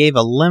only gave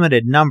a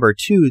limited number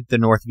to the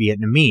North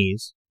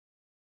Vietnamese,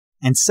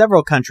 and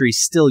several countries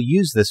still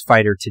use this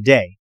fighter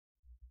today.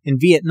 In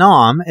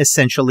Vietnam,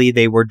 essentially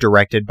they were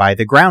directed by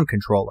the ground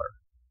controller,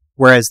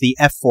 whereas the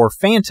F-4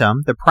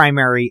 Phantom, the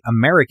primary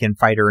American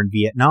fighter in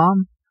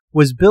Vietnam,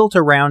 was built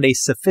around a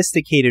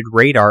sophisticated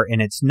radar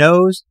in its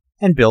nose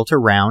and built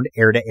around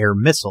air-to-air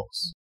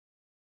missiles.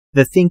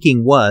 The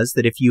thinking was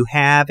that if you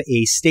have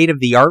a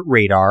state-of-the-art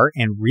radar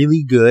and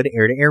really good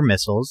air-to-air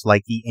missiles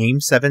like the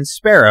AIM-7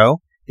 Sparrow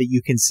that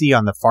you can see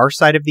on the far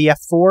side of the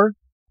F-4,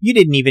 you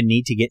didn't even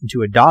need to get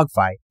into a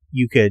dogfight.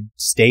 You could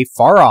stay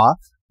far off,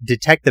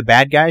 detect the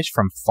bad guys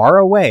from far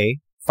away,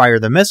 fire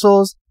the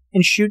missiles,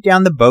 and shoot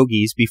down the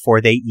bogeys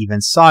before they even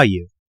saw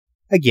you.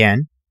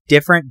 Again,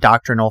 different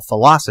doctrinal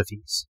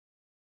philosophies.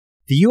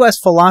 The U.S.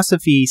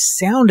 philosophy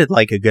sounded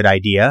like a good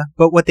idea,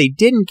 but what they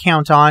didn't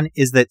count on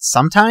is that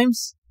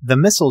sometimes the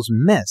missiles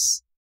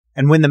miss.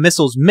 And when the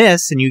missiles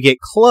miss and you get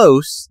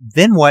close,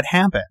 then what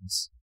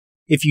happens?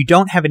 If you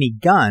don't have any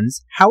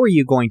guns, how are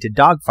you going to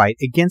dogfight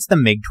against the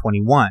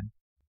MiG-21?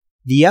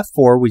 The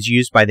F-4 was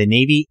used by the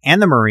Navy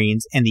and the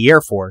Marines and the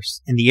Air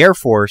Force, and the Air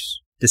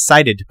Force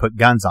decided to put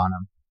guns on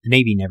them. The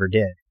Navy never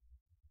did.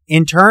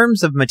 In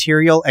terms of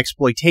material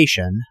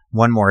exploitation,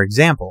 one more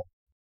example.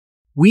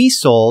 We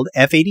sold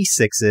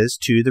F-86s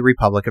to the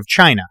Republic of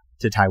China,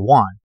 to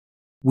Taiwan.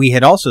 We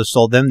had also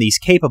sold them these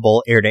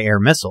capable air-to-air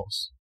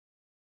missiles.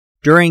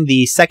 During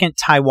the Second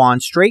Taiwan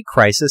Strait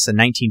Crisis in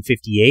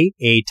 1958,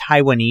 a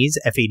Taiwanese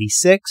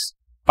F-86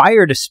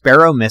 fired a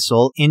Sparrow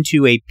missile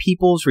into a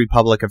People's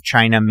Republic of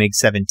China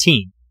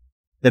MiG-17,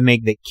 the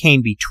MiG that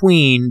came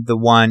between the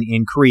one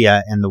in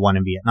Korea and the one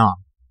in Vietnam.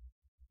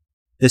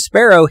 The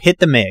Sparrow hit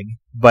the MiG,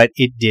 but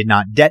it did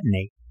not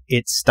detonate.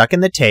 It stuck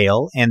in the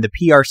tail, and the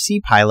PRC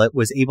pilot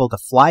was able to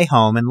fly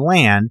home and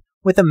land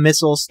with a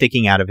missile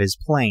sticking out of his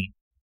plane.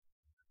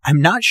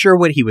 I'm not sure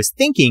what he was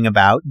thinking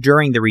about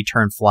during the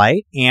return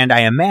flight, and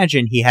I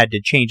imagine he had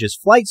to change his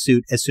flight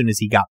suit as soon as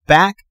he got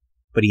back,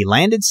 but he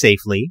landed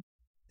safely.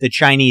 The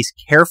Chinese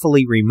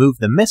carefully removed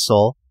the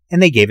missile,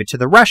 and they gave it to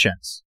the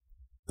Russians.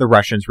 The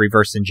Russians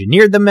reverse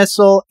engineered the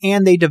missile,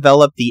 and they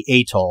developed the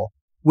Atoll,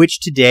 which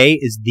today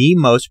is the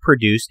most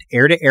produced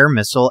air-to-air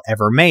missile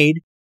ever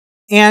made,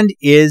 and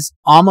is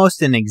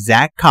almost an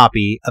exact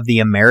copy of the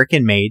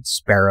American-made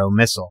Sparrow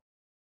missile.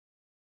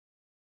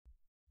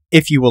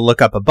 If you will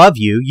look up above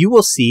you, you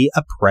will see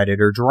a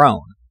Predator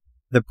drone.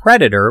 The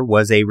Predator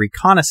was a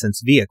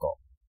reconnaissance vehicle.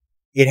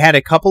 It had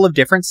a couple of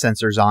different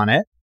sensors on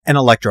it, an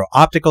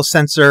electro-optical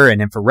sensor, an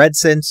infrared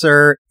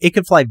sensor. It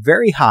could fly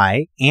very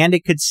high, and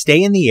it could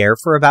stay in the air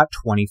for about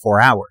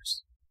 24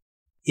 hours.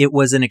 It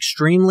was an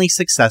extremely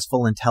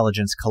successful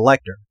intelligence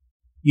collector.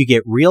 You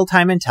get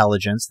real-time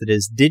intelligence that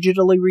is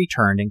digitally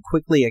returned and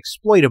quickly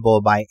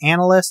exploitable by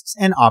analysts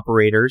and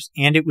operators,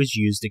 and it was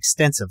used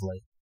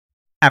extensively.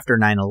 After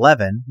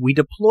 9/11, we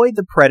deployed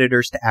the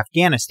Predators to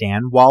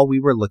Afghanistan while we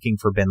were looking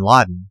for bin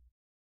Laden.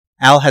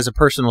 Al has a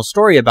personal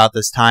story about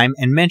this time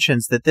and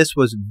mentions that this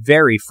was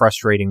very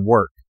frustrating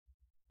work.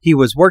 He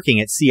was working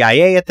at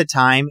CIA at the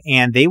time,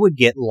 and they would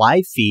get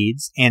live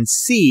feeds and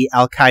see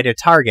Al-Qaeda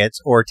targets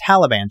or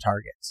Taliban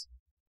targets.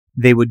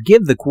 They would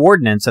give the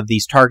coordinates of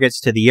these targets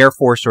to the Air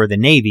Force or the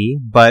Navy,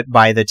 but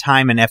by the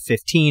time an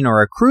F-15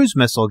 or a cruise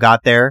missile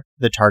got there,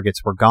 the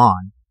targets were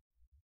gone.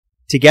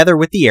 Together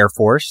with the Air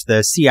Force,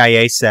 the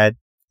CIA said,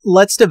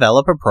 let's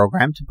develop a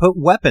program to put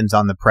weapons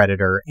on the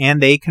Predator,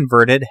 and they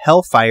converted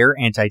Hellfire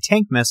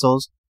anti-tank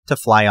missiles to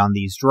fly on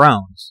these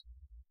drones.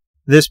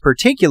 This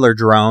particular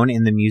drone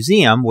in the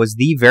museum was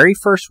the very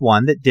first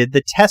one that did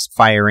the test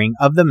firing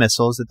of the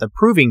missiles at the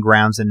proving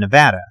grounds in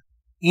Nevada,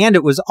 and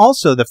it was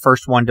also the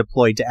first one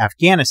deployed to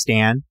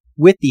Afghanistan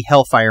with the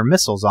Hellfire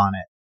missiles on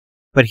it.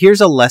 But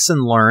here's a lesson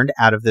learned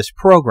out of this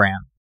program.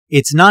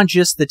 It's not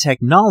just the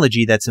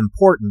technology that's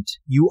important,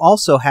 you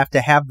also have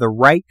to have the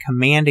right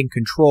command and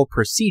control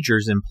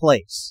procedures in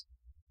place.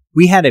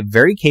 We had a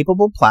very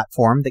capable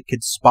platform that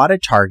could spot a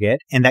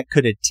target and that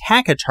could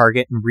attack a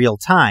target in real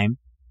time,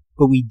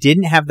 but we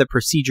didn't have the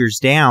procedures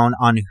down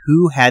on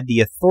who had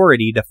the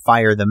authority to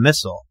fire the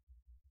missile.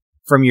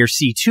 From your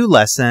C2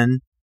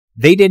 lesson,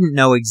 they didn't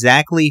know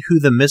exactly who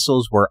the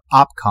missiles were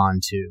OPCON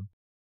to.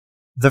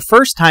 The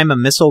first time a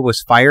missile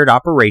was fired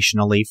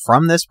operationally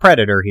from this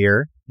Predator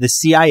here, the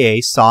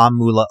CIA saw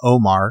Mullah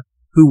Omar,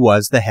 who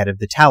was the head of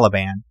the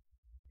Taliban.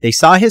 They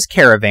saw his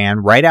caravan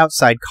right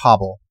outside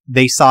Kabul.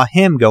 They saw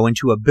him go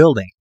into a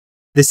building.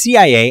 The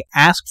CIA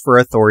asked for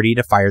authority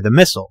to fire the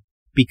missile.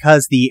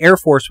 Because the Air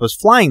Force was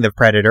flying the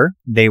Predator,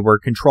 they were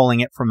controlling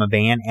it from a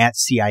van at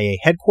CIA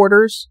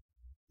headquarters.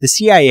 The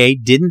CIA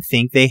didn't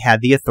think they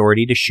had the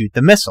authority to shoot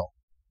the missile.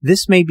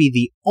 This may be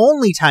the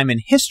only time in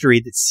history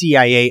that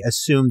CIA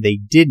assumed they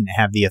didn't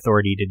have the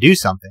authority to do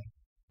something.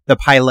 The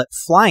pilot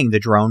flying the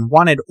drone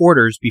wanted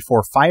orders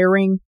before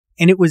firing,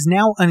 and it was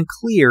now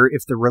unclear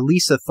if the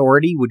release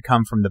authority would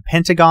come from the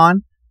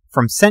Pentagon,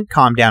 from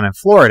CENTCOM down in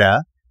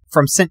Florida,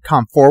 from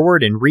CENTCOM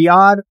Forward in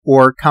Riyadh,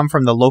 or come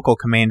from the local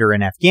commander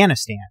in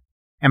Afghanistan.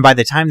 And by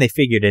the time they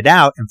figured it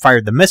out and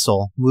fired the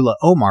missile, Mullah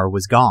Omar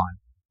was gone.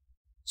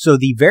 So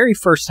the very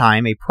first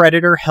time a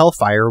Predator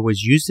Hellfire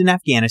was used in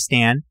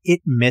Afghanistan,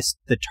 it missed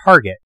the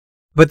target.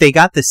 But they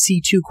got the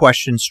C2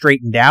 question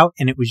straightened out,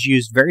 and it was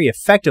used very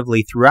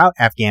effectively throughout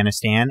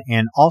Afghanistan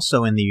and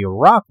also in the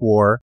Iraq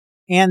War,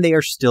 and they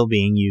are still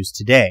being used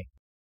today.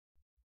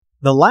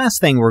 The last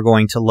thing we're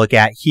going to look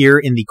at here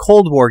in the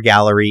Cold War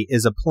gallery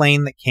is a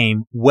plane that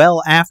came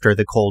well after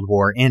the Cold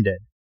War ended.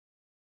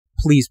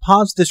 Please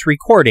pause this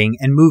recording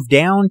and move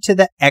down to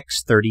the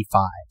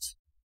X-35.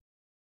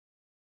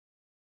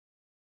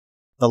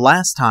 The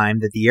last time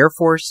that the Air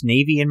Force,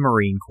 Navy, and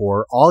Marine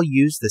Corps all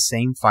used the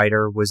same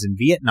fighter was in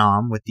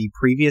Vietnam with the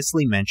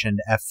previously mentioned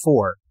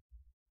F-4.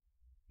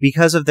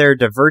 Because of their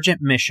divergent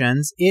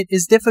missions, it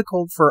is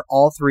difficult for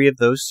all three of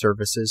those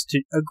services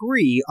to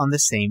agree on the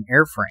same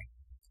airframe.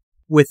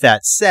 With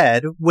that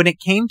said, when it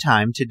came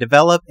time to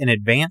develop an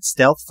advanced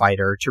stealth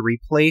fighter to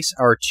replace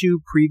our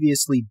two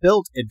previously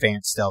built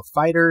advanced stealth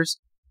fighters,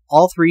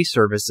 all three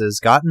services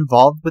got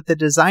involved with the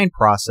design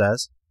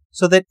process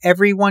so that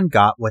everyone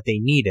got what they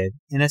needed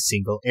in a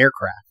single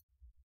aircraft.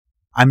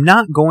 I'm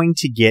not going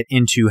to get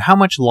into how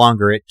much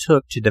longer it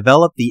took to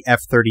develop the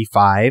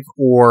F-35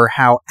 or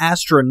how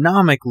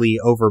astronomically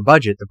over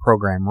budget the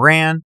program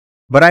ran,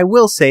 but I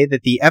will say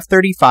that the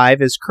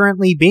F-35 is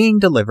currently being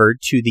delivered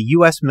to the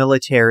U.S.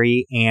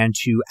 military and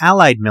to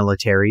allied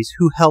militaries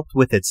who helped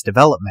with its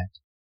development.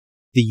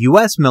 The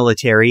U.S.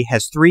 military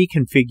has three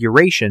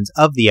configurations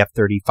of the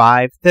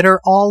F-35 that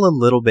are all a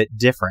little bit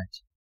different.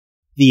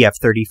 The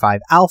F-35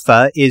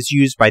 Alpha is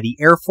used by the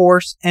Air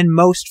Force and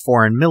most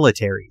foreign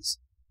militaries.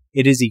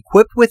 It is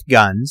equipped with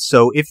guns,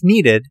 so if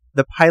needed,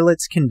 the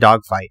pilots can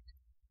dogfight.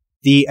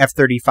 The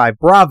F-35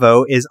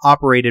 Bravo is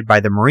operated by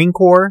the Marine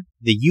Corps,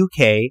 the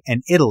UK,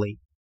 and Italy.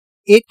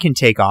 It can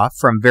take off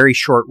from very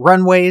short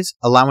runways,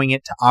 allowing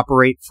it to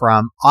operate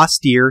from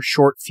austere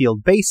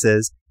short-field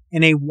bases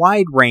and a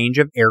wide range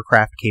of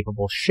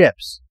aircraft-capable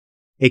ships.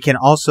 It can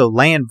also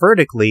land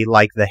vertically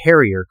like the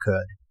Harrier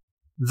could.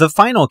 The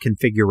final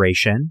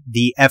configuration,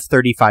 the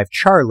F-35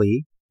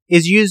 Charlie,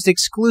 is used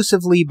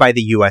exclusively by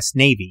the U.S.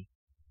 Navy.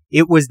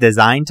 It was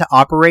designed to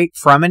operate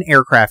from an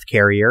aircraft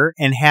carrier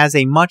and has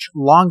a much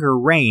longer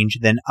range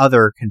than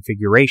other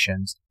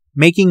configurations,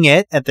 making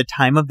it, at the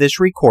time of this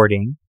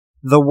recording,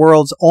 the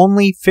world's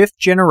only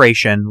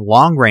fifth-generation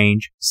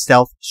long-range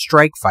stealth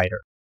strike fighter.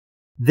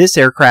 This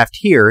aircraft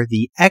here,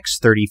 the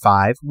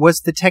X-35,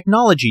 was the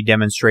technology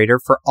demonstrator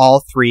for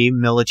all three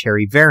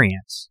military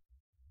variants.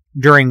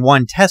 During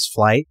one test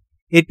flight,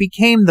 it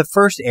became the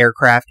first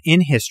aircraft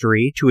in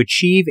history to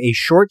achieve a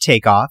short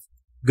takeoff,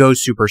 go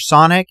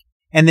supersonic,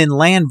 and then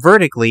land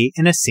vertically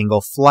in a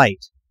single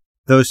flight.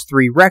 Those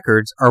three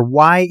records are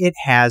why it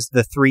has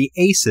the three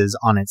aces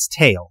on its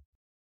tail.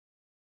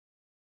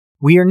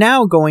 We are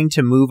now going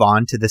to move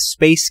on to the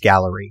Space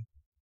Gallery.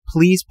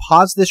 Please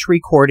pause this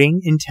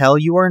recording until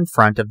you are in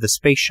front of the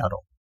Space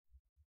Shuttle.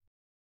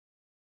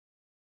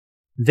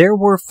 There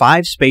were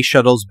 5 space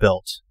shuttles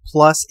built,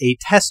 plus a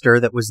tester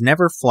that was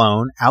never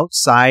flown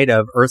outside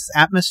of Earth's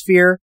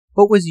atmosphere,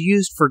 but was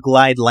used for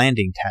glide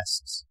landing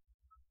tests.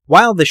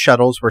 While the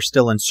shuttles were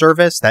still in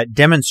service, that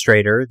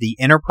demonstrator, the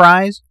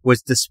Enterprise,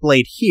 was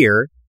displayed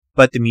here,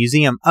 but the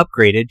museum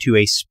upgraded to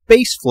a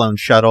space-flown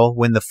shuttle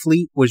when the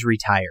fleet was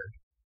retired.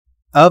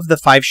 Of the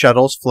 5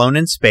 shuttles flown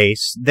in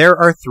space, there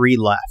are 3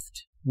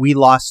 left. We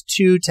lost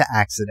 2 to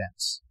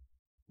accidents.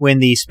 When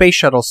the space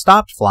shuttle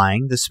stopped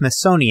flying, the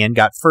Smithsonian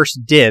got first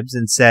dibs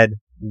and said,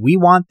 "We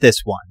want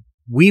this one.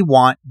 We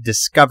want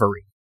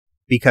Discovery."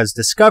 Because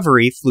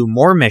Discovery flew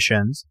more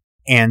missions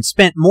and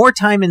spent more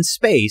time in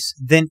space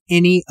than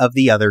any of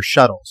the other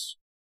shuttles.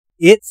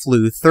 It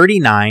flew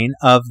 39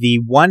 of the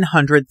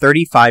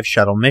 135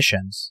 shuttle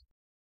missions.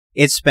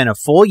 It spent a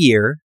full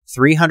year,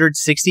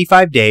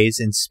 365 days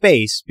in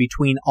space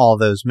between all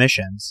those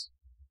missions.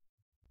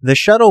 The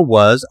shuttle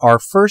was our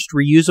first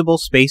reusable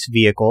space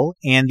vehicle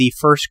and the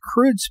first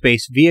crewed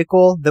space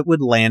vehicle that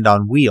would land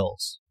on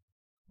wheels.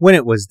 When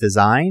it was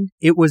designed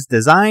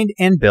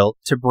and built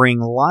to bring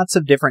lots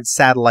of different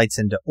satellites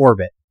into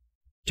orbit,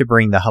 to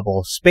bring the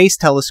Hubble Space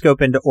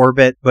Telescope into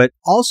orbit, but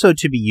also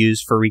to be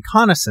used for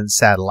reconnaissance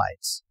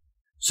satellites.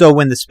 So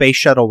when the space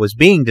shuttle was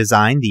being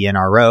designed, the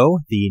NRO,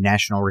 the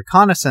National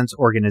Reconnaissance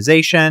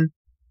Organization,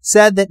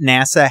 said that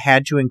NASA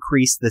had to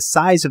increase the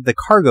size of the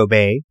cargo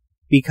bay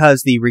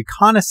because the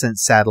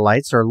reconnaissance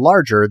satellites are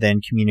larger than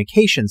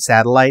communication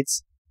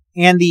satellites,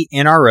 and the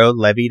NRO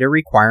levied a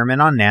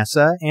requirement on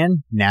NASA,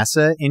 and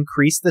NASA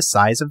increased the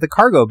size of the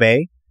cargo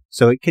bay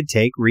so it could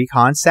take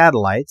recon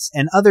satellites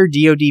and other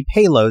DoD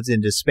payloads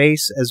into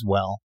space as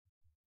well.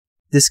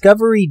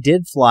 Discovery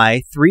did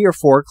fly 3 or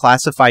 4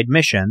 classified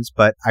missions,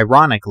 but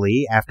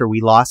ironically, after we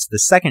lost the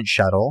second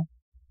shuttle,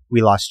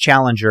 we lost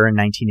Challenger in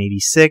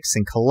 1986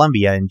 and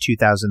Columbia in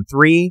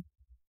 2003.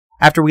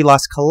 After we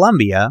lost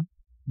Columbia,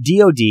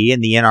 DoD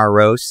and the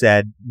NRO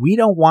said, "We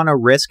don't want to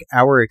risk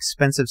our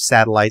expensive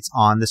satellites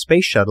on the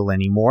space shuttle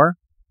anymore,"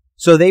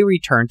 so they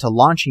returned to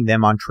launching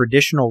them on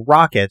traditional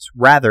rockets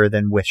rather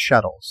than with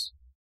shuttles.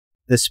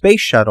 The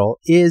space shuttle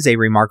is a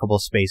remarkable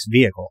space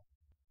vehicle.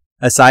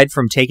 Aside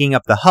from taking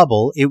up the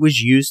Hubble, it was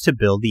used to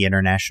build the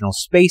International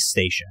Space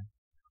Station.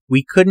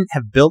 we couldn't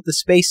have built the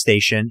space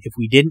station if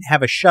we didn't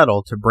have a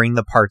shuttle to bring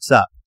the parts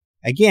up.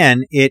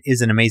 Again, it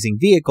is an amazing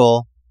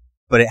vehicle,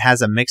 but it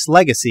has a mixed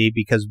legacy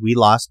because we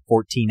lost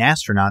 14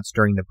 astronauts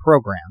during the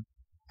program,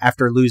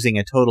 after losing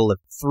a total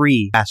of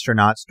 3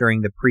 astronauts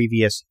during the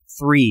previous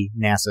 3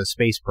 NASA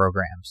space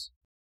programs.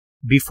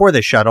 Before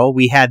the shuttle,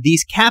 we had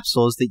these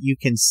capsules that you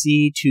can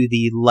see to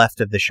the left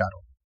of the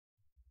shuttle.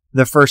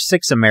 The first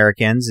 6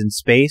 Americans in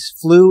space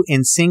flew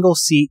in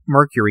single-seat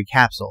Mercury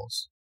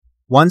capsules.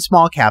 One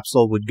small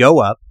capsule would go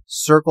up,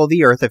 circle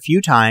the Earth a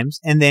few times,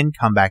 and then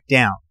come back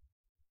down.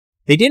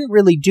 They didn't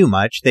really do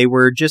much. They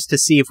were just to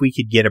see if we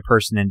could get a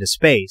person into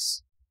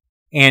space.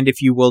 And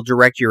if you will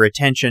direct your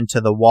attention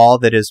to the wall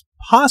that is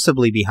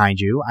possibly behind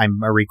you, I'm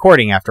a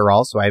recording after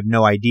all, so I have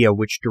no idea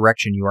which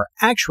direction you are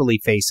actually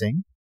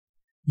facing,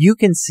 you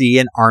can see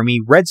an Army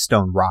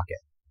Redstone rocket.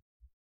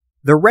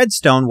 The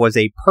Redstone was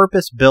a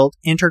purpose-built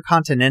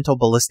intercontinental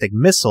ballistic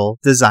missile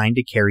designed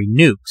to carry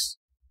nukes,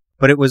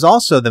 but it was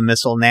also the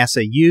missile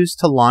NASA used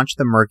to launch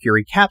the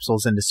Mercury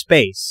capsules into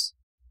space.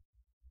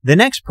 The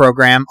next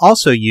program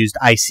also used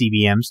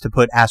ICBMs to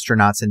put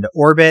astronauts into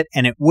orbit,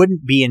 and it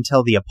wouldn't be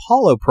until the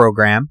Apollo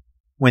program,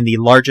 when the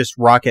largest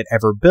rocket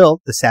ever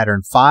built, the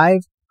Saturn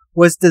V,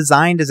 was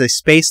designed as a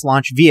space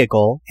launch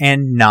vehicle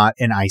and not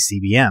an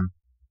ICBM.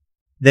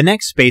 The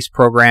next space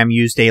program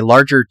used a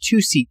larger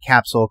 2-seat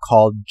capsule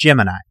called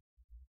Gemini.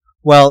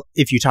 Well,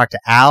 if you talk to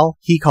Al,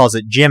 he calls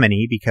it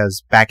Gemini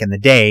because back in the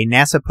day,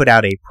 NASA put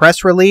out a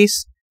press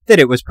release that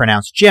it was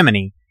pronounced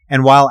Gemini.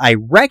 And while I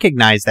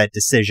recognize that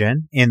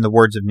decision, in the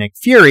words of Nick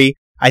Fury,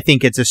 I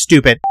think it's a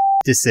stupid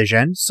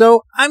decision,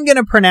 so I'm going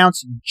to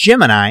pronounce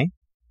Gemini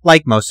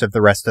like most of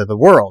the rest of the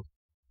world.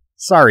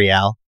 Sorry,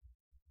 Al.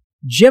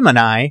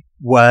 Gemini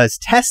was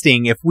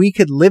testing if we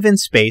could live in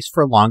space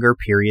for longer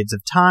periods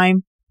of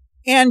time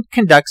and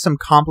conduct some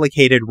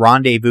complicated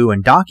rendezvous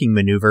and docking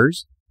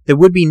maneuvers that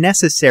would be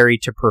necessary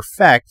to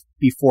perfect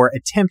before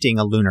attempting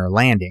a lunar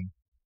landing.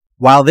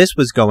 While this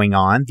was going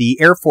on, the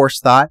Air Force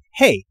thought,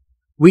 hey,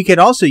 we could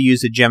also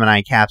use a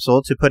Gemini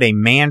capsule to put a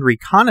manned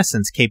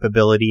reconnaissance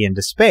capability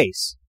into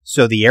space,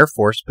 so the Air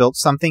Force built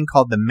something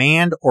called the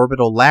Manned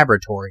Orbital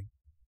Laboratory.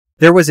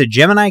 There was a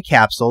Gemini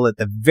capsule at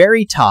the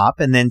very top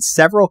and then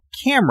several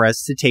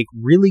cameras to take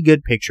really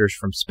good pictures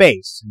from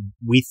space.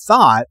 We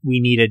thought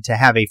we needed to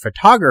have a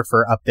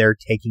photographer up there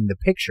taking the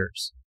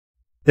pictures.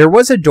 There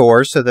was a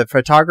door so the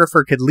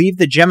photographer could leave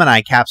the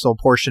Gemini capsule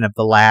portion of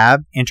the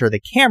lab, enter the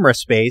camera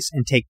space,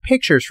 and take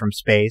pictures from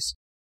space,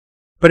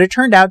 but it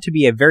turned out to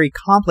be a very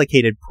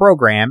complicated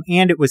program,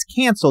 and it was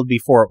canceled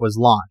before it was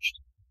launched.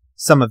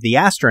 Some of the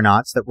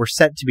astronauts that were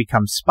set to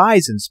become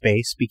spies in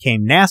space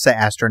became NASA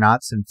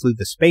astronauts and flew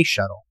the space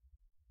shuttle.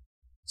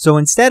 So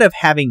instead of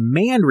having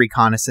manned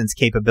reconnaissance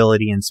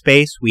capability in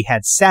space, we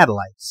had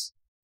satellites.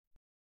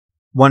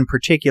 One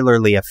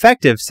particularly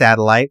effective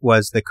satellite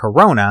was the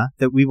Corona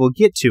that we will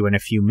get to in a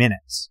few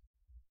minutes.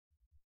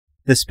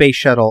 The space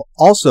shuttle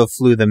also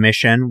flew the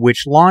mission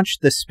which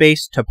launched the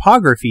Space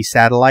Topography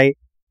Satellite,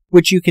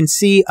 which you can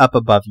see up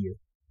above you.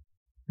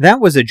 That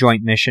was a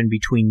joint mission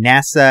between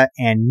NASA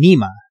and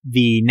NEMA,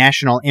 the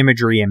National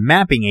Imagery and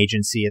Mapping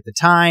Agency at the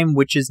time,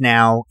 which is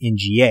now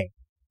NGA.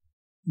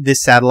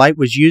 This satellite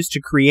was used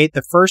to create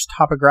the first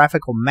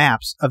topographical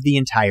maps of the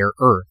entire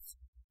Earth.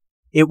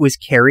 It was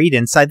carried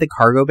inside the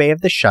cargo bay of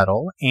the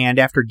shuttle, and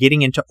after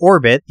getting into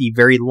orbit, the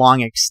very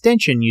long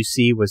extension you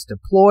see was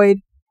deployed,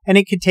 and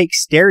it could take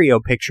stereo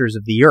pictures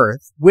of the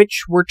Earth,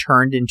 which were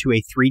turned into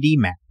a 3D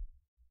map.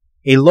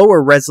 A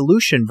lower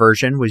resolution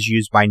version was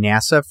used by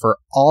NASA for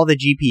all the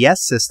GPS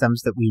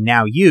systems that we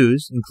now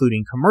use,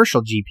 including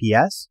commercial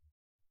GPS,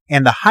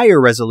 and the higher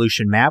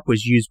resolution map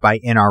was used by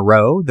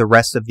NRO, the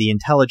rest of the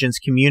intelligence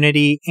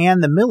community,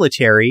 and the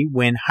military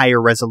when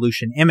higher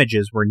resolution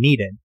images were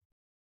needed.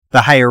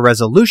 The higher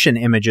resolution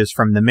images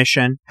from the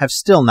mission have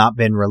still not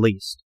been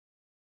released.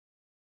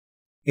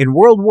 In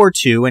World War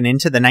II and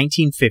into the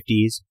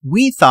 1950s,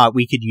 we thought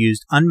we could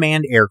use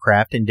unmanned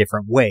aircraft in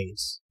different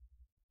ways.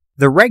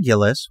 The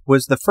Regulus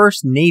was the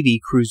first Navy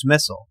cruise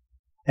missile.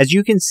 As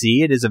you can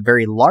see, it is a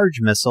very large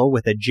missile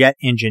with a jet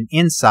engine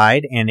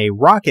inside and a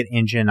rocket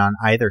engine on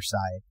either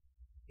side.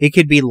 It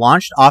could be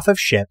launched off of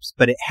ships,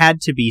 but it had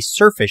to be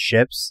surface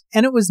ships,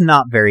 and it was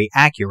not very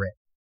accurate.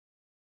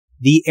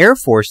 The Air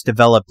Force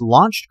developed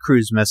launched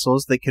cruise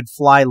missiles that could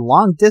fly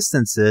long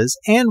distances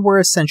and were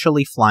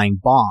essentially flying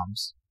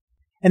bombs.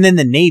 And then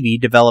the Navy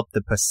developed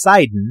the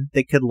Poseidon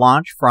that could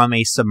launch from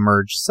a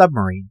submerged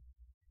submarine.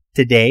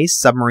 Today,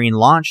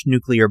 submarine-launched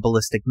nuclear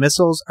ballistic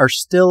missiles are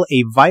still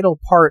a vital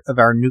part of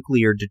our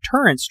nuclear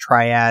deterrence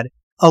triad,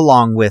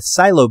 along with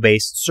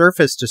silo-based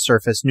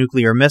surface-to-surface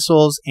nuclear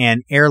missiles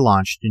and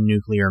air-launched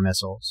nuclear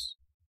missiles.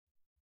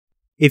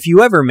 If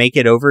you ever make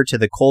it over to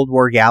the Cold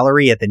War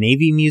Gallery at the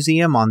Navy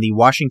Museum on the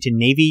Washington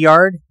Navy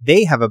Yard,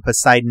 they have a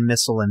Poseidon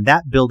missile in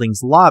that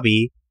building's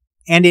lobby,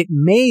 and it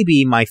may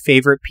be my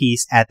favorite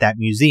piece at that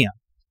museum.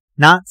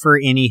 Not for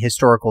any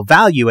historical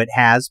value it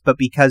has, but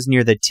because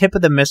near the tip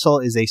of the missile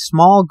is a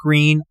small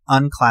green,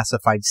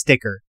 unclassified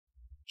sticker.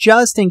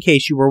 just in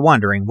case you were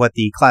wondering what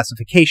the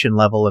classification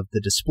level of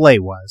the display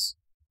was.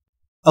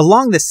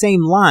 Along the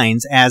same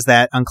lines as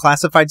that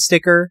unclassified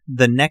sticker,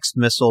 the next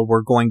missile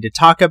we're going to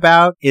talk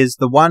about is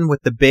the one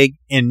with the big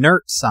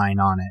inert sign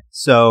on it.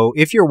 So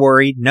if you're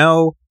worried,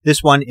 no,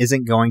 this one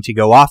isn't going to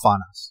go off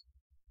on us.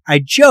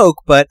 I joke,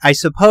 but I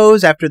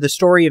suppose after the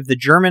story of the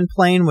German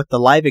plane with the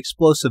live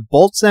explosive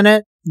bolts in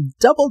it,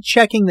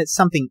 double-checking that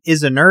something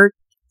is inert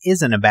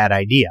isn't a bad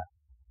idea.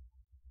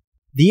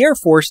 The Air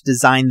Force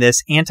designed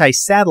this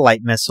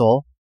anti-satellite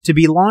missile to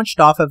be launched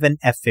off of an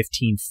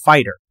F-15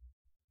 fighter.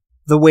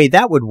 The way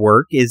that would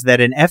work is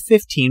that an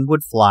F-15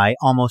 would fly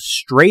almost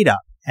straight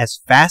up, as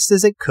fast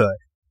as it could.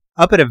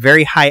 Up at a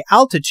very high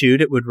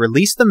altitude, it would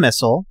release the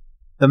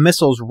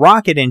missile's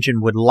rocket engine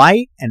would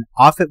light, and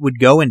off it would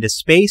go into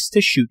space to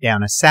shoot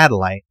down a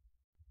satellite.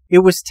 It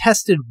was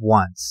tested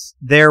once.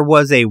 There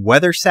was a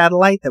weather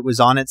satellite that was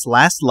on its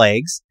last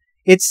legs.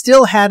 It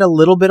still had a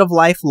little bit of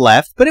life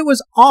left, but it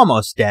was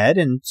almost dead,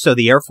 and so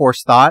the Air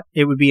Force thought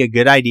it would be a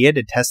good idea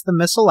to test the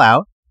missile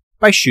out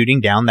by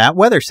shooting down that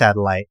weather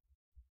satellite.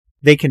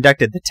 They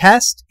conducted the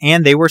test,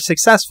 and they were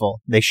successful.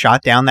 They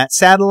shot down that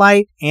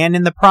satellite, and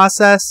in the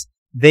process,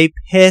 they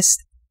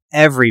pissed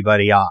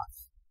everybody off.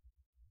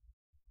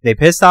 They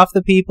pissed off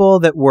the people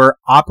that were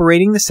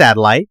operating the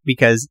satellite,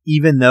 because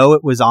even though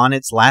it was on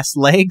its last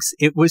legs,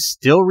 it was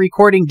still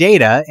recording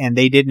data, and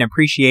they didn't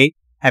appreciate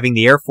having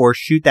the Air Force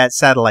shoot that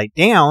satellite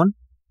down,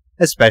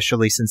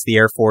 especially since the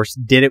Air Force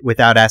did it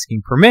without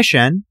asking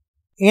permission.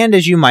 And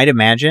as you might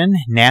imagine,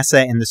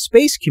 NASA and the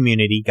space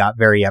community got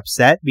very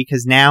upset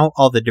because now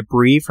all the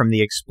debris from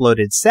the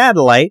exploded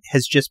satellite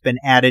has just been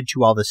added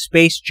to all the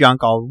space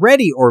junk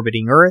already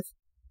orbiting Earth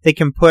that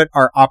can put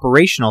our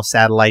operational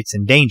satellites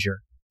in danger.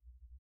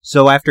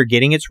 So after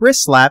getting its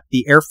wrist slapped,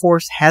 the Air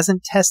Force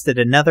hasn't tested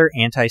another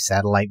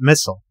anti-satellite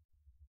missile.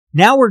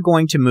 Now we're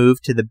going to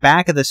move to the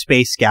back of the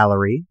space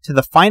gallery to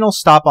the final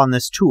stop on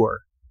this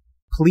tour.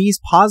 Please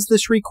pause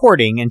this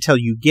recording until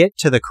you get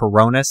to the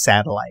Corona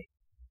satellite.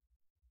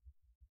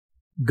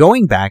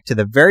 Going back to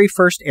the very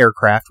first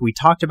aircraft we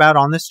talked about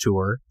on this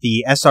tour,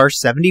 the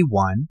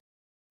SR-71,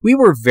 we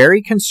were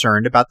very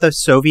concerned about the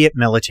Soviet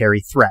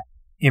military threat,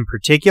 in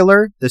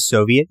particular, the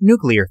Soviet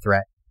nuclear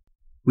threat.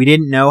 We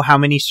didn't know how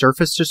many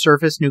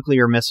surface-to-surface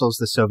nuclear missiles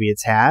the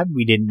Soviets had,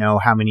 we didn't know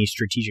how many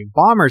strategic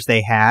bombers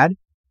they had,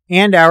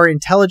 and our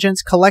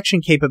intelligence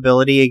collection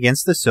capability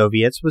against the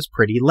Soviets was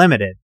pretty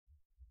limited.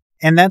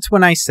 And that's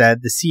when I said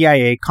the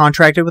CIA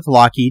contracted with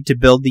Lockheed to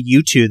build the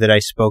U-2 that I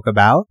spoke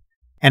about,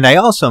 and I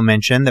also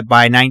mentioned that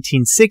by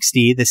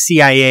 1960, the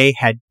CIA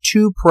had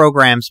 2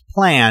 programs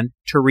planned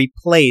to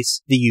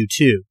replace the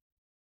U-2.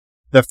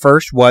 The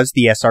first was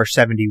the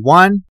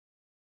SR-71,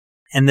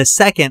 and the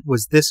second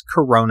was this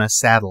Corona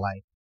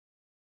satellite.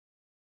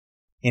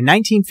 In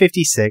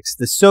 1956,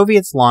 the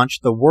Soviets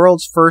launched the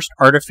world's first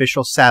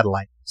artificial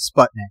satellite,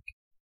 Sputnik.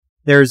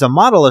 There is a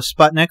model of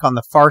Sputnik on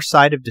the far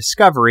side of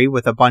Discovery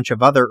with a bunch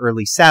of other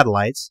early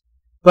satellites,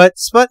 but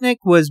Sputnik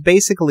was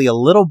basically a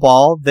little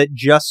ball that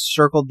just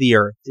circled the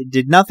Earth. It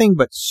did nothing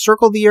but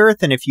circle the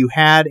Earth, and if you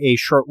had a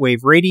shortwave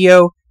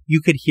radio,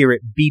 you could hear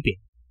it beeping.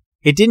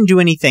 It didn't do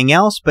anything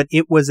else, but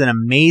it was an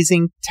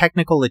amazing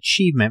technical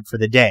achievement for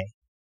the day.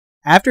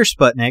 After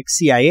Sputnik,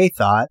 CIA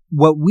thought,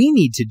 what we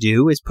need to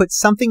do is put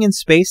something in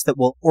space that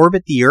will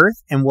orbit the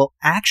Earth and will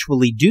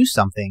actually do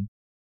something.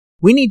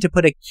 We need to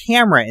put a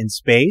camera in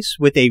space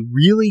with a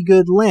really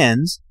good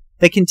lens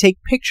that can take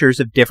pictures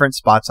of different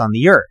spots on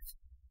the Earth.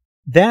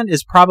 That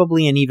is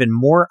probably an even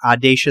more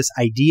audacious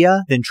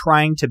idea than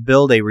trying to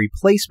build a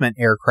replacement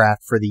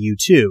aircraft for the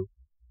U-2.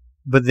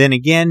 But then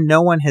again,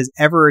 no one has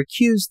ever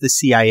accused the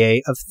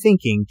CIA of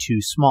thinking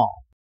too small.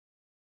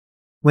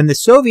 When the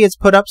Soviets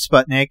put up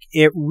Sputnik,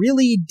 it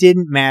really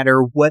didn't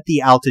matter what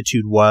the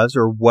altitude was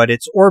or what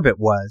its orbit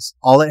was.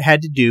 All it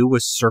had to do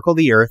was circle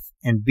the Earth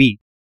and beep.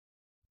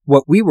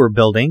 What we were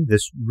building,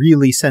 this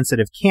really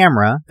sensitive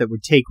camera that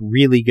would take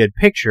really good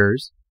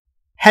pictures,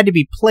 had to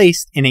be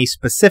placed in a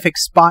specific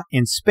spot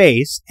in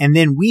space, and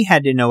then we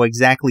had to know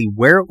exactly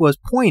where it was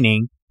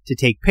pointing to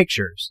take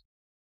pictures.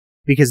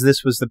 Because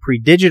this was the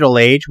pre-digital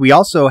age, we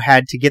also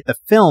had to get the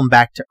film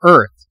back to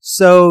Earth.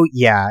 So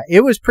yeah,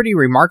 it was pretty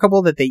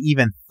remarkable that they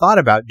even thought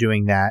about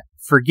doing that.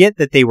 Forget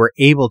that they were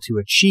able to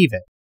achieve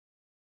it.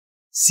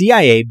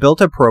 CIA built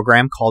a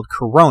program called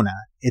Corona.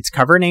 Its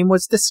cover name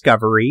was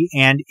Discovery,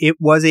 and it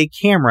was a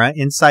camera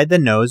inside the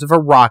nose of a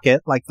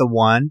rocket like the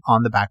one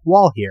on the back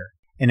wall here,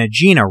 an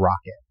Agena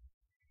rocket.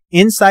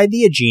 Inside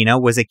the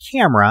Agena was a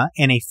camera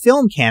and a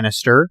film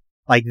canister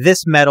like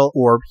this metal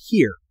orb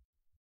here.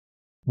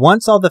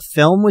 Once all the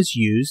film was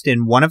used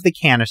in one of the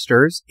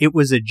canisters, it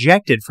was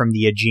ejected from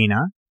the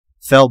Agena,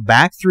 fell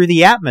back through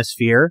the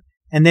atmosphere,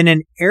 and then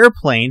an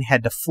airplane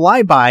had to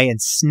fly by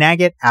and snag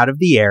it out of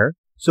the air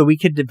so we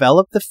could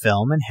develop the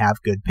film and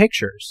have good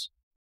pictures.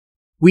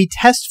 We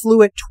test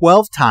flew it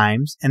 12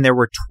 times, and there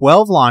were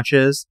 12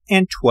 launches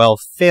and 12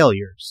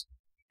 failures.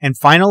 And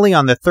finally,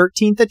 on the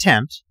 13th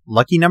attempt,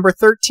 lucky number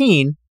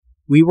 13,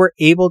 we were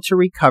able to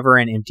recover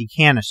an empty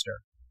canister.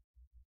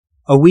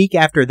 A week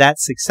after that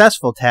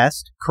successful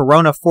test,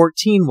 Corona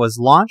 14 was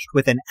launched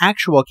with an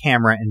actual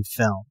camera and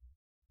film.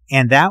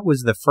 And that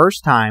was the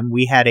first time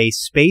we had a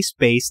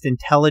space-based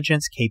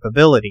intelligence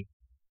capability.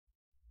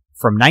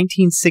 From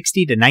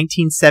 1960 to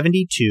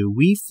 1972,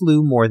 we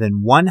flew more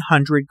than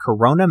 100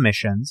 Corona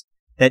missions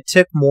that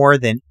took more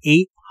than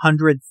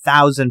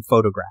 800,000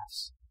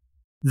 photographs.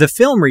 The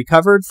film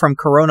recovered from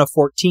Corona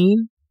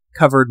 14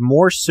 covered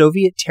more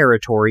Soviet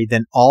territory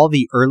than all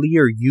the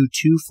earlier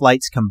U-2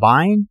 flights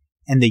combined,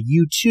 and the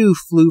U-2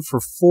 flew for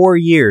 4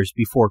 years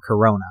before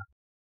Corona.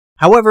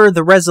 However,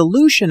 the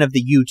resolution of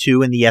the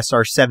U-2 and the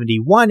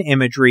SR-71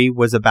 imagery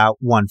was about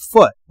 1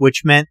 foot,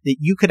 which meant that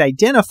you could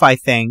identify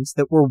things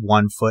that were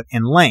 1 foot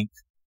in length.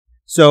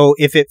 So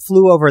if it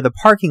flew over the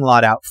parking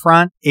lot out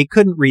front, it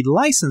couldn't read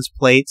license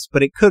plates,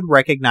 but it could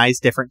recognize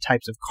different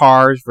types of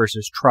cars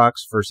versus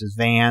trucks versus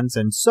vans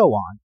and so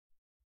on.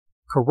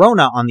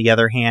 Corona, on the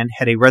other hand,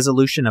 had a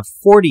resolution of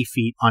 40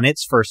 feet on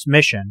its first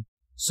mission,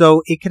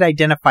 so it could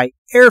identify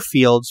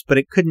airfields, but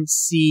it couldn't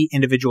see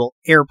individual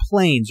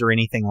airplanes or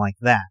anything like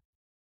that.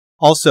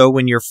 Also,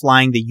 when you're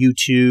flying the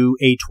U-2,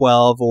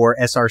 A-12, or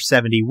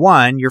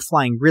SR-71, you're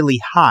flying really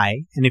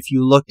high, and if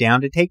you look down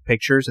to take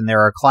pictures and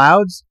there are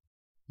clouds,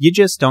 you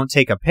just don't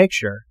take a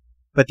picture.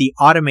 But the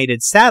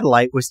automated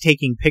satellite was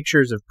taking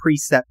pictures of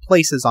preset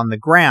places on the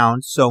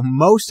ground, so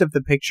most of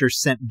the pictures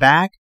sent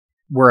back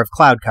were of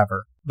cloud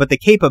cover. But the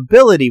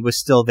capability was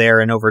still there,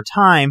 and over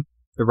time,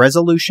 the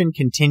resolution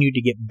continued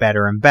to get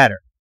better and better.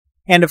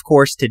 And of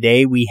course,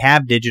 today we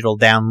have digital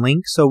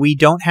downlink, so we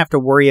don't have to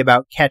worry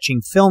about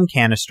catching film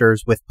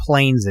canisters with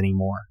planes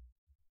anymore.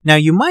 Now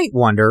you might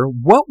wonder,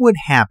 what would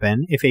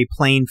happen if a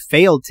plane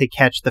failed to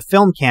catch the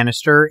film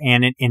canister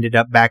and it ended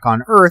up back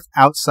on Earth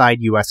outside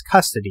U.S.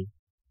 custody?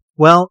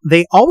 Well,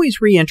 they always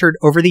re-entered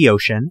over the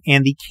ocean,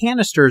 and the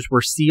canisters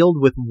were sealed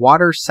with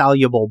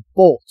water-soluble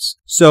bolts.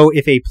 So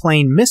if a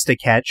plane missed a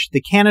catch,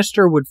 the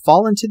canister would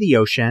fall into the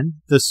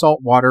ocean, the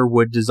salt water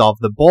would dissolve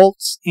the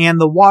bolts, and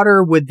the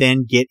water would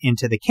then get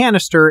into the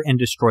canister and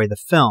destroy the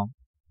film.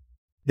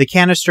 The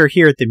canister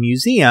here at the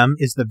museum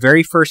is the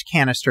very first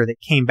canister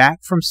that came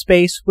back from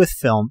space with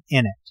film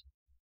in it.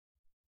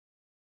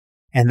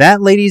 And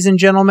that, ladies and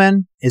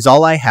gentlemen, is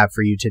all I have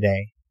for you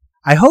today.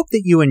 I hope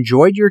that you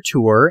enjoyed your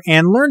tour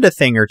and learned a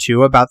thing or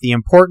two about the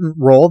important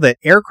role that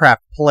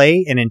aircraft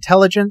play in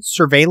intelligence,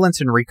 surveillance,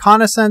 and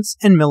reconnaissance,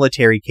 and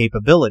military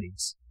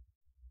capabilities.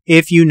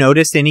 If you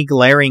noticed any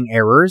glaring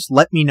errors,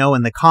 let me know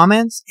in the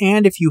comments,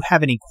 and if you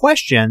have any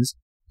questions,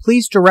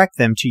 please direct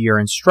them to your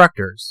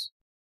instructors.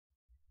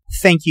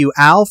 Thank you,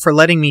 Al, for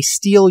letting me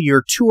steal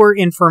your tour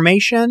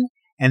information,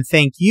 and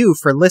thank you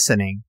for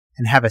listening,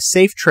 and have a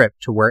safe trip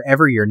to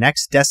wherever your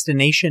next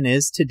destination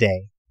is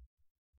today.